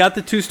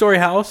the 2-story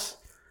house,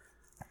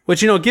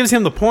 which, you know, gives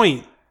him the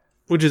point,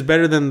 which is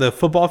better than the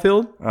football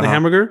field, the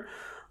hamburger.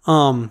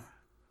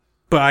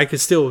 But I could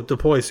still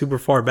deploy super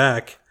far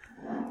back.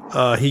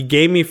 He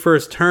gave me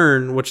first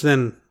turn, which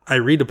then I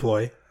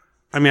redeploy.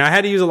 I mean, I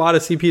had to use a lot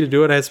of CP to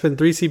do it. I had to spend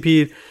 3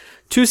 CP,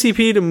 2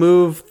 CP to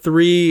move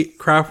 3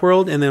 Craft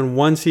World, and then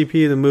 1 CP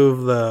to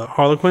move the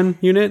Harlequin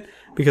unit.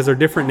 Because they're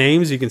different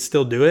names, you can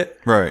still do it.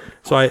 Right.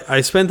 So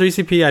I spent 3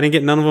 CP. I didn't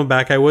get none of them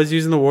back. I was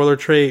using the Warlord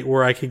trait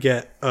where I could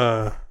get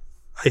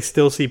I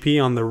still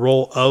CP on the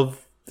roll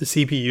of the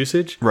CP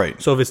usage.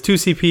 Right. So if it's 2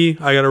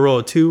 CP, I got to roll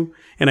a 2,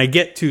 and I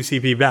get 2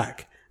 CP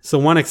back. So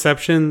one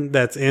exception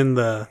that's in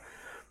the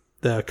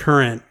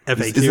current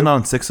FAQ. Isn't it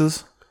on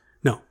 6s?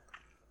 No.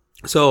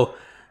 So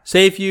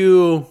say if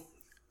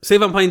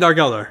I'm playing Dark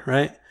Eldar,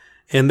 right?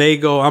 And they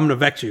go, I'm going to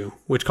vex you,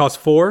 which costs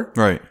 4.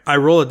 Right. I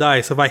roll a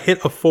dice. If I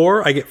hit a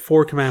 4, I get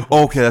 4 command points.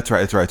 Oh, okay, that's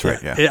right.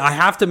 Yeah. I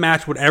have to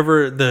match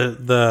whatever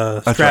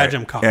the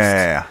stratagem costs.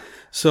 Yeah.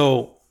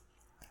 So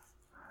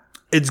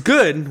it's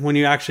good when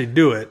you actually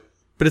do it.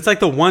 But it's like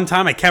the one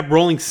time I kept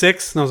rolling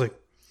 6, and I was like,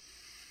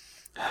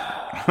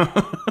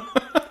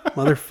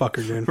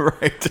 motherfucker, dude.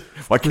 Right.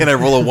 Why can't I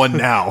roll a 1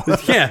 now?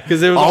 Yeah, because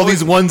there was all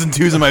these 1s and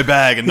 2s in my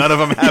bag, and none of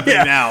them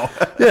happening now.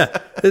 Yeah,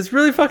 it's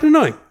really fucking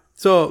annoying.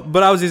 So,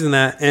 but I was using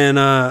that, and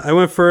I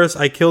went first.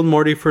 I killed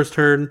Morty first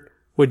turn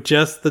with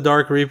just the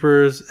Dark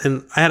Reapers,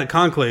 and I had a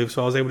Conclave,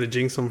 so I was able to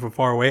jinx them from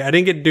far away. I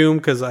didn't get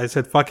doomed because I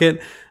said, fuck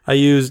it. I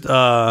used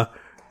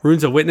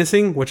Runes of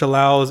Witnessing, which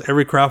allows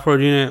every Craft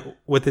World unit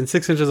within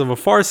 6 inches of a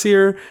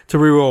Farseer to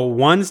reroll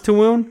 1s to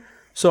wound.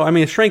 So, I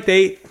mean, Strength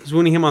 8 is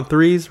wounding him on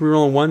 3s,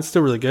 rerolling 1s,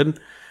 still really good.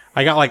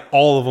 I got like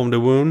all of them to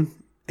wound,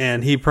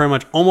 and he pretty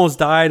much almost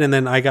died, and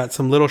then I got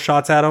some little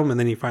shots at him, and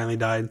then he finally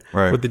died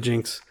with the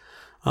jinx.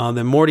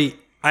 Then Morty,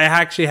 I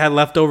actually had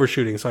leftover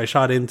shooting, so I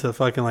shot into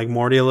fucking like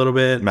Morty a little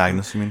bit.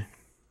 Magnus, you mean?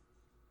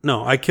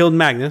 No, I killed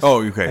Magnus.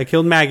 Oh, okay. I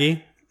killed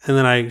Maggie, and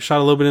then I shot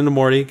a little bit into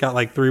Morty, got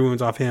like 3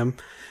 wounds off him,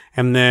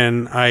 and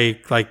then I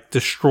like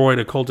destroyed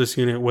a cultist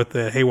unit with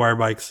the Haywire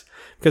Bikes.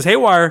 Because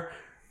Haywire,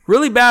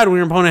 really bad when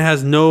your opponent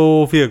has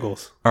no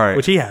vehicles. All right.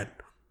 Which he had.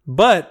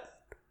 But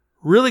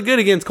really good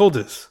against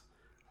cultists.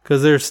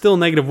 Because they're still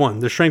 -1.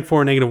 They're strength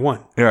 4,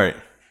 -1. All right.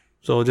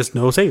 So just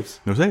no saves.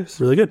 No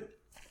saves. Really good.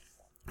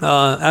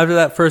 After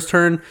that first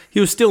turn, he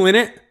was still in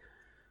it.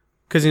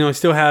 Because, you know, he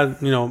still had,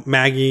 you know,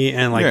 Maggie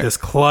and like this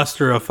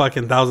cluster of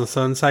fucking 1,000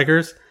 Sun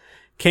Psychers.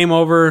 Came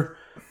over.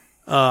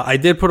 I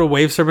did put a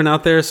Wave Serpent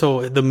out there.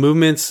 So the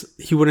movements,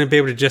 he wouldn't be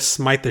able to just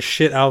smite the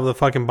shit out of the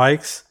fucking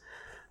bikes.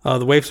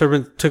 The Wave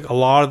Serpent took a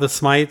lot of the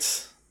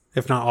smites,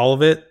 if not all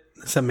of it,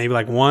 except maybe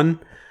like 1.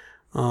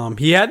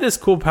 He had this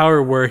cool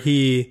power where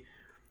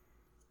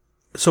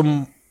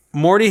so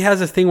Morty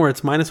has this thing where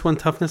it's -1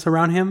 toughness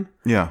around him.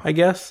 Yeah. I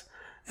guess.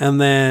 And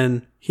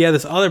then he had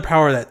this other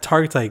power that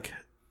targets like,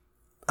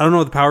 I don't know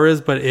what the power is,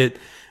 but it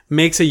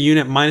makes a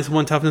unit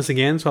 -1 toughness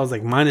again. So I was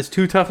like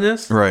 -2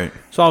 toughness. Right.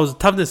 So I was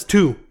toughness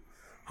 2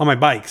 on my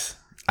bikes.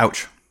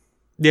 Ouch.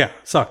 Yeah,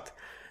 sucked.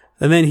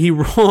 And then he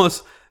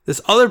rolls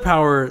this other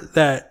power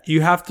that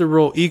you have to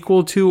roll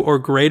equal to or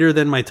greater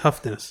than my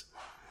toughness.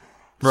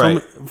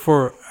 Right.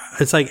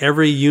 It's like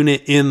every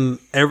unit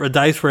a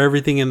dice for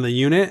everything in the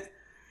unit,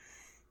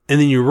 and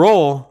then you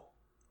roll,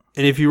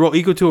 and if you roll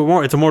equal to or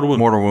more, it's a mortal wound.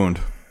 Mortal wound.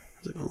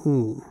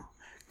 Ooh.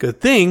 Good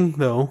thing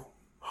though,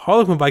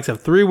 Harlequin bikes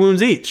have 3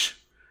 wounds each,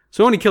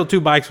 so I only killed 2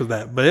 bikes with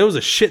that. But it was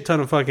a shit ton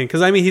of fucking.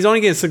 Because I mean, he's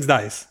only getting 6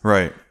 dice,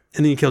 Right.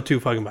 and then you kill 2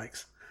 fucking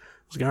bikes.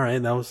 I was like, all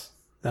right,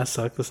 that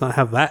sucked. Let's not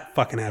have that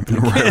fucking happen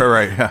again.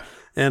 Right. Yeah.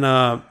 And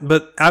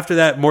but after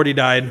that, Morty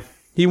died.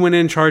 He went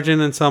in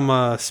charging in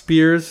some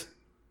spears.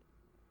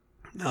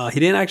 He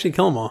didn't actually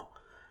kill them all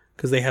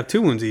because they have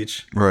 2 wounds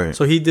each. Right.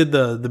 So he did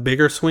the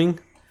bigger swing.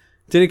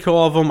 Didn't kill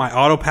all of them. I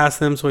auto passed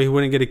them so he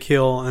wouldn't get a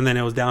kill, and then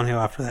it was downhill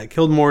after that.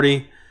 Killed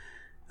Morty.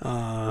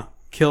 Got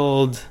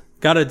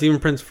a Demon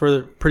Prince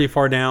pretty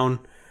far down.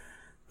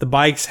 The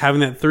bikes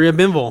having that 3 of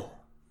Binville.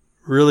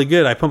 Really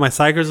good. I put my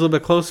Psychers a little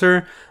bit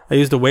closer. I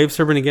used a Wave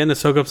Serpent again to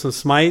soak up some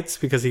smites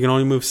because he can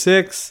only move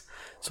 6.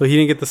 So he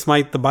didn't get to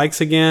smite the bikes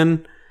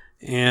again.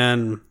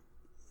 And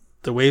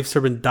the Wave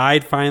Serpent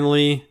died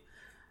finally.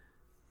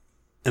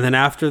 And then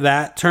after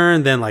that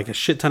turn, then like a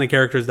shit ton of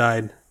characters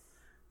died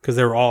because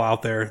they were all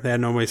out there. They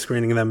had nobody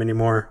screening them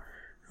anymore.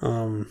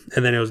 And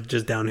then it was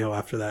just downhill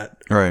after that.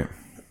 Right.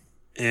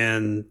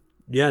 And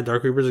yeah,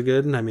 Dark Reapers are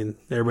good. I mean,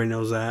 everybody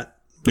knows that.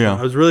 Yeah.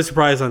 I was really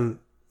surprised on,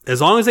 as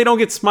long as they don't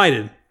get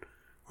smited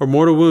or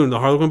mortal wound, the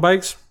Harlequin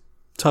bikes,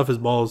 tough as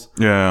balls.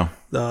 Yeah.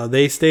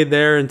 They stayed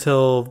there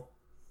until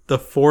the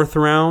 4th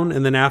round.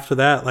 And then after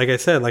that, like I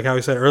said, like how I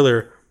said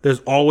earlier, there's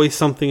always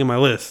something in my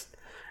list.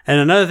 And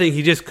another thing,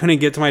 he just couldn't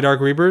get to my Dark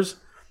Reapers.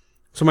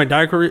 So my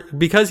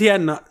because he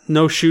had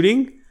no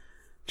shooting,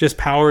 just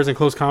powers and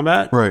close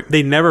combat, right,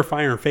 they never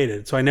fire and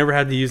faded. So I never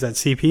had to use that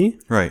CP.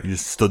 Right. You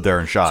just stood there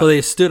and shot. So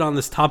they stood on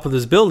this top of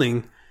this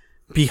building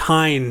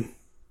behind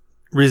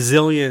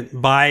resilient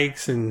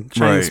bikes and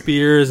giant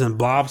spears and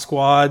blob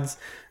squads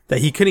that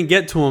he couldn't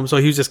get to them. So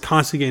he was just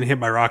constantly getting hit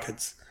by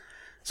rockets.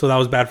 So that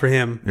was bad for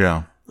him.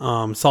 Yeah.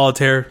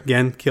 Solitaire,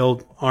 again,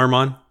 killed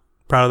Armon.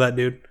 Proud of that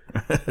dude.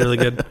 Really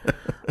good.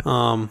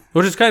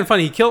 Which is kind of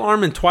funny. He killed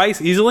Armon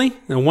twice easily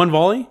in 1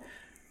 volley.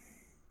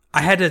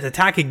 I had to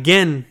attack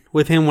again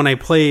with him when I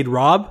played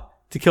Rob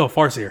to kill a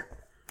Farseer.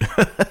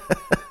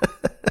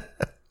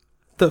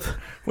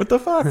 What the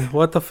fuck?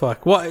 What the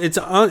fuck? Well,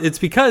 it's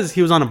because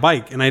he was on a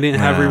bike and I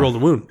didn't have reroll the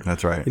wound.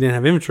 That's right. He didn't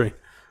have infantry.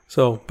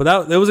 So,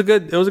 but it was a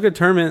good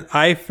tournament.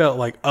 I felt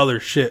like other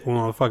shit when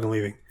I was fucking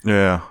leaving.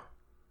 Yeah.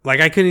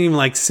 Like I couldn't even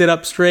like sit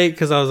up straight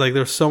because I was like,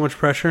 there was so much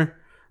pressure.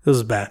 It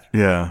was bad.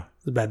 Yeah.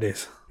 It was bad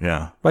days.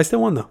 Yeah. But I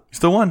still won though. You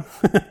still won.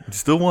 You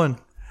still won.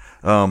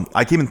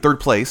 I came in 3rd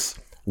place,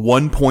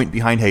 1 point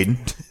behind Hayden.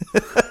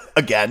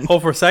 Again. Oh,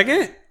 for a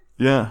second?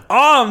 Yeah.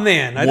 Oh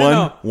man, I didn't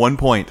know. 1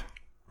 point.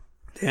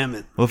 Damn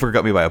it. Motherfucker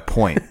got me by a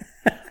point.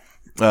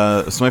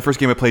 So my first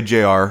game I played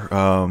JR.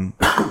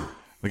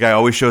 The guy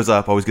always shows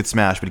up, always gets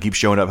smashed, but he keeps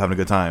showing up having a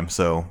good time.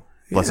 So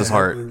bless his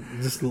heart.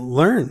 Just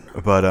learn.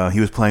 But he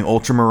was playing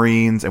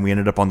Ultramarines, and we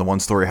ended up on the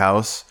 1-story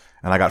house,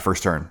 and I got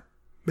first turn.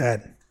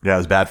 Bad. Yeah, it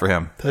was bad for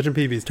him. Touching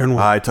peepees, turn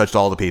 1. I touched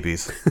all the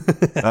peepees.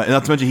 And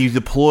not to mention, he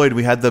deployed.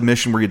 We had the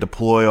mission where you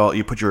deploy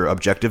you put your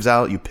objectives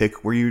out. You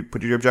pick where you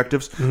put your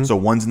objectives. Mm-hmm. So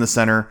one's in the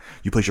center.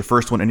 You place your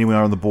first one anywhere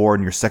on the board,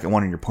 and your second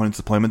one in your opponent's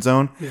deployment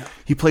zone. Yeah.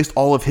 He placed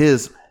all of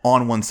his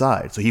on one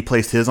side. So he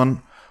placed his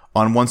on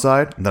one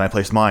side, and then I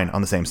placed mine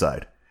on the same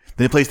side.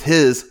 Then he placed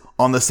his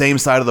on the same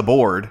side of the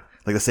board,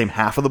 like the same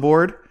half of the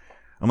board.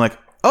 I'm like,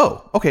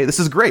 oh, okay, this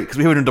is great, because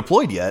we haven't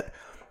deployed yet.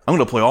 I'm going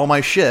to deploy all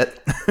my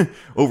shit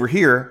over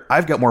here.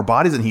 I've got more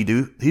bodies than he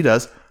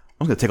does.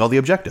 I'm going to take all the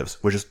objectives,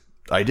 which is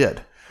I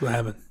did. What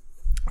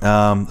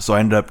happened? So I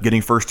ended up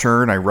getting first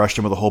turn. I rushed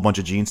him with a whole bunch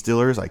of Gene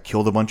Stealers. I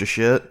killed a bunch of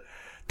shit,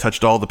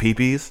 touched all the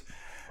peepees,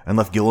 and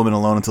left Gilliman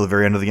alone until the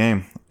very end of the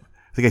game.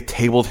 I think I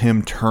tabled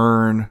him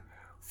turn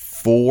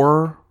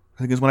 4, I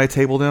think is when I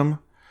tabled him.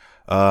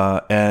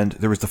 And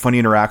there was the funny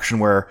interaction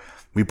where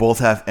we both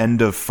have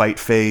end of fight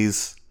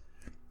phase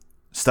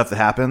stuff that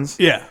happens.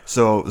 Yeah.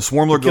 So the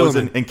Swarmlord goes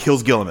in and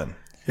kills Gilliman.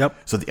 Yep.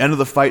 So at the end of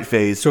the fight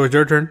phase... So it's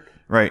your turn?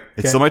 Right.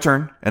 It's still my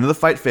turn. End of the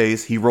fight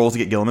phase, he rolls to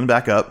get Gilliman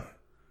back up.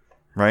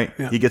 Right?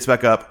 Yeah. He gets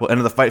back up. Well, end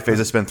of the fight phase,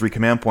 I spend 3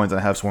 command points and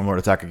I have Swarmlord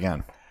attack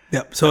again.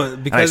 Yep. So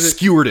because I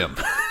skewered him.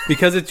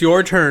 Because it's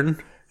your turn,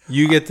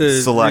 you get to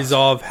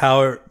resolve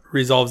how it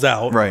resolves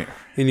out. Right.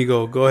 And you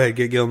go ahead,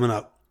 get Gilliman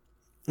up.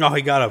 Oh,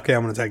 he got up. Okay,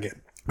 I'm going to attack it.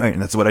 Right,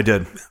 and that's what I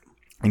did.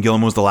 And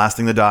Gilliman was the last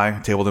thing to die.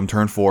 I tabled him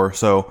turn 4.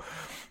 So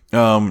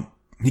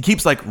he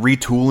keeps like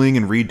retooling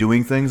and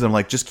redoing things. I'm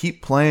like, just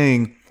keep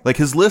playing. Like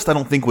his list, I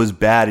don't think was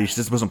bad. He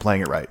just wasn't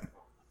playing it right.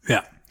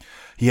 Yeah.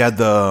 He had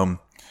the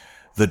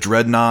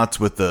dreadnoughts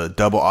with the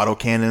double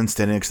autocannon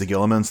standing next to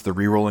Gilliman, so they're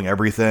rerolling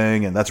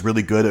everything, and that's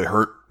really good. It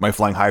hurt my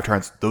flying hive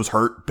tyrants. Those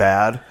hurt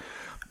bad.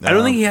 I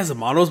don't think he has the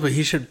models, but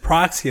he should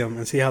proxy them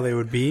and see how they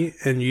would be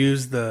and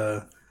use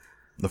the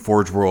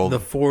Forge World. The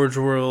Forge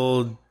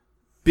World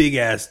big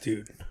ass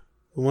dude.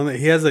 The one that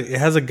it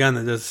has a gun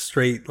that does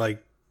straight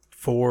like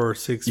 4 or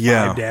 6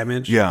 5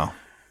 damage. Yeah.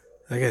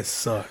 That guy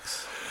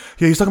sucks.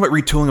 Yeah, he's talking about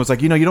retooling. I was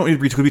like, you don't need to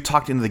retool. We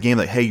talked into the game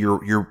that, hey,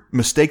 your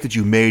mistake that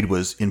you made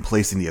was in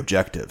placing the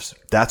objectives.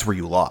 That's where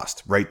you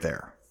lost, right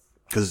there.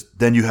 Because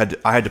then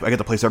I got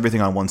to place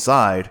everything on one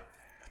side.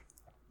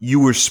 You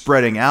were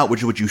spreading out,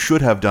 which is what you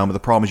should have done. But the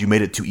problem is you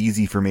made it too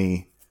easy for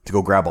me to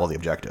go grab all the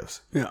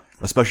objectives. Yeah.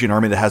 Especially an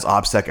army that has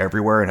OBSEC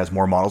everywhere and has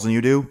more models than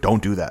you do.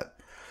 Don't do that.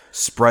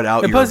 Spread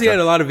out. And plus, he had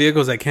a lot of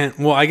vehicles that can't.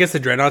 Well, I guess the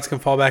dreadnoughts can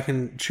fall back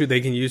and shoot.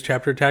 They can use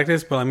chapter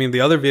tactics, but I mean,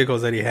 the other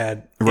vehicles that he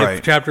had,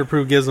 if chapter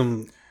proof gives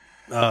them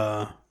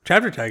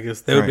chapter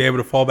tactics, they would be able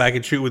to fall back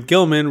and shoot with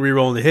Gilman,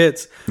 rerolling the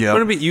hits. Yeah,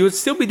 you would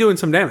still be doing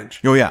some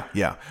damage. Oh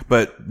yeah.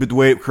 But the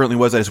way it currently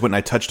was, I just went and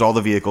I touched all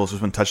the vehicles,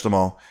 just went and touched them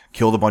all,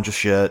 killed a bunch of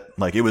shit.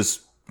 Like it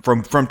was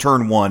from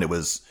turn one, it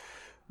was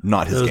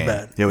not his game.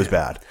 Bad. It was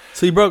bad.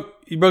 So you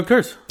broke the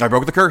curse. I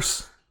broke the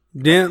curse.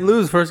 Didn't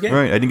lose first game.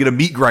 Right. I didn't get a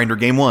meat grinder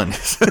game one.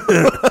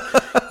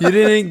 You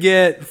didn't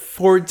get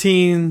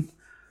 14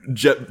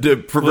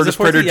 Virtus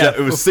Praetor jet.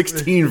 It was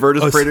 16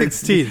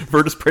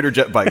 Virtus Praetor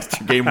jet bikes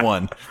to game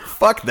one.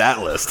 Fuck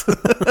that list.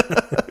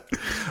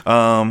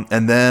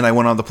 And then I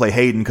went on to play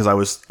Hayden because I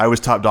was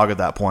top dog at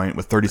that point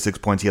with 36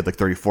 points. He had like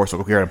 34. So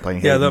okay, I'm playing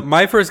Hayden. Yeah,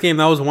 my first game,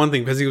 that was one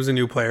thing because he was a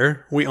new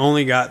player. We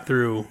only got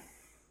through,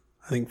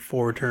 I think,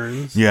 4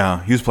 turns.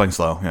 Yeah, he was playing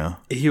slow. Yeah,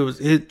 he was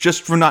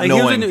just from not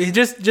knowing. He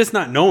just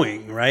not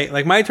knowing, right?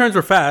 Like my turns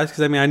were fast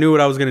because I knew what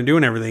I was going to do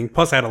and everything.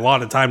 Plus, I had a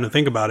lot of time to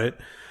think about it.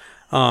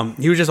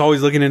 He was just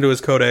always looking into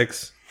his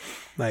codex,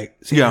 like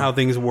seeing how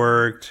things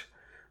worked.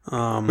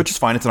 Which is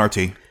fine. It's an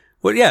RT.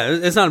 Well, yeah,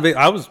 it's not a big.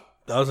 I was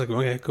like,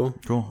 okay, cool.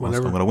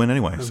 Whatever. I'm going to win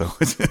anyway. So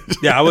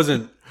yeah, I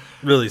wasn't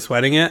really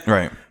sweating it.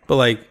 Right. But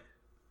like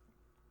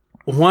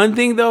one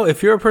thing though,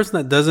 if you're a person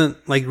that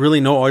doesn't like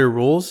really know all your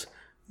rules,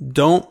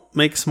 don't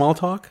make small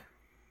talk.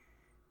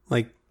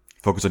 Like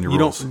focus on your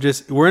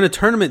rules. We're in a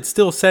tournament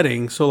still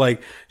setting, so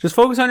like just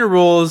focus on your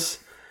rules.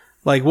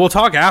 Like we'll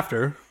talk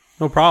after,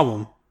 no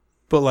problem.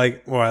 But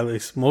like, or at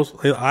least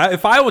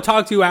if I will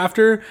talk to you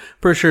after,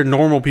 for sure,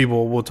 normal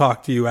people will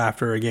talk to you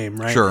after a game,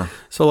 right? Sure.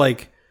 So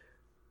like,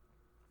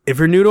 if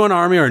you're new to an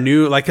army or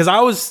new, like, because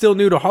I was still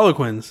new to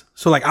Harlequins,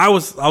 so like I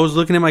was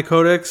looking at my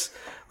codex,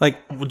 like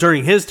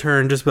during his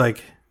turn, just be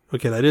like,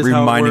 okay, that is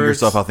reminding how it works.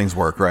 Yourself how things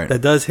work, right?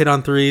 That does hit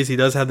on 3s. He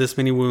does have this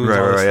many wounds,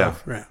 all this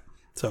stuff. Yeah. Right.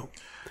 So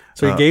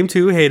game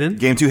 2, Hayden.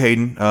 Game 2,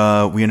 Hayden.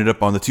 We ended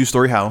up on the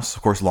 2-story house,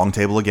 of course, long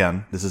table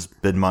again. This has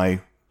been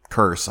my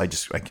curse. I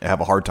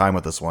have a hard time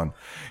with this one.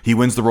 He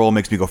wins the roll,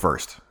 makes me go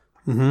first.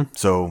 Mm-hmm.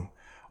 So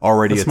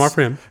already it's smart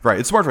for him, right?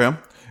 It's smart for him,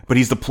 but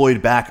he's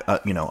deployed back, a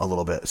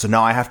little bit. So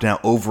now I have to now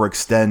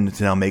overextend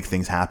to now make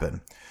things happen.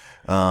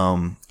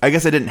 I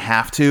guess I didn't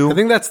have to. I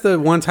think that's the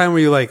one time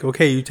where you like,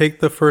 okay, you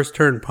take the first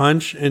turn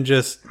punch and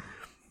just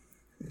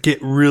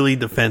get really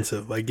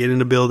defensive, like get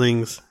into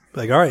buildings.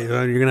 Like, all right,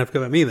 you're gonna have to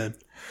come at me then.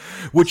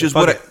 Which is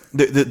what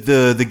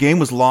the game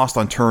was lost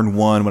on turn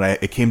 1 when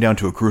it came down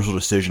to a crucial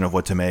decision of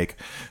what to make.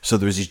 So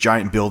there's these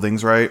giant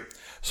buildings, right?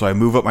 So I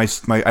move up I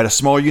had a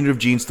smaller unit of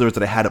Genestealers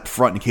that I had up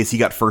front in case he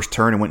got first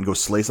turn and went and go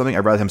slay something.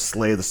 I'd rather him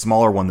slay the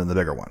smaller one than the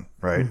bigger one,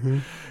 right? Mm-hmm.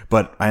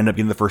 But I ended up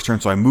getting the first turn,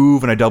 so I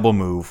move and I double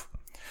move.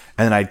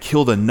 And then I'd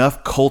killed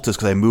enough cultists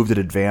because I moved and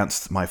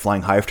advanced my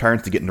Flying Hive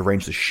Tyrants to get into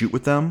range to shoot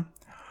with them.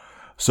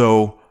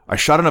 So I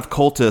shot enough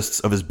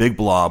cultists of his big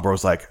blob where I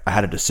was like, I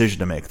had a decision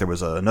to make. There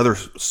was another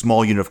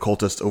small unit of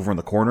cultists over in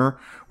the corner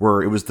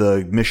where it was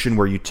the mission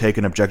where you take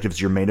an objective as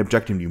your main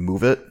objective and you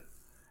move it.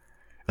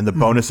 And the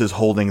bonus is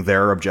holding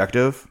their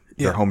objective,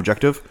 their home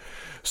objective.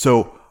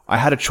 So I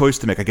had a choice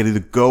to make. I could either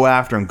go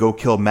after and go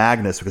kill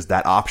Magnus because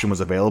that option was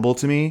available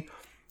to me.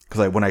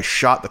 Because when I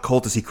shot the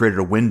cultist, he created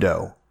a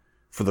window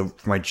for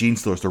my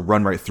Genestealers to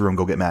run right through and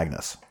go get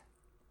Magnus.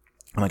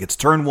 I'm like, it's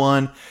turn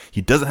 1.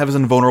 He doesn't have his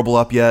invulnerable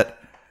up yet.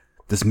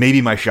 This may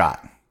be my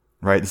shot,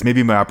 right? This may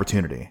be my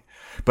opportunity.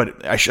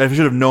 But I should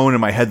have known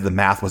in my head that the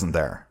math wasn't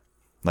there.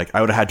 Like,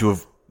 I would have had to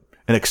have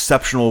an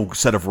exceptional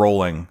set of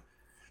rolling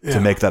to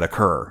make that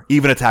occur.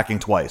 Even attacking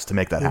twice to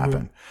make that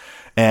happen.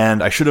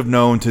 And I should have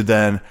known to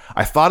then...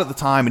 I thought at the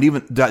time, and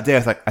even that day,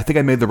 I think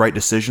I made the right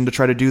decision to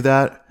try to do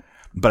that.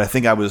 But I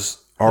think I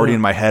was already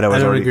in my head. I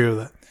don't agree with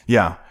that.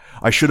 Yeah.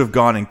 I should have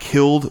gone and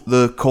killed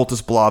the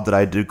cultist blob that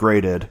I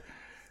degraded.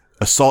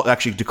 Assault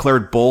actually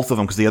declared both of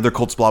them because the other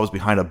cultist blob was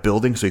behind a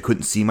building, so he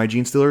couldn't see my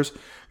Genestealers.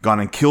 Gone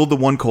and killed the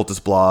one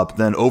cultist blob,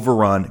 then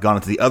overrun, gone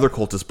into the other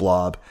cultist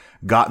blob,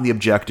 gotten the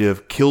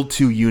objective, killed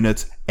 2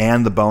 units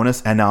and the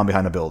bonus, and now I'm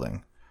behind a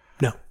building.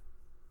 No.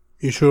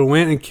 You should have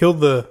went and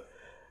killed the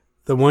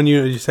one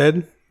unit you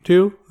said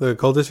to, the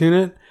cultist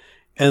unit,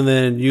 and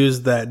then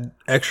used that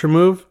extra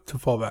move to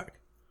fall back.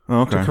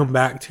 Okay. To come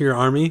back to your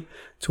army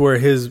to where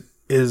his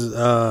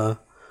Primarchs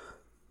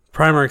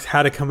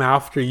had to come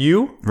after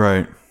you.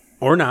 Right.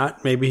 Or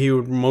not. Maybe he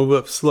would move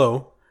up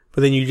slow. But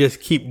then you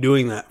just keep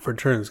doing that for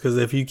turns. Because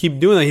if you keep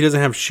doing that, he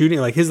doesn't have shooting.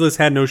 Like, his list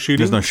had no shooting.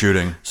 There's no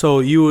shooting. So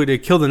you would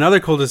have killed another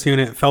cultist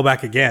unit, fell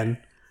back again,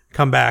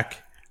 come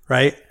back,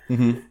 right?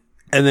 Mm-hmm.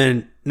 And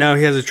then now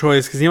he has a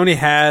choice. Because he only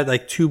had,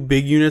 like, 2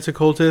 big units of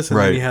cultists. And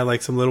then he had,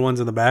 like, some little ones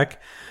in the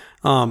back.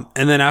 And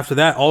then after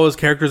that, all his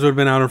characters would have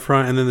been out in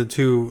front. And then the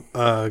 2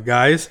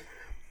 guys.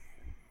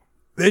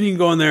 Then you can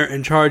go in there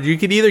and charge. You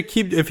could either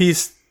keep, if he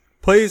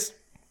plays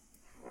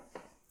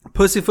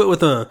Pussyfoot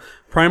with a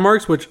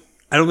Primarchs, which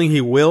I don't think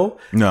he will.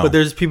 No. But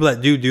there's people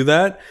that do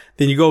that.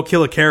 Then you go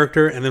kill a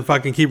character and then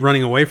fucking keep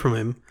running away from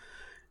him.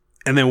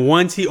 And then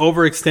once he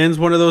overextends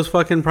one of those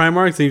fucking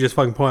Primarchs, then you just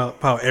fucking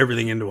pile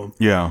everything into him.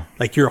 Yeah.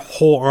 Like your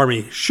whole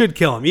army should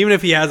kill him. Even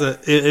if he has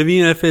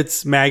even if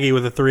it's Maggie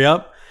with a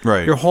 3-up.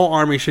 Right. Your whole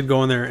army should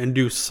go in there and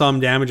do some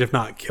damage, if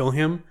not kill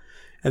him.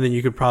 And then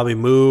you could probably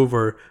move,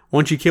 or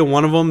once you kill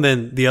one of them,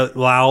 then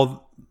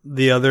allow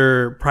the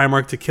other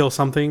Primarch to kill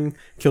something,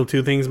 kill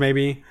 2 things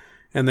maybe,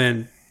 and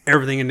then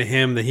everything into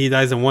him, that he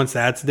dies. And once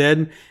that's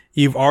dead,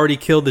 you've already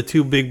killed the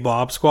 2 big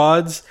blob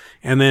squads,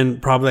 and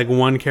then probably like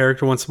one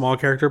small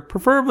character,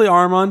 preferably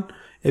Armon,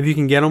 if you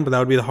can get them, but that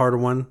would be the harder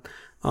one.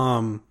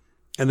 And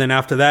then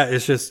after that,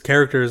 it's just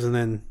characters, and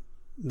then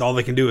all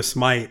they can do is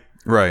smite.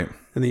 Right.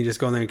 And then you just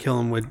go in there and kill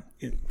them with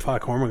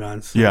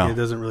Hormigons. Yeah. It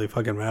doesn't really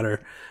fucking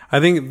matter. I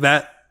think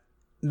that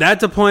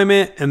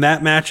deployment and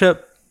that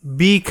matchup,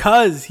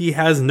 because he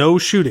has no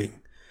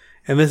shooting,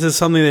 and this is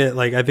something that,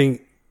 like, I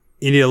think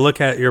you need to look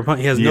at your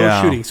opponent. He has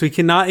no shooting, so he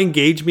cannot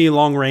engage me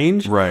long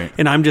range. Right.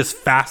 And I'm just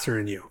faster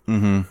than you.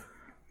 Mm-hmm.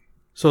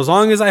 So as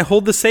long as I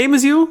hold the same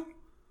as you,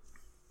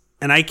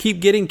 and I keep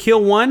getting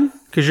kill 1,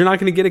 because you're not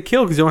going to get a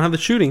kill because you don't have the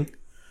shooting,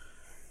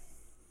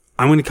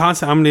 I'm going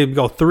to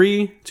go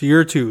 3 to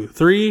your 2,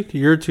 3 to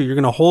your 2. You're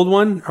going to hold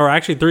 1, or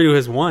actually 3 to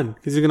his 1,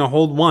 because you're going to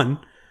hold 1, and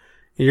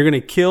you're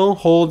going to kill,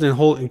 hold,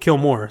 and kill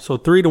more. So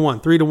 3 to 1,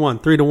 3 to 1,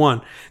 3 to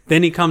 1.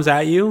 Then he comes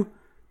at you,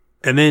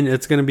 and then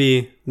it's going to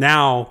be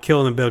now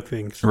kill and build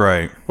things.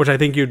 Right. Which I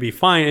think you'd be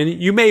fine.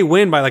 And you may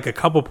win by like a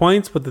couple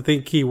points, but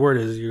the key word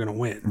is you're going to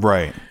win.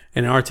 Right.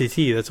 And in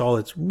RTT, that's all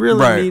it's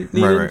really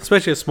needed, right.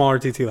 especially a small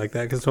RTT like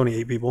that, because it's only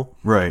 8 people.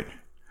 Right.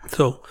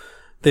 So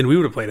then we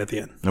would have played at the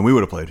end. And we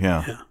would have played,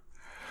 yeah.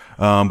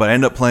 But I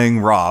ended up playing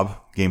Rob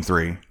game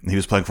 3. And he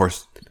was playing for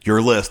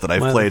your list that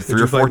I've played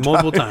 3 or 4 times.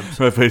 Multiple times.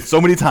 I've played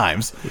so many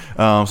times. So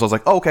I was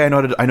like, okay, I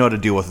know how to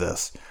deal with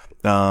this.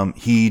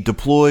 He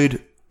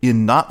deployed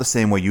in not the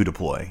same way you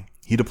deploy.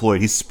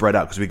 He's spread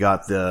out, because we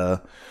got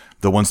the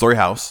 1-story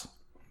house,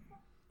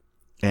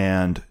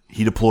 and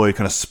he deployed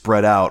kind of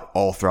spread out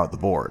all throughout the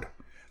board.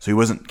 So he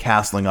wasn't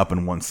castling up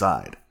in one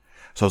side.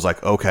 So I was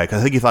like, okay, because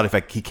I think he thought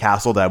if he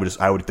castled, I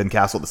would then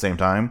castle at the same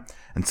time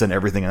and send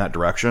everything in that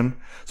direction.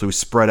 So he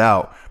spread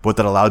out. But what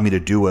that allowed me to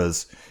do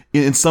was,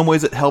 in some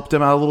ways, it helped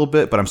him out a little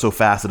bit. But I'm so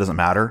fast, it doesn't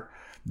matter.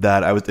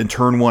 That I was in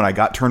turn 1. I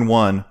got turn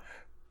 1.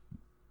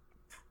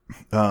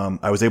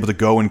 I was able to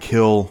go and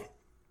kill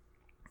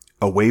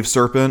a Wave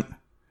Serpent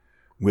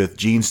with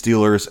Gene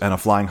Stealers and a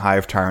Flying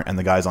Hive Tyrant and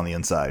the guys on the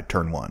inside.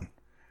 Turn 1.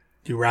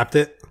 You wrapped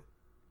it,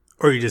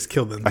 or you just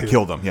killed them? I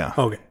killed them. Yeah.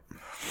 Okay.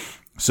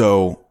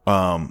 So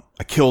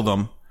I killed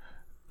them,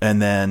 and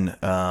then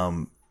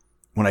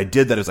when I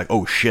did that, it was like,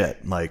 oh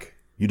shit! Like,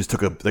 you just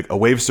took a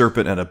Wave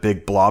Serpent and a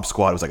big blob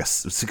squad. It was like a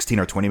 16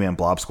 or 20 man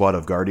blob squad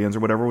of Guardians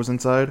or whatever was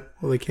inside.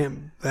 Well,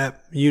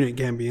 that unit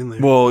can't be in there.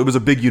 Well, it was a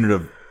big unit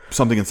of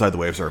something inside the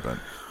Wave Serpent.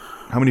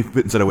 How many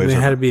fit inside a Wave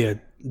Serpent? It had to be a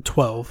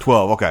 12.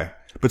 12. Okay,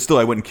 but still,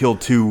 I went and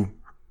killed 2.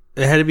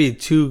 It had to be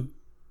 2.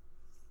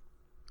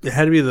 It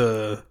had to be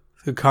the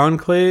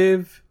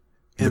Conclave.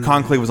 The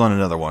Conclave was on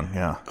another one.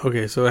 Yeah.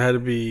 Okay, so it had to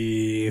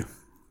be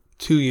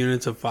 2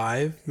 units of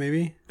 5,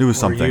 maybe. It was or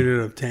something. A unit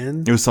of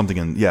 10. It was something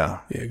in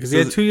Yeah, because he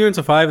had 2 units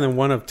of 5 and then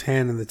 1 of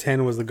 10, and the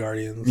 10 was the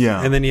Guardians.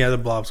 Yeah, and then he had a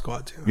blob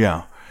squad too.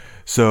 Yeah.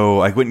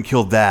 So I went and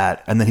killed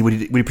that, and then what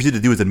he proceeded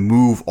to do is then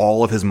move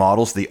all of his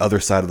models to the other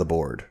side of the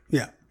board.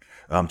 Yeah.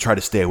 Try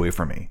to stay away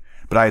from me.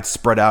 But I had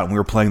spread out, and we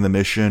were playing the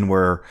mission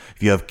where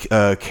if you have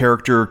a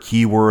character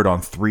keyword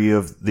on 3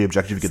 of the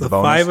objectives, you get the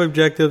bonus. 5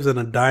 objectives and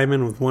a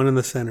diamond with 1 in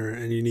the center,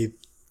 and you need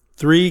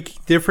 3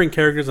 different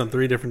characters on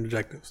 3 different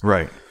objectives.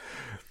 Right.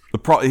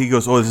 He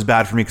goes, oh, this is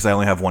bad for me because I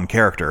only have 1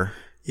 character.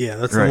 Yeah,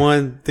 that's the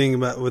one thing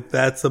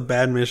that's a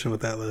bad mission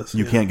with that list.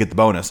 You can't get the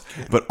bonus.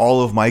 But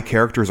all of my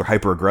characters are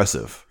hyper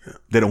aggressive. Yeah.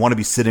 They don't want to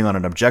be sitting on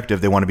an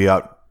objective. They want to be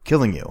out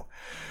killing you.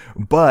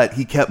 But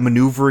he kept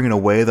maneuvering in a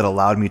way that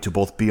allowed me to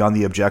both be on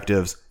the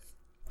objectives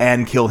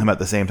and kill him at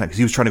the same time, because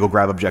he was trying to go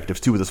grab objectives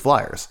too with his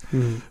flyers.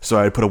 Mm-hmm. So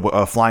I put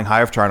a Flying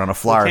Hive Tyrant on a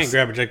flyer. You can't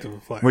grab objectives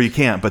with flyers. Well, you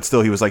can't, but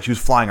still, he was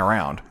flying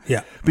around.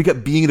 Yeah. But he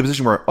kept being in a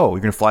position where, oh,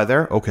 you're going to fly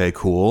there? Okay,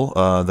 cool.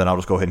 Then I'll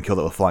just go ahead and kill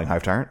that with Flying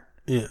Hive Tyrant.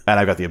 Yeah. And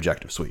I've got the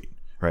objective. Sweet.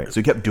 Right. So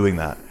he kept doing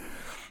that.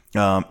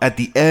 At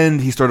the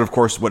end, he started, of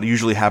course, what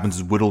usually happens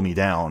is whittle me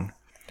down.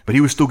 But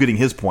he was still getting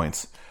his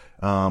points.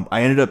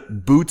 I ended up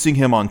bootsing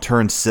him on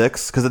turn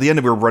 6, because at the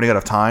end we were running out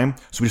of time.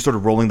 So we just started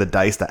rolling the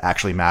dice that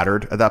actually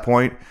mattered at that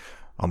point.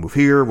 I'll move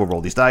here. We'll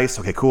roll these dice.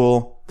 Okay,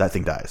 cool. That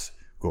thing dies.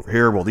 Go over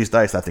here. Roll these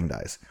dice. That thing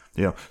dies.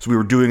 So we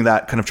were doing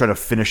that, kind of trying to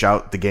finish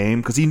out the game,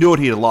 because he knew what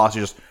he had lost.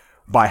 He just,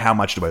 by how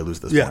much do I lose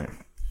this point?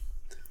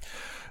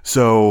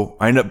 So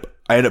I ended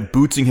up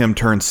bootsing him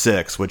turn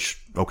 6,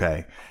 which,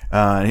 okay.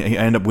 I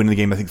ended up winning the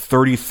game, I think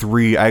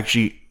 33.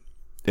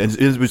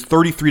 It was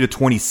 33 to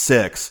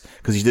 26,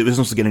 because he wasn't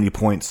supposed to get any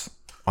points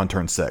on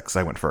turn 6.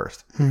 I went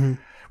first.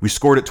 Mm-hmm. We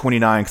scored at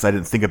 29 because I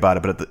didn't think about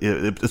it, but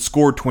it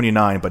scored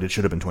 29, but it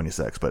should have been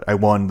 26. But I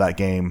won that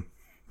game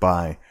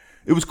by,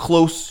 it was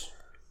close,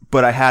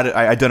 but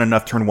I'd done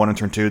enough turn 1 and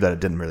turn 2 that it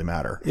didn't really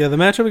matter. Yeah, the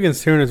matchup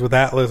against Tyranids with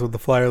Atlas, with the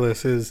flyer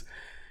list, is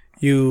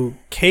you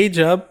cage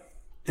up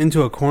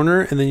into a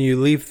corner and then you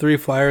leave 3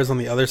 flyers on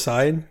the other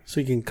side so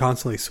you can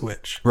constantly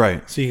switch.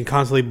 Right. So you can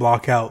constantly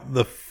block out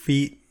the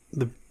feet,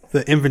 the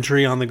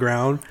infantry on the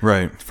ground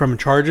Right. from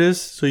charges,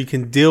 so you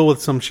can deal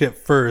with some shit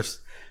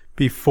first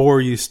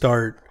before you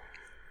start.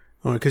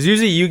 Because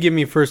usually you give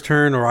me first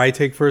turn or I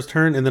take first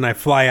turn and then I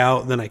fly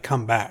out, then I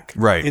come back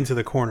into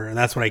the corner, and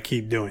that's what I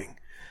keep doing.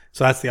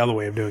 So that's the other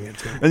way of doing it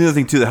too. And the other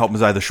thing too that helped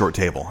was I had the short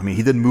table. I mean,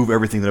 he didn't move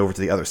everything over to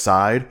the other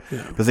side.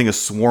 Yeah. The thing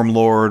is, Swarm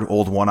Lord,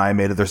 Old One Eye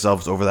made it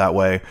themselves over that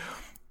way.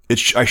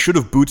 I should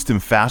have bootsed him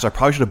fast. I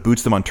probably should have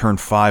bootsed him on turn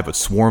 5, but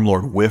Swarm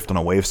Lord whiffed on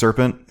a Wave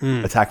Serpent,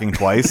 attacking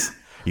twice.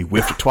 He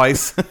whiffed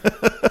twice,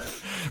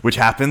 which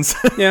happens.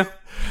 Yeah.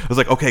 I was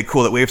like, okay,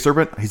 cool. That Wave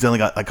Serpent, he's only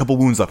got a couple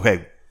wounds up.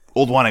 Okay,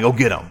 Old One Eye, go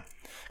get him.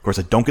 Of course,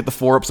 I don't get the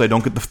 4-up, so I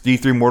don't get the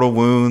D3 mortal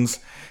wounds.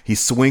 He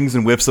swings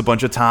and whiffs a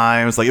bunch of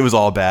times. Like, it was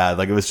all bad.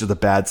 Like, it was just a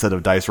bad set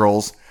of dice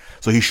rolls.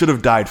 So he should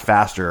have died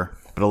faster,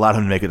 but allowed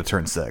him to make it to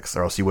turn 6,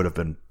 or else he would have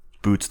been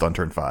bootsed on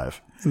turn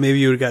 5. Maybe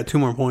you would have got 2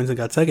 more points and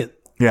got second.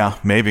 Yeah,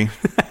 maybe.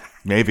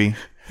 Maybe.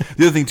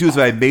 The other thing, too, is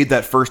that I made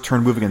that first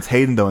turn move against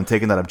Hayden, though, and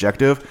taken that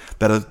objective,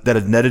 that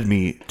had netted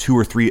me 2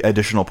 or 3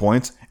 additional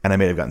points, and I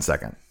may have gotten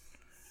second.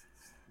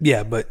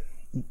 Yeah, but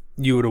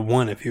you would have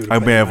won if you would I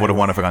have. may have would have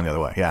won if I gone the other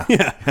way. Yeah.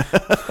 Yeah.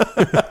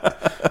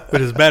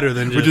 Which is better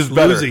than just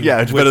losing.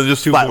 Yeah, it's better than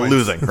just flat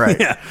losing. Right.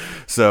 Yeah.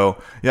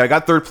 So, yeah, I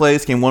got 3rd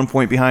place, came 1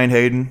 point behind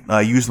Hayden.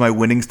 I used my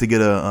winnings to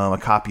get a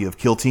copy of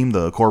Kill Team,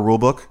 the core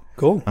rulebook.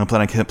 Cool. I'm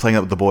planning on playing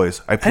that with the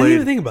boys. I didn't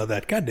even think about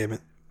that. God damn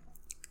it.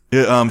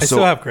 I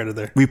still have credit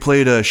there. We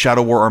played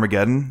Shadow War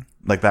Armageddon,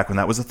 like back when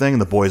that was a thing,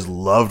 and the boys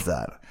loved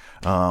that.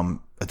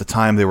 At the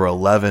time, they were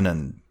 11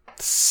 and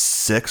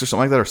 6 or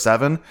something like that, or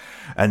 7,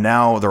 and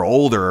now they're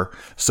older.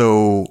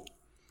 So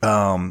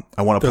I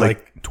want to play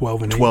like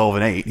 12 and 8. 12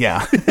 and 8,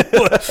 yeah.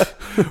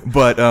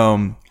 But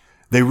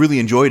they really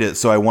enjoyed it,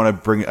 so I want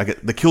to bring.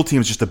 The Kill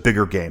Team is just a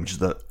bigger game,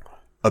 just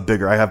a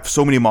bigger. I have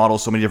so many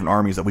models, so many different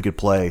armies that we could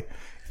play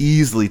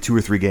easily 2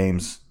 or 3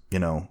 games,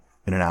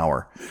 in an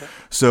hour.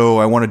 So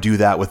I want to do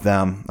that with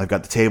them. I've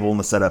got the table and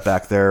the setup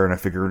back there, and I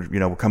figured,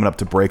 we're coming up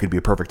to break. It'd be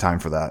a perfect time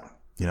for that.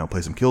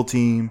 Play some Kill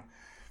Team,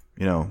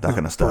 that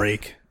kind of stuff.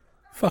 Break.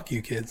 Fuck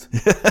you, kids.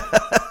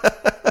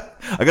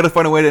 I got to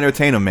find a way to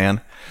entertain them,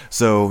 man.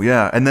 So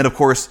yeah, and then of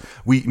course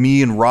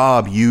me and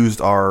Rob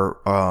used our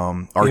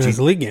team as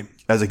a league game.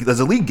 As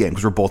a league game,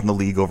 because we're both in the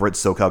league over at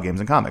SoCal Games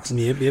and Comics.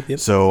 Yep.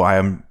 So I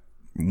am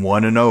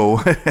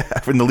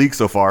 1-0 in the league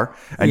so far.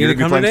 And you're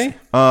gonna come today?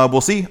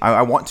 We'll see.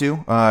 I want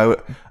to.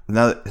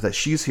 Now that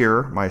she's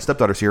here, my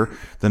stepdaughter's here,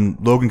 then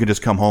Logan could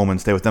just come home and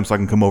stay with them, so I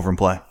can come over and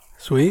play.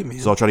 Sweet, man.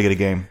 So I'll try to get a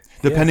game,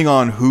 depending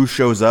on who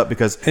shows up.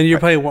 Because and you're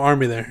playing what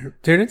army there?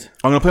 Tyranids?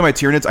 I'm gonna play my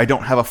Tyranids. I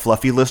don't have a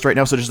fluffy list right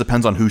now, so it just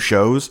depends on who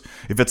shows.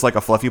 If it's like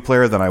a fluffy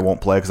player, then I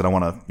won't play because I don't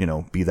want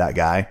to, be that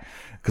guy.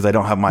 Because I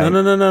don't have my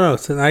No.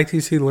 It's an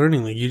ITC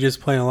learning league. You just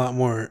play a lot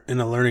more in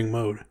a learning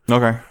mode.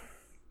 Okay.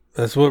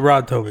 That's what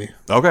Rod told me.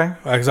 Okay.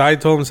 Because I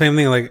told him the same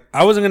thing. Like,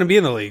 I wasn't going to be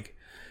in the league.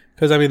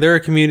 Because, they're a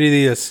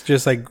community that's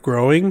just,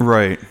 growing.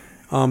 Right.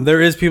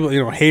 There is people,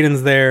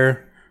 Hayden's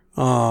there.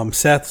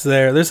 Seth's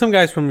there. There's some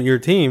guys from your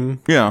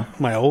team. Yeah.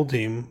 My old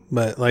team.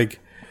 But, I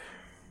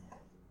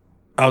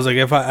was like,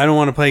 if I don't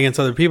want to play against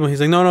other people. He's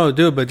like, no,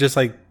 do it. But just,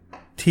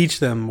 teach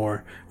them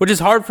more. Which is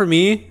hard for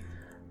me.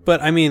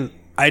 But, I get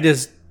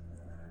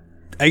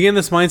in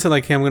this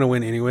mindset, hey, I'm going to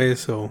win anyway.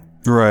 So.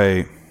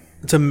 Right.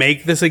 To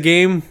make this a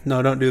game?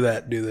 No, don't do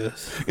that. Do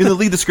this. In the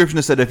league description,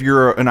 it said if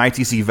you're an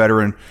ITC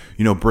veteran,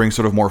 bring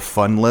sort of more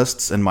fun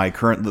lists. And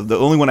the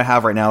only one I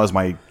have right now is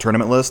my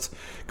tournament list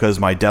because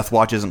my Death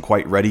Watch isn't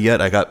quite ready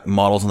yet. I got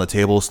models on the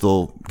table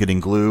still getting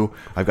glue.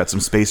 I've got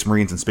some Space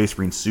Marines and Space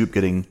Marine soup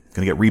going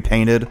to get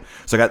repainted.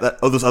 So I got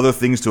those other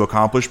things to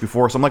accomplish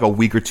before. So I'm a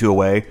week or 2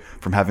 away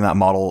from having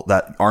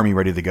that army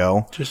ready to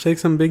go. Just take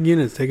some big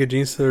units. Take a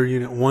Genestealer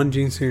unit, one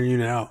Genestealer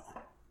unit out.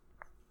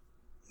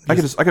 I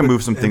can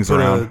move some things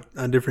around.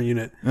 A different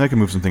unit. I can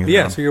move some things around.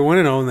 Yeah, so you're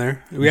 1-0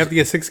 there. We have to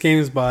get 6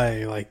 games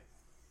by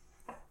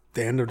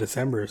the end of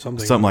December or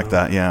something. Something like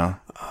that, yeah.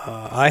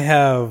 I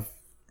have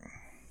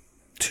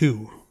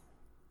 2.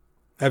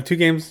 I have 2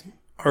 games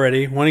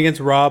already. One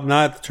against Rob,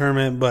 not at the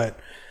tournament, but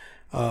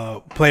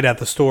played at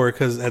the store.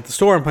 Because at the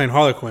store I'm playing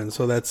Harlequins,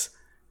 so it's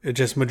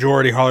just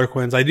majority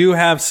Harlequins. I do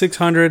have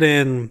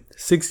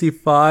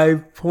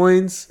 665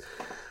 points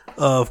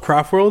of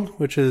Craftworld,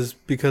 which is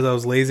because I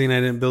was lazy and I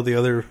didn't build the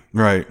other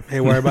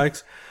Haywire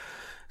bikes.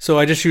 So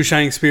I just use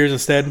Shining Spears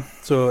instead.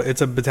 So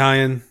it's a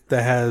battalion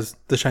that has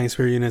the Shining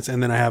Spear units,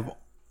 and then I have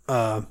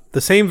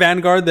the same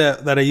Vanguard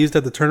that I used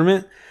at the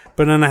tournament,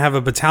 but then I have a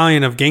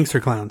battalion of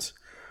Gangster Clowns.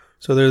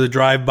 So they're the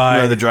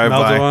drive-by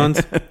ones.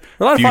 A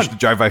lot of fun.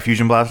 Drive-by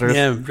Fusion Blasters?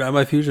 Yeah,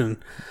 drive-by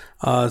Fusion.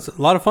 It's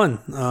a lot of fun.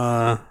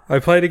 I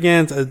played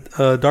against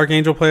a Dark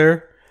Angel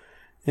player,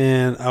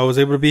 and I was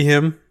able to beat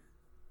him.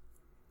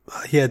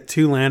 he had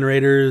 2 Land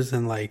Raiders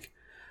and like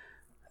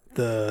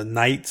the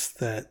Knights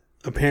that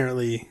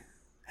apparently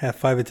have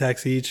 5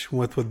 attacks each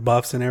with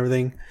buffs and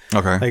everything.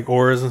 Okay. Like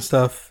auras and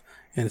stuff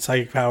and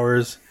psychic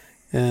powers,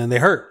 and they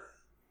hurt.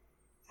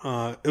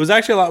 It was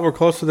actually a lot more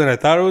closer than I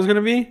thought it was going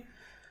to be.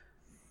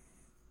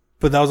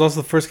 But that was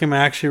also the first game I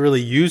actually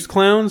really used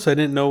clowns, so I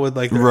didn't know what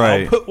like their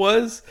output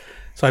was.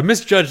 So I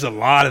misjudged a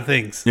lot of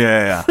things.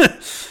 Yeah.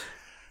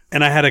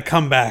 And I had to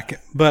come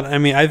back. But I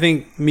mean, I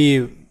think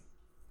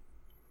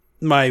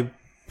my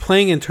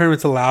playing in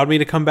tournaments allowed me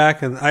to come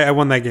back, and I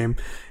won that game.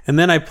 And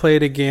then I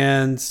played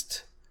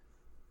against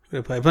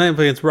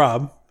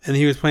Rob, and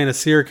he was playing a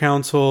Seer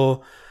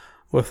Council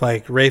with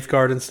like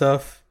Wraithguard and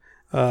stuff.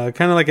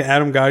 Kind of like an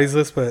Adam Gotti's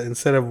list, but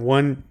instead of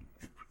 1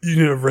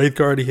 unit of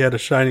Wraithguard, he had a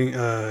Shining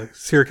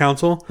Seer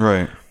Council.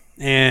 Right.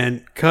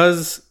 And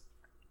because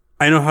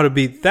I know how to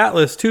beat that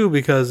list too,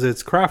 because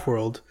it's Craft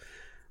World,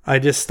 I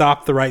just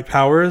stopped the right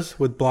powers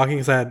with blocking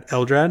because I had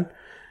Eldrad.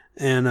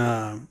 And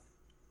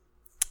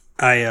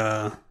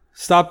I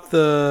stopped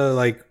the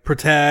like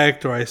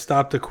protect, or I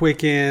stopped the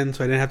quicken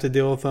so I didn't have to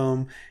deal with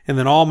them. And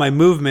then all my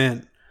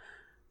movement,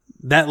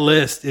 that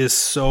list is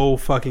so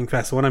fucking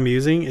fast. The one I'm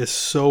using is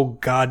so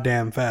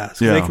goddamn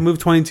fast. Yeah. They can move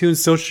 22 and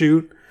still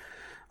shoot.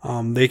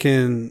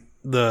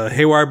 The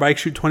Haywire Bike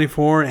shoot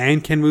 24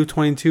 and can move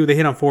 22. They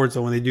hit on forwards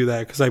though when they do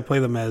that, because I play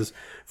them as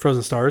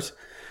Frozen Stars.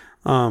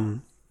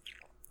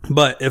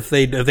 But if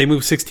they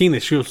move 16, they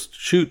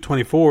shoot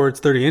 24. It's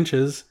 30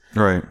 inches.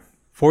 Right.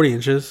 40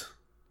 inches.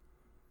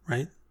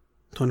 Right?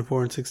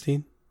 24 and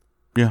 16?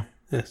 Yeah.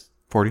 Yes.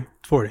 40.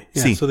 40.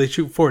 Yeah. So they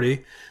shoot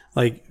 40.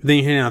 Like, then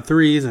you're hitting on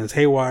threes, and it's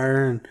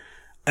Haywire.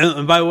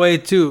 And by the way,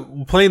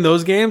 too, playing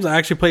those games, I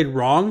actually played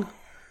wrong.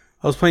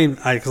 I was playing,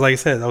 because like I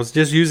said, I was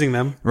just using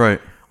them.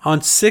 Right. On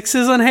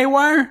 6s on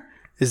Haywire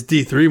is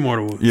D3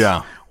 Mortal Wounds.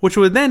 Yeah. Which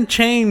would then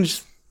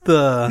change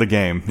the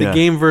game. The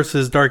game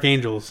versus Dark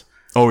Angels.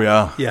 Oh,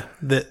 yeah. Yeah.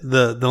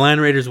 The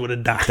Land Raiders would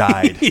have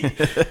died.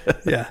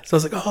 Yeah. So I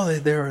was like,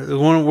 oh,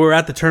 when we were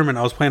at the tournament,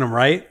 I was playing them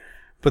right.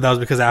 But that was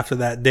because after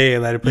that day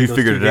that I played those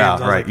figured 2 it games,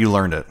 out, right? Like, you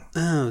learned it.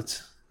 Oh,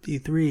 it's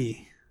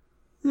D3.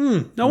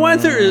 No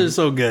wonder it is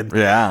so good.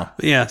 Yeah.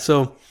 Yeah.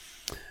 So,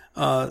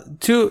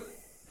 2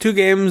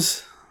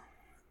 games.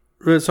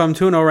 So I'm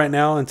 2-0 right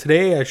now, and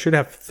today I should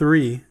have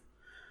 3,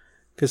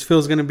 because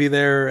Phil's going to be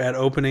there at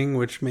opening,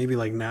 which may be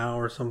like now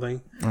or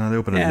something. They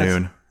open at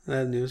noon.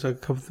 At noon, so a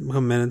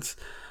couple minutes.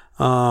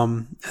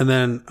 And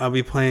then I'll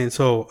be playing.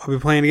 So I'll be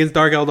playing against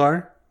Dark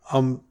Eldar.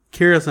 I'm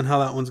curious on how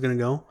that one's going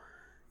to go.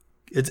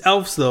 It's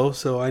elves though,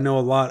 so I know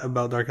a lot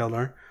about Dark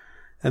Eldar.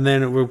 And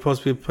then we're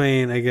supposed to be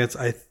playing against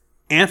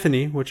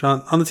Anthony, which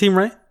on the team,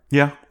 right?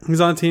 Yeah,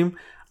 he's on the team.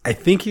 I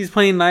think he's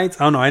playing Knights.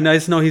 I don't know. I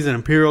just know he's an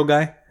Imperial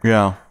guy.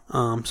 Yeah.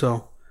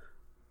 So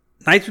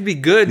Knights would be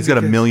good. He's got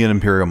a million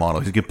Imperial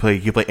models. He could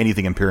play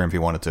anything Imperium if he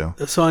wanted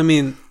to. So I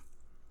mean,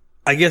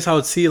 I guess I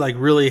would see like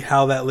really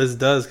how that list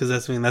does, because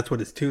that's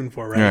what it's tuned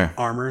for, right? Yeah.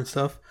 Armor and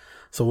stuff.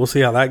 So we'll see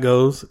how that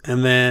goes.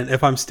 And then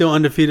if I'm still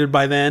undefeated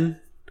by then,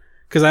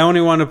 because I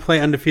only want to play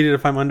undefeated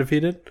if I'm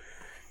undefeated,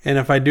 and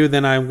if I do,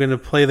 then I'm going to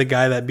play the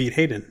guy that beat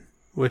Hayden,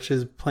 which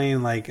is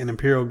playing like an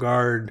Imperial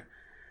Guard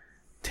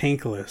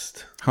tank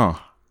list. Huh.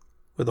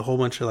 With a whole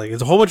bunch of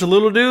it's a whole bunch of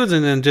little dudes,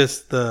 and then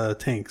just the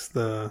tanks,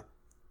 the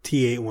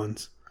T8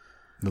 ones.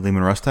 The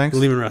Leman Russ tanks?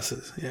 The Leman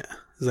Russes, yeah.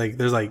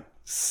 There's like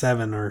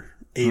 7 or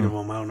 8 of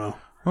them, I don't know.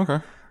 Okay.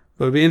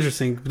 But it'd be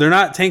interesting. They're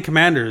not tank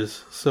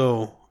commanders,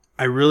 so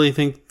I really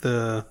think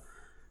the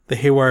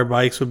Haywire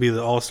Bikes would be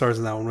the all-stars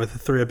in that one, with a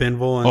 3-up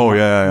invul and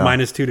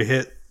 -2 to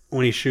hit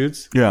when he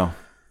shoots. Yeah.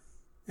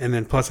 And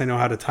then plus I know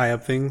how to tie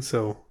up things,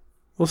 so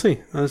we'll see.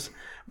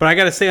 But I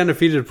got to stay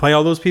undefeated to play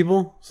all those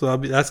people, so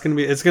it's going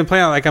to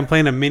play out like I'm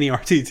playing a mini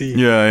RTT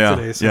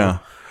today. So. Yeah.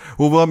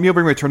 Well, I'll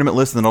bring my tournament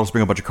list, and then I'll just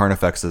bring a bunch of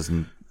Carnifexes,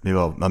 and maybe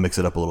I'll mix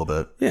it up a little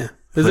bit. Yeah.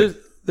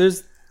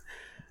 There's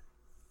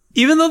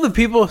even though the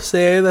people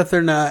say that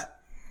they're not,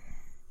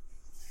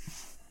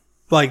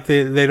 like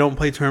they don't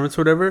play tournaments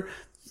or whatever,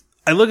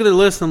 I look at the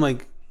list and I'm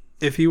like,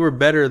 if you were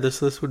better,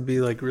 this list would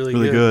be like really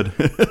good.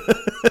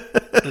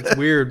 That's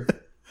weird.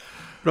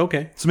 But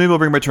okay. So maybe I'll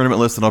bring my tournament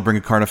list, and I'll bring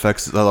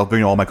I'll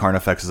bring all my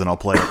Carnifexes, and I'll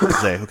play it and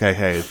say, okay,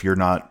 hey, if you're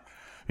not,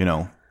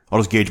 I'll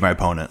just gauge my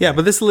opponent. Yeah,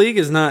 but this league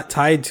is not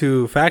tied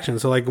to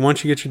factions. So like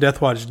once you get your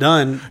Deathwatch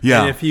done,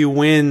 and if you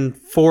win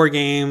 4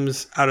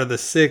 games out of the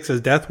 6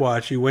 as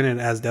Deathwatch, you win it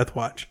as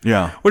Deathwatch.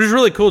 Yeah. Which is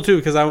really cool too,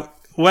 because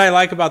what I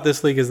like about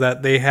this league is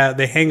that they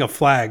hang a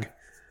flag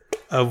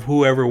of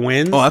whoever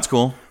wins. Oh, that's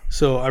cool.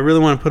 So I really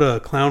want to put a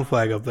clown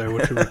flag up there,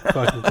 which would be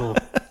fucking cool.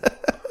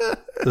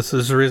 This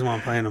is the reason why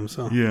I'm playing them.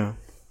 So yeah.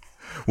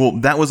 Well,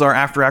 that was our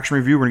after action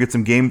review. We're gonna get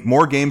some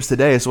more games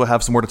today, so we'll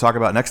have some more to talk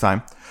about next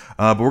time.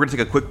 But we're gonna take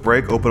a quick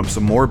break, open up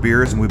some more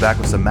beers, and we'll be back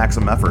with some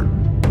Maximum Effort.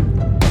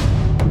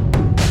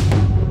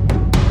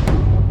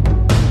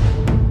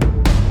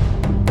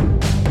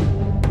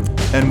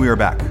 And we are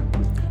back.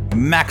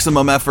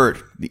 Maximum Effort,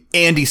 the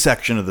Andy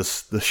section of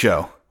the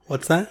show.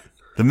 What's that?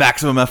 The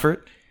Maximum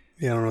Effort.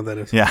 Yeah, I don't know what that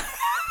is. Yeah.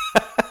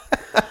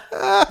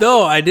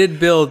 No, I did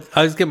build.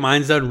 I just get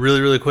mines done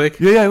really, really quick.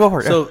 Yeah, go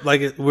for it. So,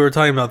 like, we were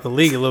talking about the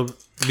league a little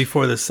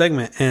before this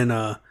segment, and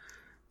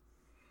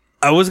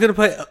I was gonna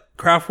play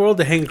Craft World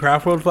to hang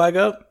Craft World flag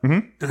up,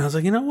 and I was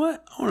like, you know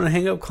what? I want to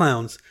hang up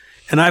clowns,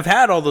 and I've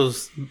had all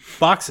those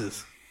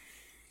boxes.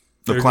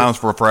 The clowns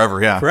for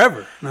forever, yeah.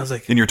 Forever. And I was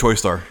like, In your toy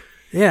store.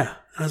 yeah.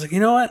 And I was like, you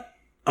know what?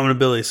 I'm going to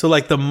build it. So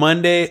like the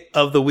Monday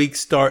of the week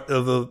start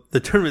of the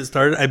tournament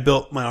started, I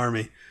built my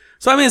army.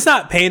 So I mean, it's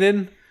not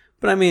painted,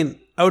 but I mean,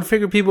 I would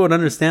figure people would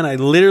understand. I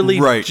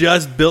literally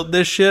just built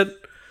this shit.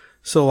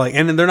 So like,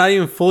 and they're not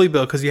even fully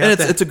built because you have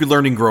to. It's a good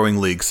learning, growing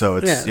league. So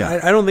it's,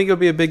 I don't think it would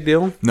be a big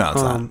deal. No,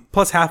 it's not.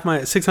 Plus half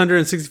my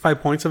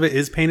 665 points of it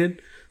is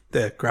painted.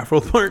 The Craft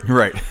World part.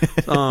 Right.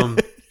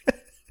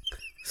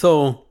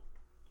 So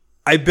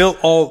I built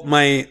all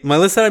my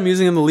list that I'm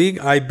using in the league.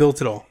 I built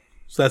it all.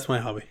 So that's my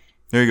hobby.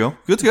 There you go.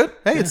 It's good.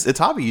 Hey, it's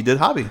hobby. You did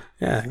hobby.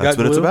 Yeah. That's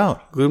what it's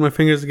about. Glued my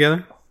fingers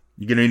together.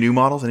 You get any new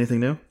models? Anything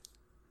new?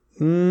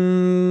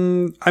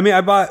 I mean,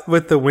 I bought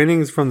with the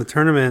winnings from the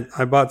tournament.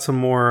 I bought some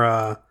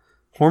more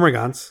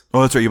Hormigons.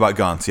 Oh, that's right. You bought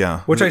Gaunts,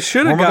 yeah. Which I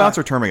should have got. Hormigons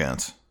or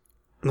Termagants?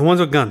 The ones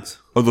with guns.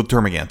 Oh, the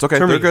Termagants. Okay,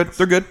 they're good.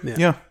 They're good.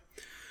 Yeah.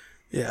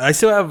 Yeah, I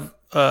still have.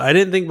 I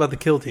didn't think about the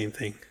kill team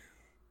thing.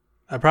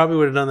 I probably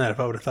would have done that if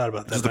I would have thought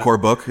about that. Just the core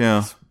book,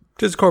 yeah.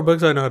 Just core book,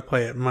 so I know how to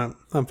play it. I'm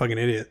a fucking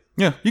idiot.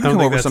 Yeah, you can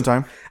come over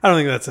sometime. I don't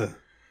think that's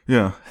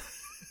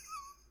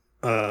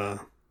a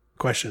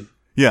question.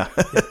 Yeah.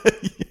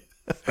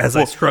 As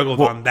I struggled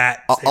on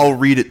that. I'll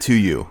read it to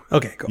you.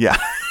 Okay, cool. Yeah.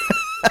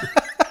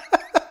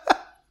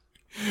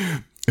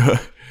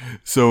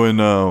 So in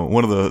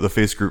one of the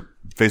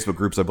Facebook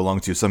groups I belong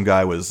to, some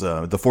guy was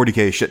the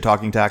 40K shit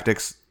talking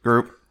tactics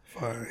group.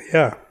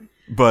 Yeah.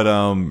 But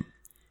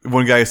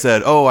one guy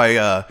said, "Oh,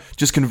 I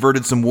just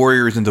converted some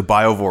warriors into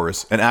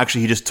biovores," and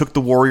actually he just took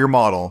the warrior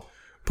model,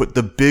 put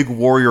the big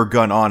warrior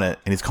gun on it,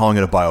 and he's calling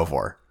it a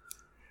biovore.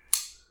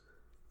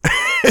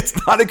 It's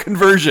not a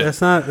conversion.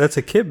 That's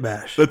a kit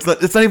bash. It's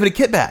not even a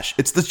kit bash.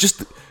 It's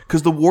just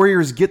because the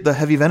warriors get the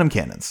heavy venom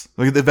cannons,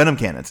 like the venom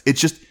cannons. It's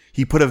just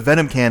he put a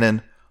venom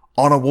cannon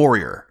on a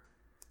warrior.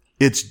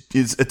 It's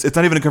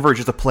not even a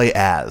conversion. It's a play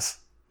as.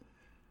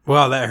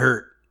 Wow, that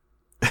hurt.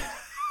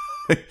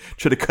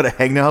 Should have cut a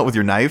hangnail with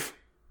your knife.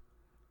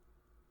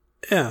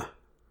 Yeah.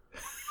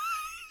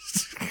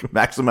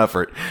 Maximum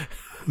effort.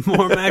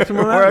 More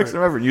maximum effort. More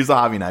maximum effort. Use the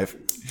hobby knife.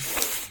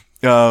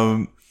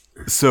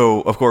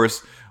 So of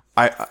course,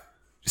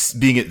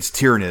 being it's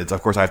Tyranids,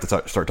 of course, I have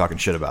to start talking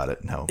shit about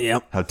it and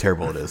how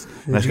terrible it is.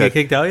 Did you get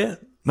kicked out yet?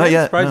 Not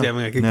yet. Surprised you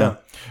haven't got kicked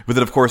out. But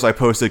then, of course, I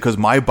posted because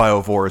my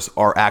biovores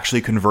are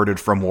actually converted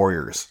from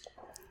warriors.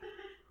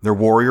 They're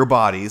warrior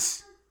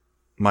bodies.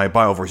 My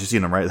biovores, you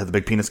seen them, right? They have the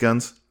big penis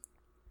guns.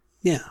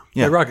 Yeah.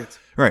 Like rockets.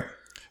 Right.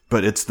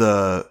 But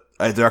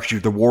they're actually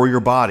the warrior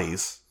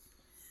bodies.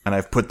 And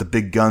I've put the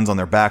big guns on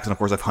their backs. And of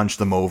course, I've hunched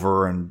them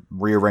over and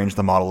rearranged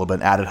the model a little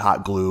bit, added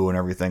hot glue and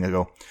everything.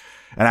 And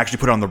actually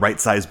put it on the right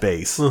size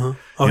base. Uh-huh.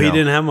 Oh, he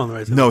didn't have them on the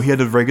right size. No, he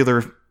had a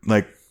regular,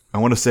 like, I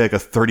want to say like a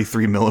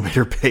 33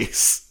 millimeter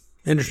base.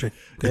 Interesting.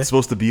 Okay. It's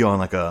supposed to be on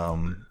like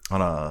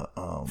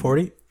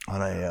 40?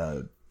 On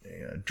a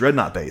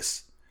dreadnought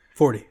base.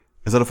 40.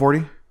 Is that a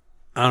 40?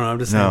 I don't know. I'm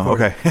just saying. No,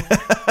 40. okay.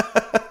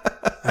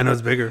 I know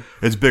it's bigger.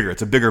 It's bigger.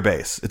 It's a bigger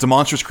base. It's a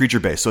monstrous creature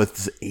base. So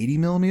it's 80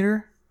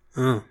 millimeter.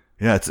 Oh.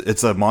 Yeah,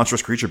 it's a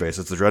monstrous creature base.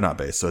 It's the dreadnought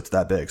base, so it's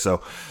that big.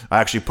 So I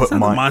actually put the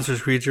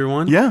monstrous creature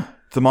one. Yeah,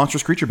 it's a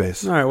monstrous creature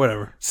base. All right,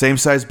 whatever. Same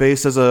size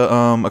base as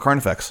a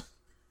Carnifex.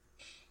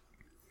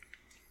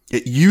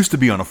 It used to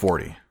be on a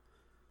 40.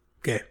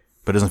 Okay,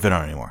 but it doesn't fit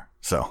on anymore.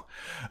 So,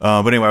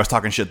 but anyway, I was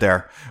talking shit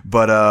there.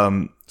 But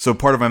so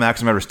part of my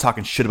maximum effort is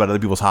talking shit about other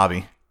people's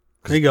hobby.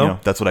 There you go.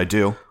 That's what I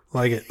do.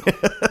 Like it.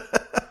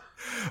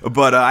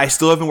 But I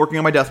still have been working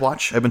on my Death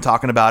Watch. I've been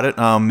talking about it,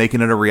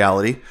 making it a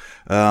reality.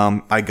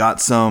 I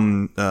got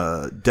some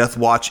Death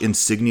Watch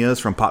insignias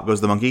from Pop Goes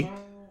the Monkey.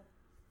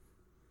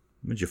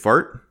 Did you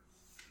fart?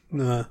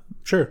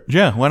 Sure.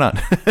 Yeah, why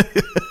not?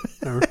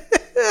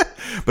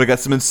 But I got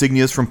some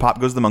insignias from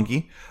Pop Goes the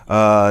Monkey.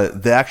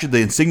 The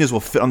insignias will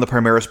fit on the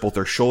Primaris, both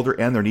their shoulder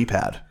and their knee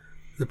pad.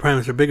 The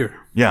Primaris are bigger.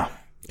 Yeah.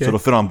 So it'll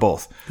fit on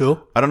both.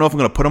 Cool. I don't know if I'm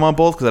going to put them on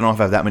both because I don't know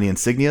if I have that many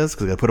insignias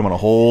because I got to put them on a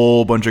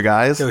whole bunch of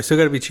guys. Yeah, we still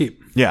got to be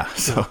cheap. Yeah,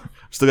 so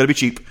still got to be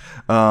cheap.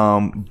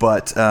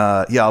 But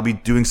I'll be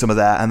doing some of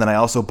that. And then I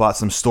also bought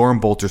some Storm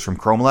Bolters from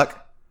Chromelech.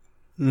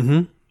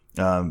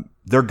 Mm-hmm.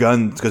 They're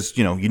guns because,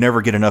 you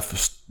never get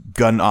enough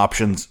gun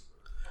options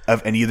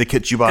of any of the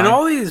kits you buy. And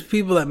all these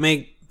people that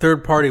make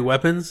third-party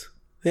weapons,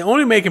 they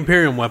only make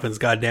Imperium weapons,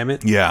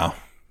 goddammit. Yeah.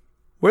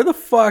 Where the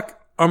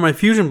fuck are my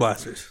fusion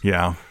blasters?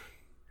 Yeah.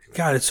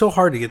 God, it's so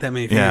hard to get that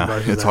many fusion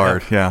blasters. Yeah, it's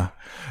hard, yeah.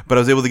 But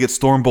I was able to get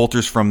Storm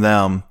Bolters from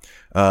them.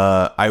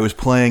 I was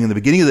playing in the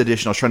beginning of the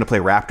edition, I was trying to play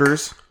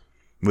Raptors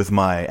with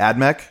my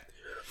AdMech.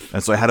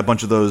 And so I had a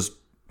bunch of those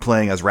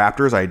playing as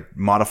Raptors. I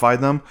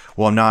modified them.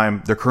 Well, now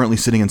they're currently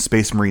sitting in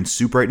Space Marine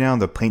soup right now.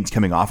 The paint's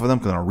coming off of them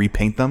because I'm going to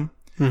repaint them.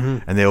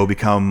 Mm-hmm. And they will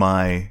become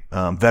my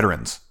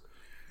veterans.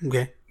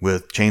 Okay.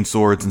 With chain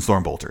swords and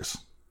Storm Bolters.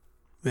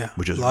 Yeah,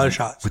 which is a lot of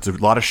shots. It's a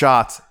lot of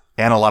shots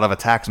and a lot of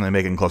attacks when they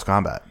make it in close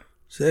combat.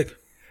 Sick.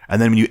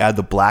 And then when you add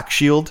the black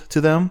shield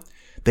to them,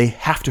 they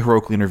have to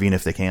heroically intervene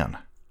if they can.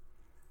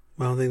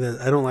 I don't think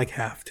that. I don't like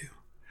have to.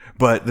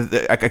 But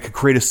I could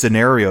create a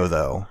scenario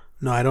though.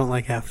 No, I don't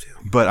like have to.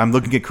 But I'm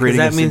looking at creating.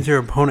 That means your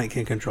opponent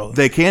can control it.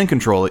 They can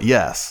control it,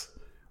 yes.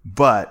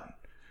 But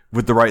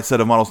with the right set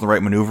of models and the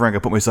right maneuvering, I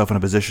can put myself in a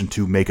position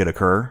to make it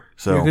occur.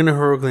 So you're going to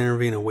heroically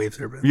intervene a Wave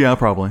Serpent. Yeah,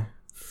 probably.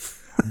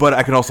 But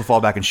I can also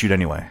fall back and shoot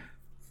anyway.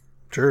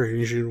 Sure,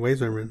 you shoot Wave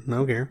Serpent. I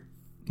don't care.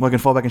 Well, I can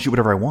fall back and shoot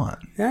whatever I want.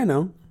 Yeah, I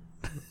know.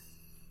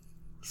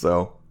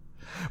 So,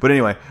 but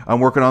anyway, I'm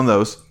working on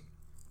those.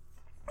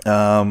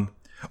 And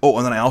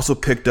then I also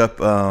picked up,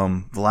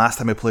 the last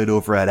time I played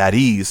over at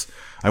Ease,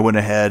 I went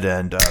ahead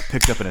and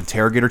picked up an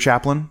Interrogator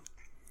Chaplain.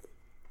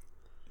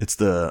 It's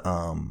the...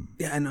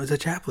 yeah, I know. It's a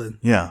Chaplain.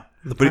 Yeah.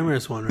 The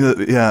Primaris one,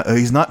 right? Yeah,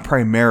 he's not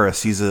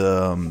Primaris. He's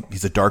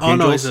a Dark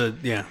Angels.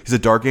 No, he's a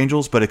Dark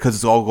Angels, but because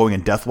it's all going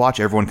in Death Watch,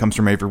 everyone comes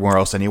from everywhere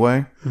else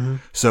anyway. Mm-hmm.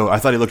 So I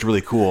thought he looked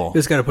really cool. You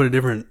just got to put a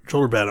different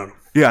shoulder pad on him.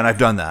 Yeah, and I've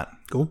done that.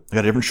 Cool. I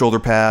got a different shoulder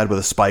pad with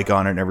a spike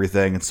on it and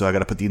everything, and so I got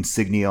to put the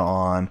insignia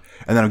on,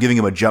 and then I'm giving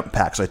him a jump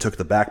pack. So I took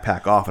the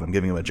backpack off, and I'm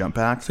giving him a jump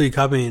pack. So you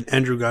copying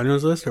Andrew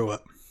Gagno's list or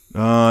what?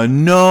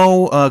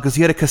 No, because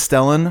he had a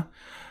Castellan.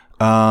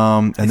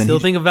 And I still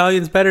think a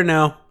Valiant's better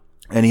now.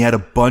 And he had a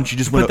bunch. You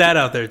just put that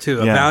out there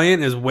too. A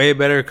Valiant is way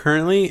better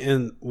currently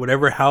in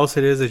whatever house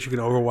it is that you can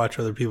overwatch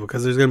other people,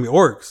 because there's going to be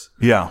orcs.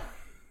 Yeah.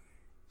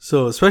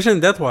 So especially in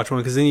Death Watch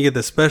one, because then you get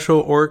the special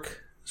orc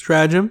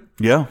stratagem.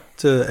 Yeah.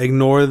 To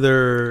ignore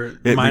their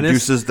it minus.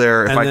 Reduces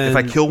their if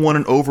I kill one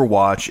in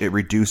Overwatch, it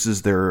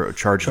reduces their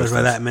charge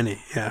by that many.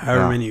 Yeah,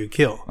 however many you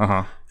kill.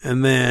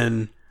 And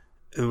then,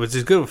 which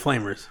is good with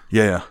flamers.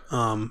 Yeah.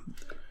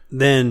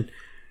 Then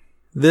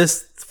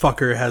this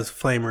fucker has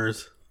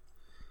flamers,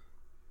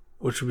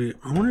 which would be.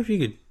 I wonder if you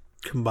could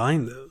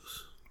combine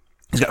those.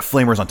 He's got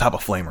flamers on top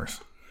of flamers.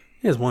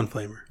 He has one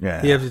flamer.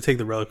 Yeah. You have to take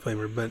the relic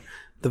flamer, but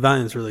the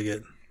Valiant's really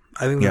good.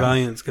 I think the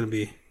Valiant's going to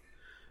be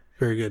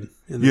very good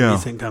in the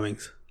recent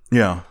comings.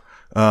 Yeah.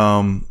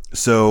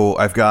 So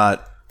I've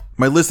got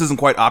my list isn't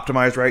quite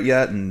optimized right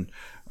yet, and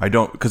I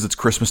don't, because it's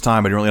Christmas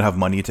time. I don't really have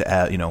money to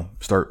add,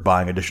 start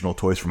buying additional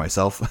toys for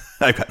myself.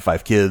 I've got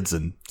 5 kids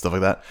and stuff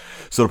like that,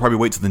 so I'll probably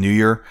wait till the new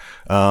year.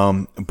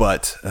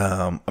 But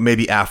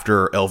maybe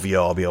after LVO,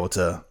 I'll be able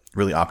to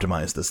really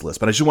optimize this list.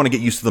 But I just want to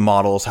get used to the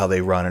models, how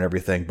they run, and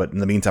everything. But in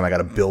the meantime, I got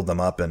to build them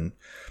up and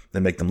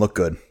then make them look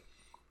good.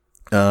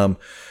 And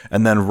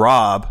then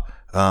Rob,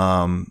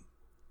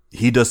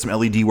 he does some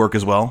LED work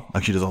as well.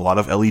 Actually, does a lot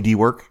of LED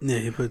work. Yeah,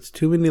 he puts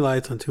too many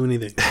lights on too many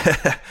things.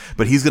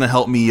 But he's going to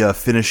help me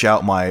finish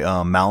out my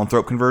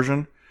Malanthrope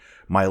conversion.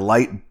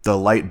 The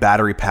light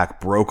battery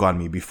pack broke on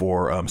me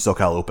before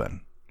SoCal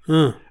Open.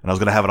 And I was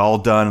going to have it all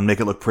done and make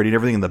it look pretty and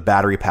everything, and the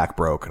battery pack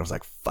broke. And I was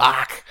like,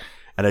 fuck.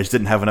 And I just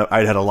didn't have enough.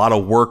 I had a lot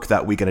of work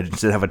that week, and I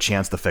just didn't have a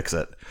chance to fix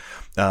it.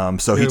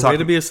 So he talked. Way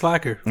to be a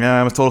slacker. Yeah,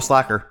 I'm a total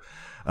slacker.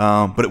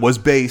 But it was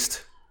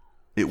based.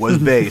 It was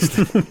based.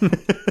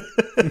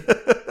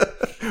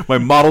 My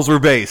models were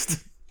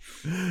based.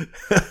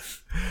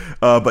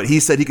 But he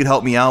said he could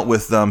help me out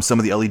with some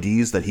of the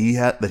LEDs that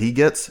he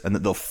gets, and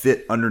that they'll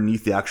fit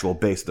underneath the actual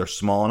base. They're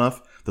small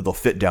enough that they'll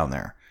fit down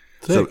there.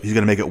 Sick. So he's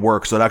going to make it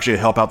work. So it actually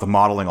help out the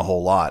modeling a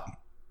whole lot.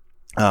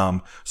 So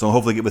I'll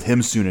hopefully get with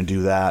him soon and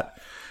do that.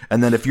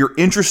 And then if you're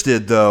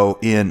interested though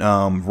in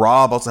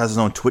Rob also has his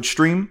own Twitch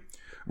stream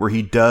where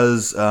he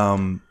does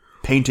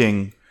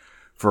painting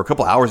for a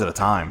couple hours at a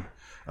time.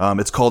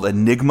 It's called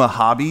Enigma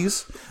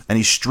Hobbies, and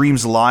he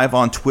streams live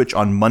on Twitch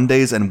on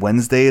Mondays and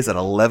Wednesdays at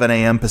 11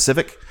 a.m.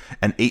 Pacific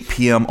and 8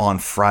 p.m. on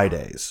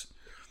Fridays.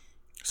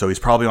 So he's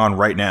probably on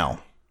right now.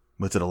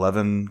 What's it,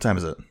 11? What time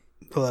is it?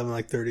 11,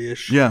 like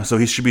 30-ish. Yeah, so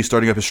he should be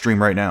starting up his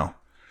stream right now.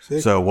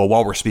 Sick. So,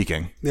 while we're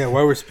speaking. Yeah,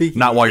 while we're speaking.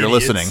 Not while you're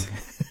listening.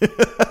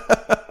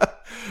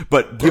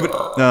 But give it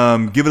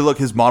a look.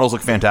 His models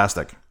look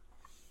fantastic.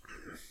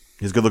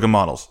 He's good looking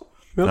models.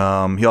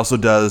 Yep. He also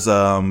does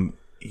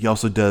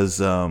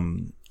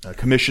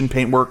commission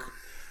paint work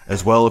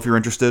as well, if you're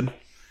interested.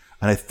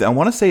 And I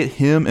want to say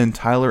him and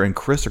Tyler and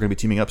Chris are going to be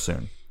teaming up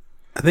soon.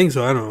 I think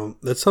so. I don't know.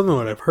 That's something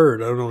that I've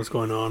heard. I don't know what's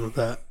going on with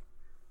that.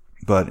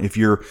 But if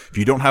you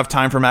don't have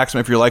time for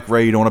Maximum, if you're like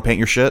Ray, you don't want to paint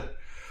your shit.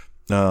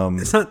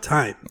 It's not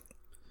time.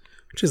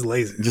 Just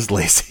lazy. Just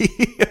lazy.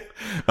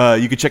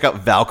 You could check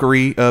out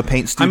Valkyrie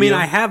Paint Studio. I mean,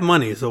 I have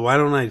money, so why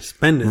don't I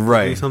spend it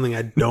right. to do something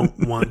I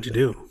don't want to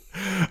do?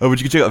 But you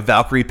can check out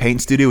Valkyrie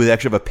Paint Studio. We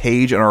actually have a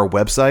page on our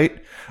website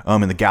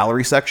in the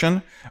gallery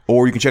section.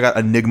 Or you can check out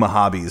Enigma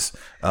Hobbies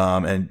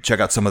and check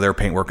out some of their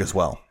paint work as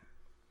well.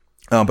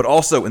 But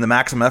also in the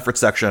Maximum Effort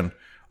section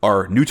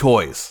are new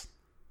toys.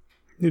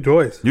 New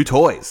toys.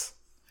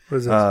 What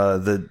is this?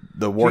 The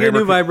Warhammer. Did you get a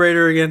new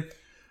vibrator again?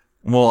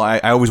 Well, I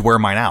always wear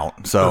mine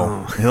out,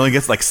 so it only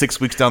gets like 6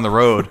 weeks down the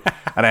road,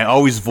 and I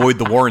always void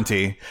the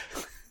warranty.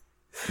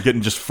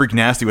 Getting just freak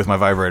nasty with my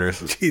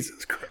vibrators.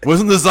 Jesus Christ.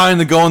 Wasn't designed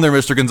to go in there,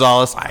 Mr.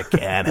 Gonzalez. I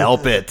can't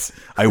help it.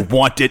 I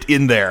want it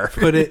in there.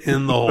 Put it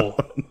in the hole.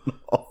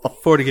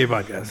 40K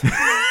podcast.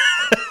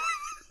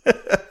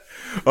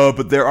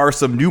 But there are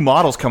some new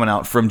models coming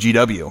out from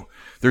GW.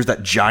 There's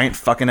that giant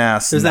fucking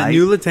ass. There's that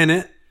new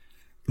lieutenant.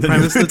 The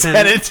Primus new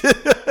lieutenant.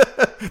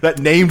 That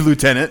named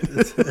lieutenant.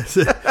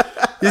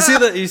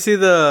 You see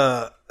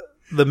the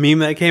meme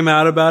that came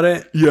out about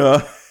it?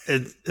 Yeah.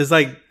 It's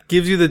like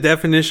gives you the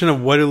definition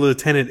of what a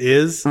lieutenant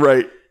is.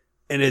 Right.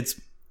 And it's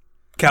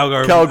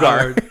Calgar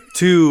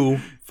to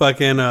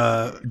fucking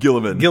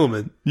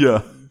Guilliman.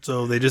 Yeah.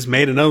 So they just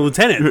made another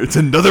lieutenant. It's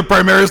another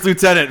Primaris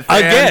lieutenant.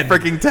 Again.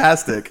 Freaking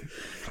tastic.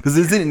 Because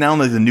isn't it now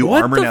like the new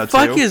armor now too?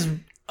 What the fuck is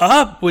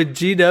up with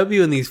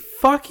GW and these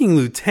fucking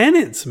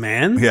lieutenants,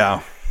 man?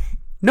 Yeah.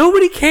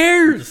 Nobody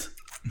cares.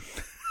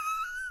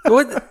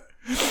 What?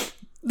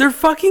 They're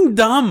fucking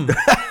dumb.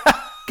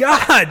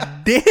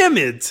 God damn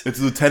it. It's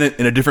a lieutenant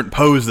in a different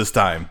pose this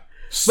time.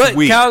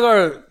 Sweet.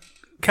 But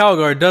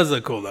Calgar does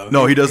look cool though.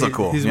 No, he does look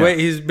cool.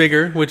 He's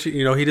bigger, which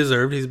he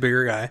deserved. He's a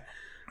bigger guy.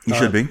 He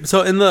should be.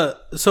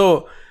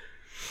 So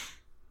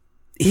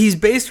he's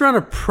based around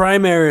a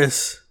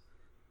Primaris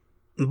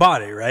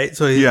body, right?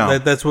 So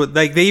that's what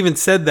they even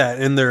said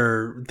that in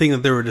their thing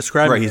that they were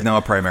describing. Right, he's now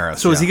a Primaris.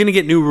 So is he going to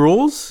get new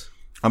rules?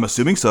 I'm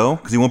assuming so,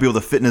 because he won't be able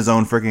to fit in his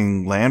own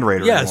freaking Land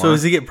Raider anymore. So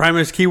does he get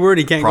Primaris keyword?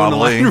 He can't go into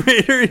Land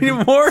Raider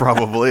anymore?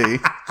 Probably.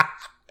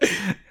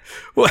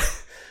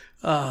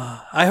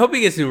 I hope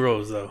he gets new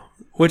rules though.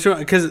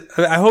 Because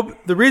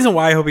the reason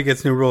why I hope he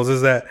gets new rules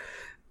is that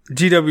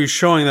GW is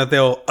showing that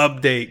they'll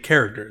update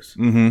characters,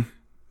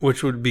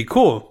 which would be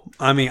cool.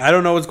 I mean, I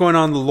don't know what's going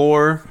on in the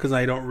lore because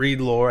I don't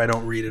read lore. I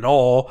don't read it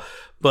all,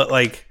 but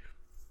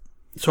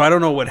so I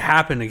don't know what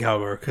happened to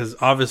Calgar because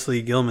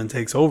obviously Guilliman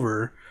takes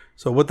over.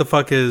 So what the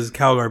fuck has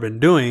Calgar been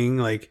doing?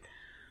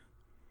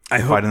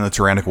 Fighting the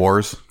Tyrannic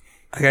Wars.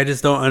 I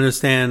just don't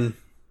understand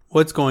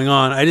what's going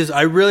on.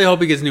 I really hope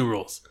he gets new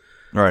rules.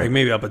 Right.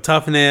 Maybe up a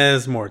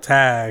toughness, more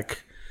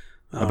attack.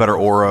 A better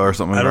aura or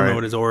something. I don't know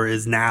what his aura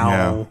is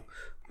now,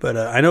 but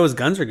I know his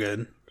guns are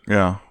good.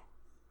 Yeah.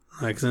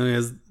 So he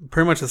has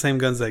pretty much the same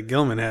guns that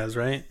Guilliman has,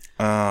 right?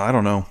 I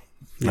don't know.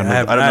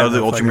 Yeah, I don't know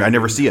the Ultramarine. I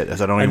never see it,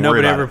 as I don't even worry about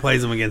it. Nobody ever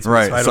plays him against me.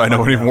 Right, so I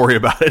don't even worry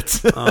about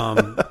it.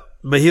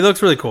 But he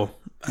looks really cool.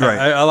 Right.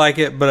 I like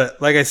it,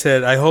 but like I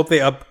said, I hope they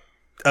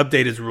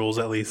update his rules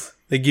at least.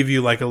 They give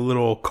you a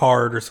little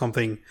card or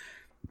something.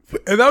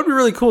 And that would be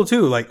really cool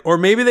too. Or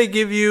maybe they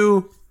give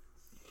you...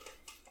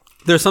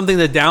 There's something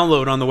to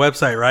download on the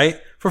website, right?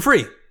 For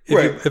free.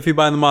 If you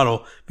buy the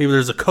model. Maybe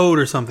there's a code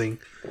or something.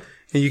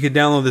 And you could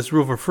download this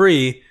rule for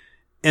free.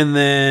 And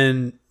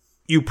then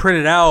you print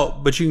it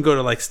out. But you can go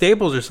to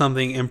Staples or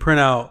something and print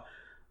out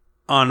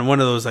on one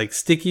of those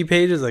sticky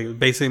pages.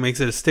 Basically makes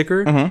it a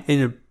sticker. And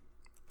you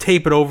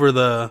tape it over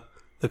the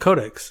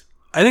codex.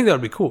 I think that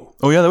would be cool.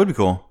 Oh, yeah, that would be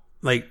cool.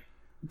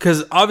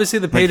 Because obviously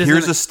the page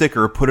here's a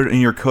sticker. Put it in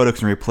your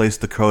codex and replace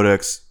the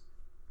codex.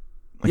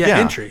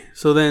 Entry.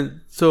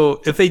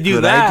 So if they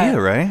do that... Good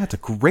idea, right? That's a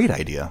great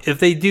idea. If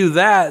they do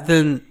that,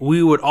 then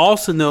we would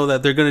also know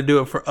that they're going to do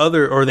it for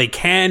or they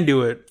can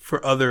do it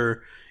for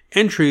other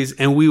entries,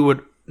 and we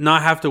would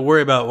not have to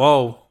worry about,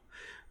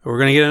 we're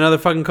going to get another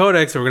fucking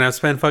codex, or we're going to have to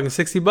spend fucking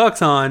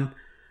 $60 on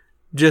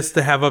just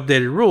to have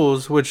updated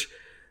rules, which,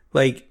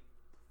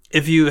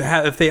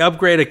 if they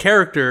upgrade a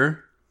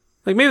character,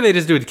 maybe they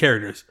just do it to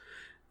characters.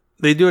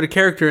 They do it to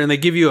character, and they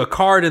give you a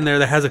card in there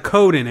that has a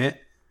code in it,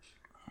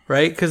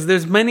 right? Because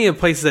there's many of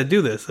places that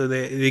do this. So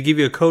they give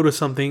you a code of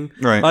something.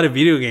 Right. A lot of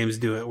video games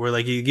do it, where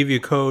you give you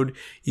a code,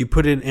 you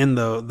put it in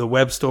the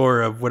web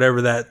store of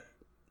whatever that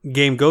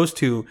game goes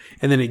to,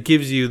 and then it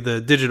gives you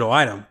the digital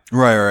item.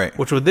 Right.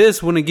 Which with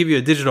this wouldn't give you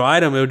a digital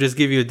item; it would just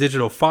give you a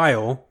digital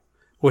file,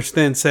 which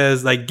then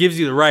says gives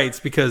you the rights,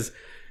 because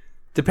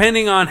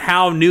depending on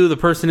how new the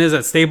person is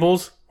at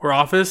Staples or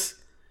Office,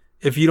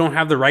 if you don't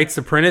have the rights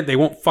to print it, they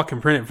won't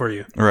fucking print it for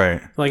you.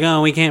 Right.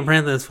 We can't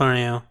print this for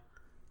you.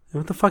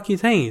 What the fuck are you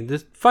saying?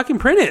 Just fucking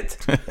print it.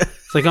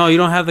 It's you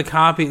don't have the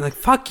copy.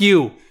 Fuck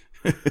you.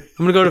 I'm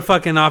gonna go to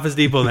fucking Office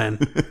Depot then,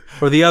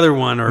 or the other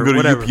one, or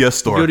whatever. Go to UPS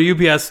store. Go to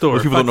UPS store.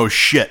 Those people don't know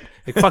shit.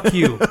 Fuck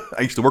you.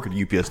 I used to work at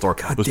a UPS store.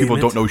 God Those people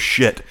don't know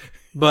shit.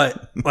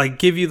 But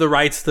give you the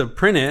rights to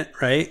print it,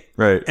 right?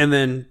 Right. And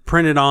then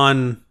print it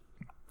on,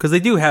 because they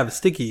do have a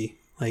sticky.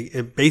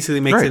 It basically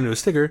makes it into a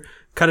sticker.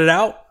 Cut it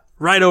out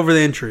right over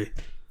the entry.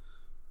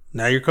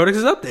 Now your codex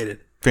is updated.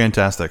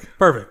 Fantastic.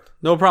 Perfect.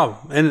 No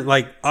problem. And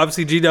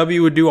obviously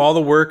GW would do all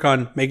the work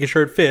on making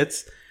sure it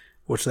fits,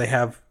 which they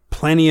have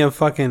plenty of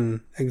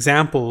fucking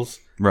examples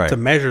to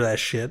measure that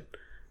shit.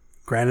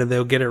 Granted,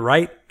 they'll get it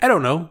right. I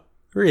don't know.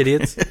 We're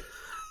idiots.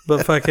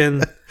 But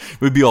fucking...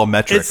 We'd be all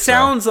metrics. It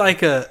sounds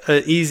like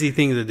a easy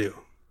thing to do.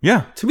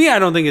 Yeah. To me, I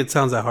don't think it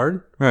sounds that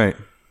hard. Right.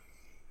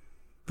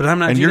 But I'm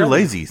not And GW. you're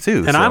lazy,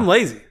 too. And I'm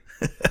lazy.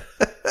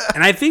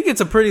 And I think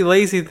it's a pretty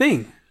lazy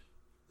thing.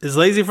 It's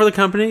lazy for the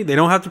company. They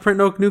don't have to print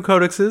no new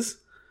codexes.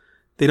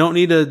 They don't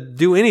need to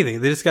do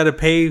anything. They just got to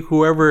pay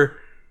whoever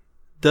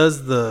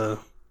does the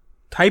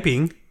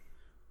typing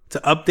to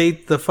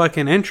update the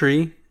fucking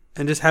entry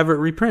and just have it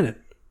reprinted.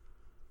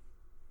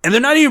 And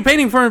they're not even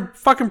paying for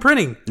fucking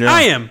printing. Yeah.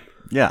 I am.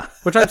 Yeah.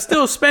 Which I'm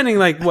still spending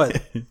like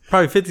what?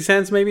 Probably 50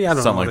 cents maybe? I don't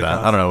know. Something like that.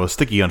 I don't know. A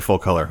sticky on full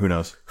color. Who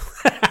knows?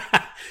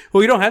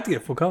 Well, you don't have to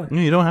get full color.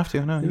 You don't have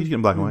to. No, you can get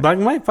in black and white. Black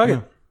and white? Fuck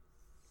it.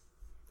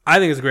 I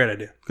think it's a great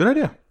idea. Good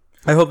idea.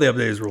 I hope they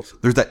update his rules.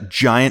 There's that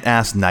giant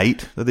ass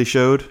knight that they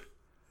showed.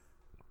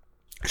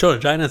 Show a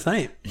giant ass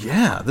knight.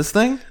 Yeah, this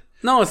thing.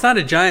 No, it's not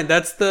a giant.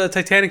 That's the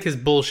Titanic is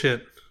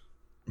bullshit.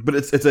 But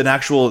it's an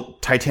actual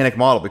Titanic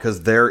model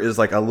because there is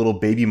like a little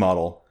baby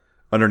model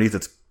underneath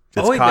its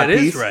wait, that codpiece.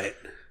 is right.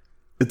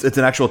 It's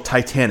an actual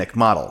Titanic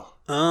model.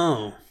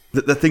 Oh.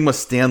 That thing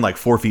must stand like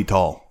 4 feet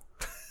tall.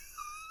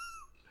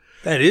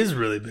 That is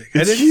really big.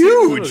 It's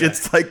huge.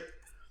 It's like...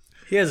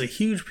 He has a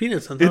huge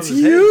penis on top It's of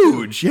his head.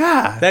 huge,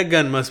 yeah. That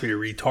gun must be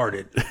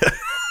retarded.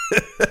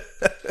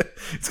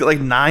 It's got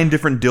like 9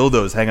 different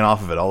dildos hanging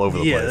off of it all over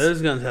the place. Yeah,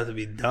 those guns have to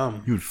be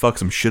dumb. You would fuck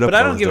some shit up. But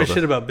I don't give a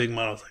shit about big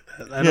models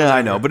like that.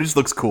 I know, but it just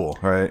looks cool,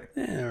 right?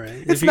 Yeah,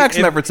 right. It's max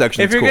effort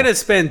section. If you're going to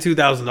spend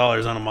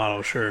 $2,000 on a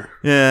model, sure.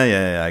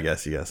 Yeah, I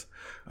guess, yes.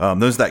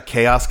 There's that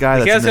Chaos guy.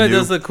 The Chaos guy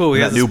does look cool.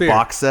 He has that a new spear.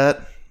 box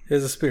set. He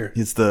has a spear.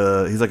 He's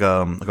like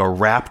a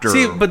raptor.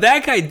 See, but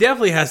that guy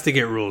definitely has to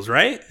get rules,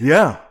 right?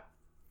 Yeah.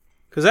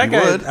 Because that He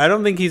guy, would. I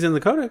don't think he's in the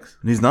codex.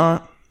 He's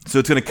not. So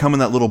it's going to come in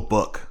that little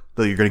book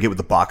that you're going to get with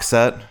the box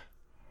set.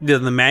 The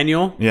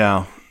manual?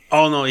 Yeah.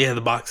 Oh, no, yeah,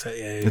 the box set.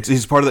 Yeah.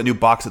 He's part of that new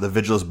box set, the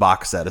Vigilus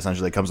box set,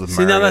 essentially. It comes with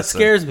See, now that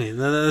scares me.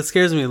 That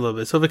scares me a little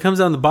bit. So if it comes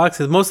out in the box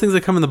set, most things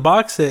that come in the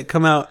box set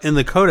come out in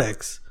the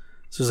codex.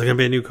 So is there going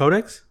to be a new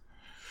codex?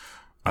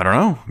 I don't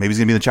know. Maybe he's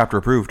going to be in the chapter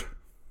approved.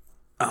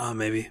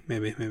 Maybe.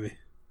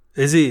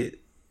 Is he?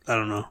 I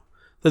don't know.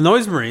 The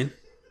Noise Marine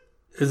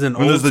is an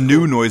old. There's the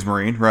new Noise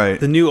Marine, right?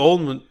 The new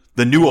old.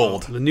 The new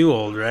old. The new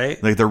old,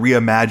 right? Like the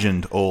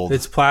reimagined old.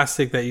 It's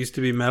plastic that used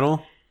to be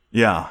metal.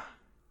 Yeah.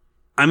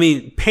 I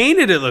mean,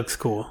 painted it looks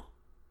cool.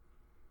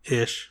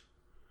 Ish.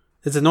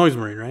 It's a Noise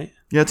Marine, right?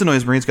 Yeah, it's a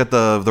Noise Marine. It's got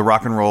the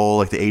rock and roll,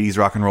 like the 80s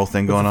rock and roll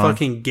thing going on.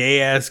 Fucking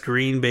gay ass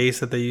green base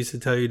that they used to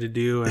tell you to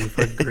do and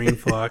fuck green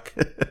fuck.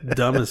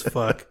 Dumb as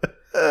fuck.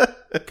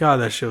 God,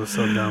 that shit was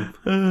so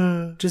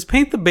dumb. Just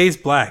paint the base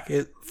black.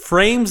 It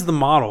frames the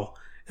model.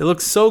 It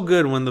looks so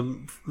good when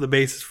the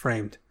base is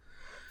framed.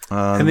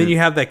 And then you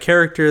have that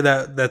character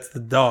that's the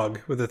dog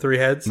with the 3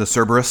 heads. The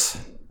Cerberus.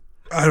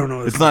 I don't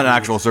know. It's not an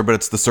actual Cerberus, but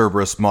it's the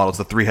Cerberus model. It's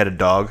the 3-headed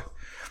dog.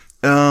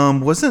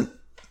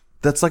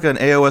 That's like an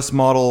AOS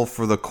model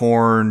for the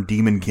Khorne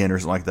Demonkin or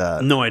something like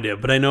that. No idea,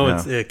 but I know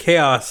it's a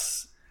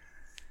chaos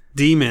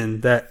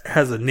demon that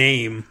has a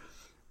name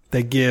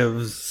that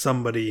gives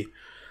somebody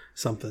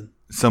something.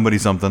 Somebody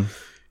something.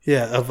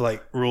 Yeah, of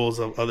like rules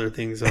of other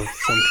things of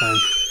some kind.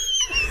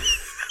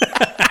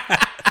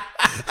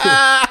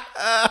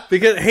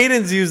 Because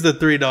Hayden's used the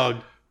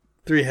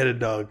 3-headed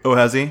dog. Oh,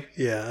 has he?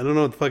 Yeah, I don't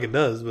know what the fuck it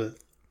does, but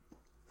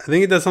I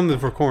think it does something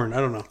for Khorne. I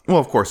don't know. Well,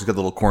 of course, he's got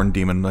the little Khorne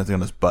demon on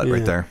his butt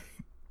right there.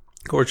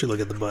 Khorne should look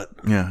at the butt.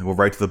 Yeah, we'll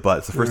right to the butt.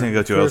 It's the first thing I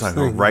go to. I was like,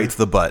 go right to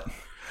the butt.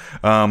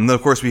 Then,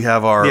 of course, we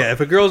have our... Yeah, if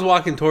a girl's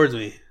walking towards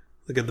me,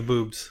 look at the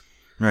boobs.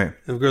 Right.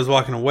 If a girl's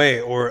walking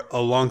away or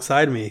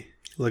alongside me,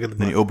 look at the butt.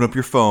 Then you open up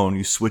your phone,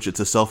 you switch it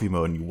to selfie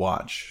mode, and you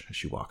watch as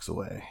she walks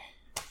away.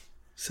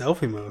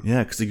 Selfie mode?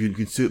 Yeah, because you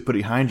can put it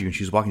behind you, and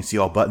she's walking, see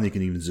all button, you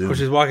can even zoom. Or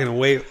she's walking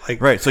away,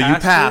 like... Right, so you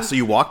pass, so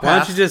you walk past. Why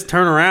don't you just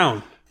turn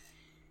around?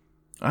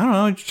 I don't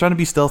know, just trying to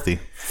be stealthy.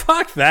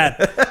 Fuck that.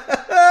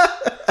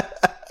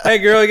 Hey,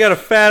 girl, you got a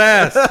fat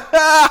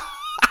ass.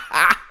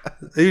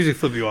 They usually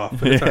flip you off,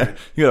 but it's all right.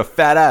 You got a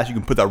fat ass, you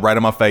can put that right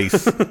on my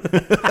face.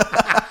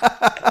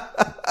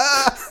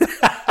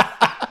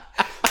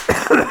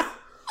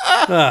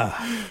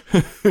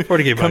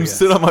 40K Come podcast.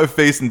 sit on my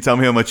face and tell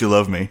me how much you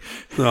love me.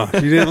 No,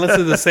 you didn't listen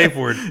to the safe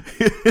word.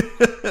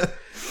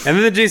 And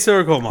then the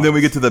G-Story Cult model. Then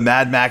we get to the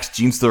Mad Max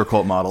Genestealer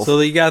Cult models. So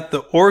you got the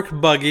orc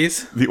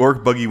buggies. The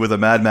orc buggy with a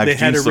Mad Max They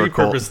had to Genestealer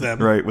Cult. repurpose them.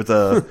 Right, with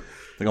a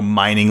like a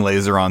mining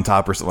laser on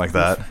top or something like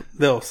that.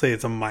 They'll say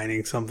it's a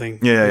mining something.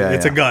 Yeah.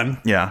 It's a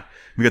gun Yeah.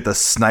 We got the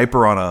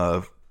sniper on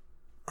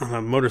on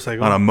a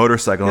motorcycle. a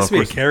motorcycle. It must Of be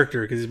a course,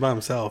 character because he's by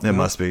himself. it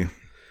must be.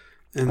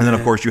 And then,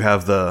 of course, you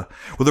have there'll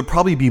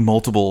probably be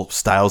multiple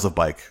styles of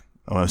bike,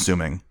 I'm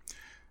assuming.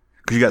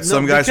 Because you got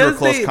some guys who are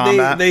close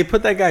combat. They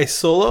put that guy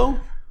solo.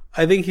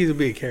 I think he's going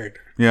to be a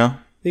character. Yeah. I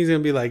think he's going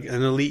to be like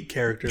an elite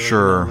character.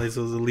 Sure. Like those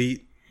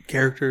elite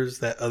characters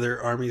that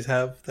other armies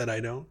have that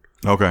I don't.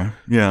 Okay.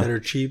 Yeah. That are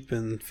cheap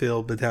and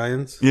fill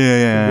battalions.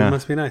 Yeah. It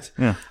must be nice.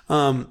 Yeah.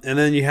 And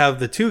then you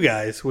have the 2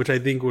 guys, which I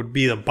think would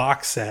be the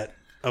box set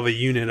of a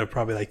unit of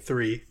probably like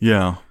 3.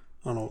 Yeah.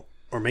 I don't know.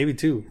 Or maybe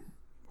 2.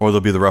 Or there'll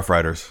be the Rough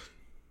Riders.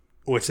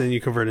 Which then you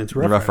convert into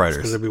Rough Rough Riders. Riders.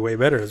 Because it'd be way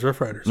better as Rough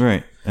Riders.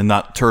 Right. And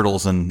not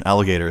turtles and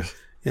alligators.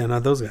 Yeah,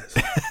 not those guys.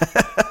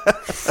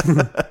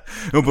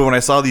 No, but when I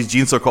saw these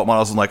Genestealer Cult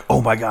models, I'm like,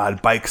 oh my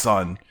god,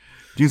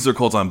 Genestealer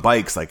Cults on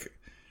bikes. Like,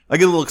 I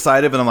get a little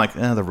excited, but I'm like,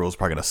 the rules are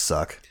probably going to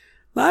suck.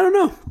 I don't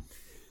know.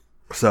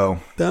 So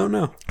Don't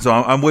know.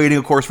 I'm waiting,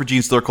 of course, for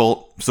Genestealer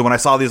Cult. So when I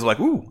saw these, I'm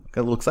like, ooh,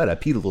 got a little excited. I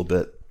peed a little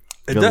bit.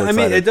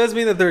 It does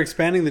mean that they're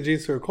expanding the Gene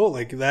Stealer cult.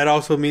 Like that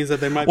also means that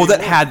they might. Well,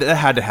 that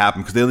had to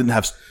happen because they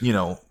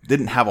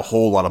didn't have a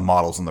whole lot of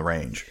models in the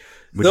range.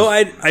 Though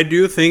I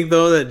do think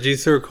though that Gene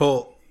Stealer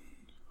cult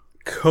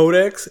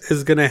codex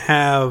is going to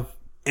have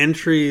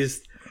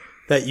entries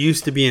that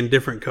used to be in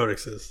different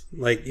codexes.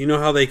 Like, you know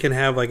how they can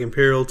have like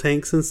Imperial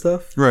tanks and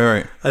stuff?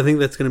 Right. I think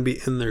that's going to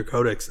be in their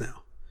codex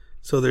now.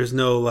 So there's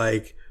no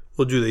like,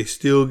 well, do they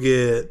still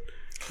get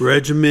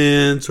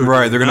regiments? Or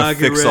right, they're going to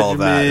fix all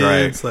that.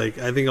 Right. Like,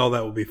 I think all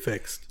that will be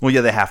fixed. Well,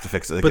 yeah, they have to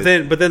fix it. But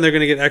then they're going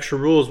to get extra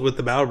rules with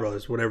the Battle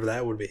Brothers, whatever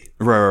that would be.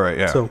 Right,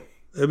 yeah. So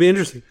it'll be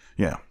interesting.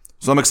 Yeah.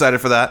 So I'm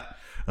excited for that.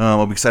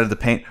 I'll be excited to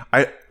paint.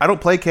 I don't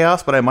play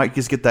Chaos, but I might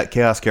just get that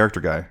Chaos character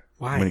guy.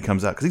 Why? When he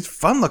comes out. Because he's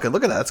fun looking.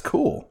 Look at that. That's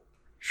cool.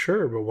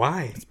 Sure, but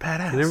why? It's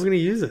badass. You're never going to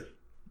use it.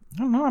 I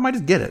don't know. I might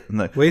just get it.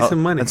 Waste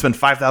some money. And spend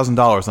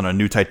 $5,000 on a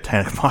new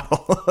Titanic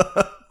model.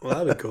 Well,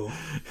 that'd be cool.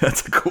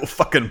 That's a cool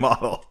fucking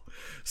model.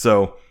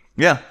 So,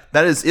 yeah.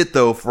 That is it,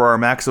 though, for our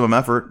maximum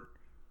effort.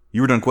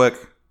 You were done quick.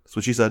 That's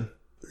what she said.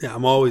 Yeah,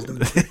 I'm always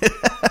done.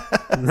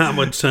 Not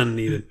much sun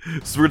needed.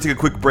 So we're going to take a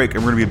quick break,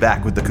 and we're going to be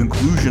back with the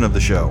conclusion of the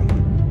show.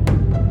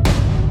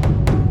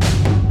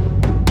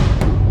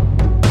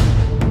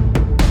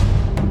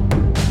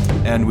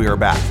 And we are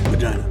back.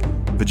 Vagina.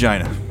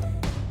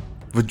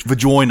 That's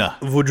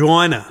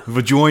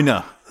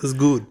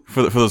good.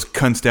 For those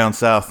cunts down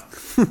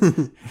south.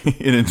 Down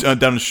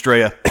in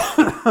Australia.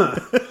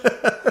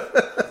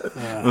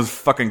 Those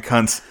fucking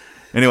cunts.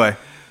 Anyway.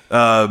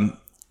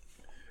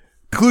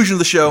 Conclusion of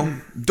the show.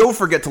 Don't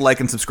forget to like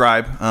and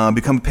subscribe.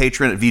 Become a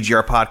patron at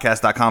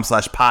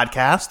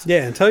vgrpodcast.com/podcast.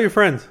 Yeah, and tell your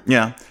friends.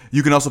 Yeah.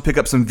 You can also pick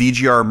up some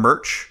VGR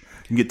merch.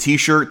 You can get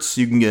t-shirts.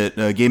 You can get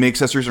gaming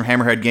accessories from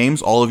Hammerhead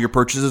Games. All of your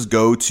purchases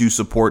go to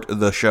support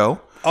the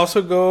show.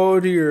 Also, go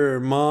to your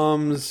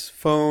mom's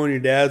phone, your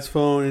dad's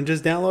phone, and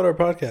just download our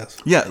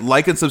podcast. Yeah,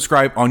 like and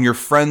subscribe on your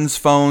friends'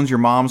 phones, your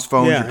mom's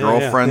phone, your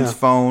girlfriend's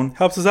phone.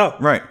 Helps us out.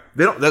 Right.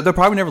 They'll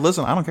probably never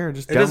listen. I don't care.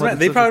 Just it doesn't matter.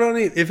 They probably don't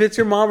even, if it's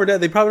your mom or dad,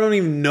 they probably don't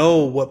even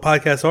know what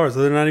podcasts are,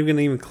 so they're not even going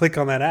to even click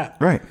on that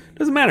app. Right.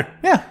 Doesn't matter.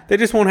 Yeah. They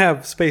just won't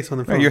have space on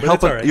their phone. Right, you're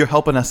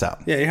helping us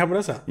out. Yeah, you're helping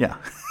us out. Yeah.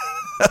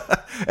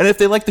 And if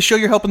they like the show,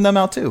 you're helping them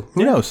out too.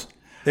 Who knows?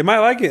 They might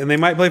like it, and they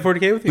might play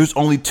 40K with you. There's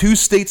only 2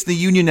 states in the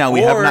union now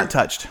we have not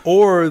touched.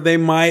 Or they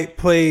might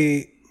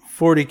play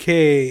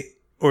 40K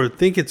or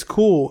think it's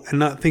cool and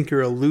not think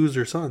you're a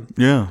loser son.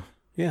 Yeah.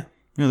 Yeah.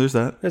 Yeah, there's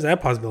that. There's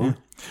that possibility. Yeah.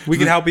 We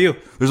can help you.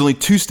 There's only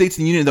 2 states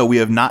in the union, though, we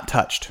have not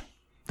touched.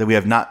 That we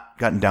have not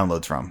gotten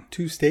downloads from.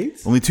 2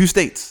 states? Only 2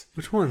 states.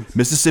 Which ones?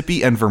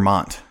 Mississippi and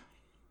Vermont.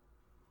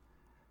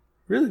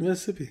 Really?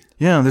 Mississippi?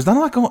 Yeah, there's not a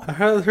lot going on. I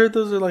heard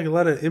those are like a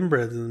lot of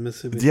inbreds in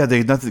Mississippi. Yeah,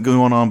 there's nothing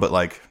going on but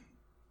like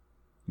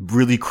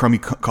really crummy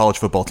college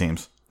football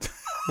teams.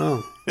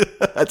 Oh.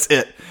 That's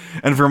it.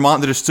 And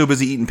Vermont, they're just so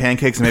busy eating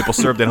pancakes and maple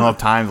syrup, they don't have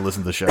time to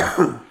listen to the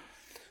show.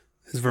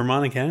 Is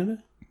Vermont in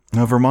Canada?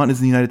 No, Vermont is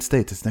in the United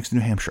States. It's next to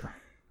New Hampshire.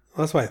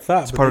 Well, that's what I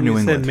thought. It's part of New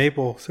England. Said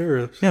maple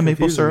syrup. Yeah,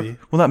 maple syrup. Me.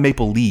 Well, not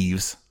maple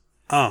leaves.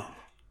 Oh.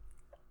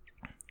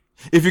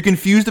 If you're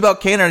confused about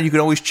Canada, you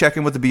can always check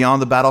in with the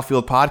Beyond the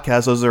Battlefield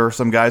podcast. Those are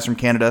some guys from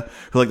Canada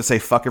who like to say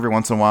fuck every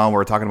once in a while when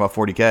we're talking about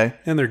 40K.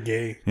 And they're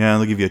gay. Yeah,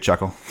 they'll give you a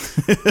chuckle.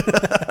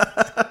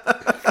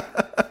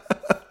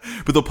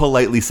 But they'll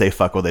politely say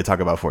fuck when they talk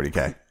about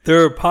 40K.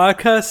 Their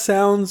podcast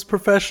sounds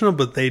professional,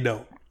 but they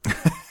don't.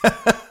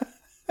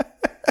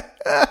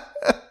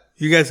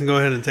 You guys can go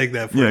ahead and take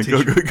that for a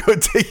t-shirt. Go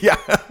take. Yeah,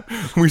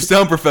 we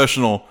sound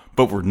professional,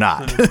 but we're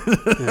not.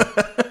 Yeah.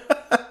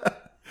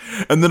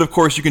 And then, of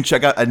course, you can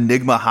check out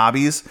Enigma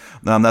Hobbies.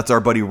 That's our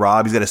buddy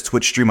Rob. He's got his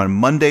Twitch stream on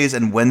Mondays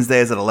and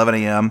Wednesdays at 11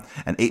 a.m.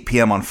 and 8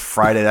 p.m. on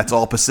Friday. That's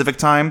all Pacific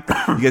time.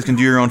 You guys can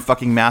do your own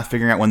fucking math,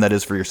 figuring out when that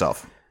is for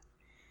yourself.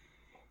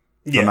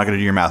 So I'm not going to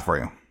do your math for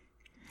you.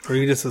 Or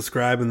you can just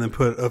subscribe and then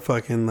put a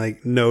fucking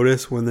like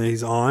notice when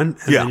he's on,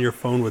 and then your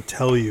phone would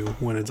tell you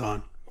when it's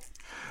on.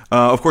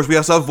 Of course, we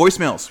also have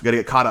voicemails. We got to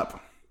get caught up.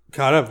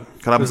 Caught up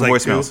with some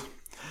voicemails.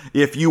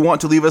 If you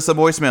want to leave us a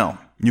voicemail,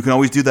 you can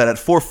always do that at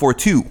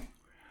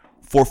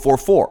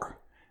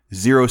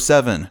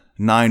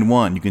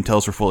 442-444-0791. You can tell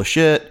us we're full of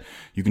shit.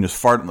 You can just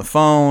fart on the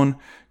phone.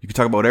 You can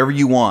talk about whatever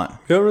you want.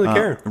 You don't really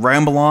care.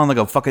 Ramble on like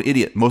a fucking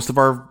idiot. Most of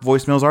our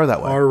voicemails are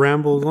that way. Our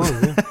rambles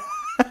on, yeah.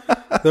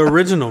 The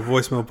original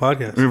voicemail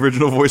podcast. The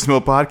original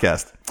voicemail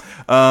podcast.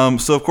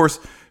 So, of course,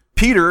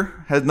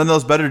 Peter has nothing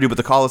else better to do but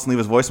to call us and leave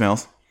us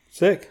voicemails.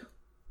 Sick.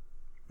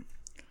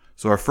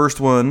 So our first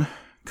one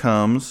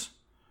comes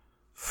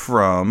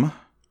from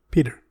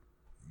Peter.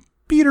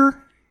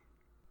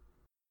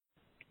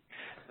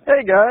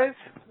 Hey guys,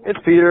 it's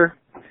Peter.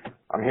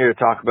 I'm here to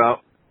talk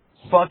about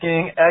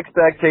fucking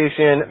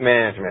expectation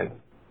management.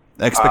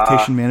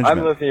 Expectation management.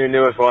 I'm listening to your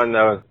newest one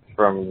that was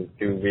from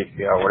 2 weeks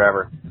ago,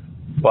 whatever.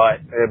 But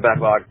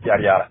backlog,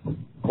 yada yada.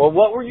 Well,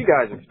 what were you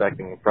guys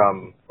expecting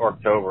from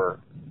October?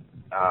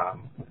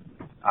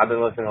 I've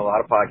been listening to a lot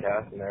of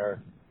podcasts, and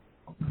they're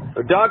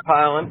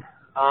dogpiling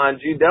on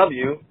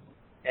GW,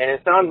 and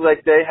it sounds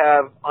like they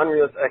have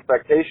unrealistic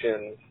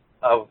expectations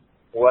of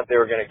what they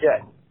were going to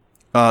get.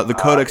 The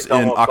Codex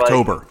in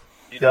October.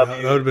 GW,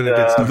 that would've been a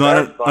good start. Not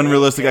an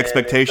unrealistic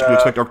expectation to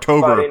expect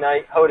October. Friday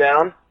night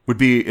hoedown. Would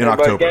be in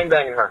Everybody's October.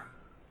 gangbanging her.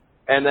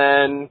 And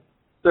then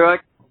they're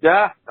like,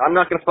 yeah, I'm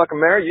not going to fucking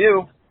marry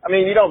you. I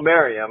mean, you don't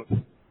marry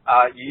them.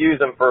 You use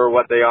them for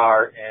what they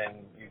are, and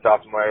you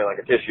toss them away like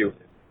a tissue.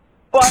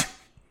 But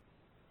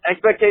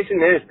expectation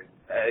management.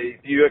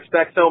 You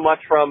expect so much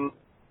from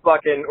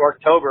fucking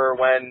October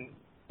when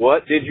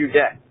what did you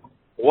get?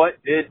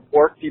 What did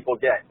orc people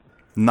get?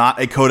 Not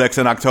a Codex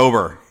in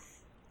October.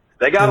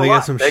 They got And a they lot.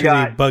 got some They shitty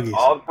got buggies.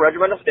 all the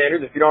regimental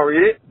standards. If you don't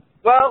read it,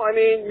 well, I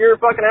mean, you're a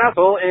fucking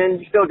asshole, and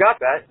you still got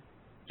that.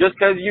 Just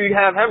because you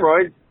have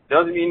hemorrhoids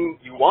doesn't mean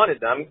you wanted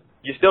them.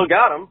 You still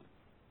got them.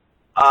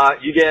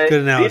 You get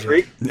Good analogy.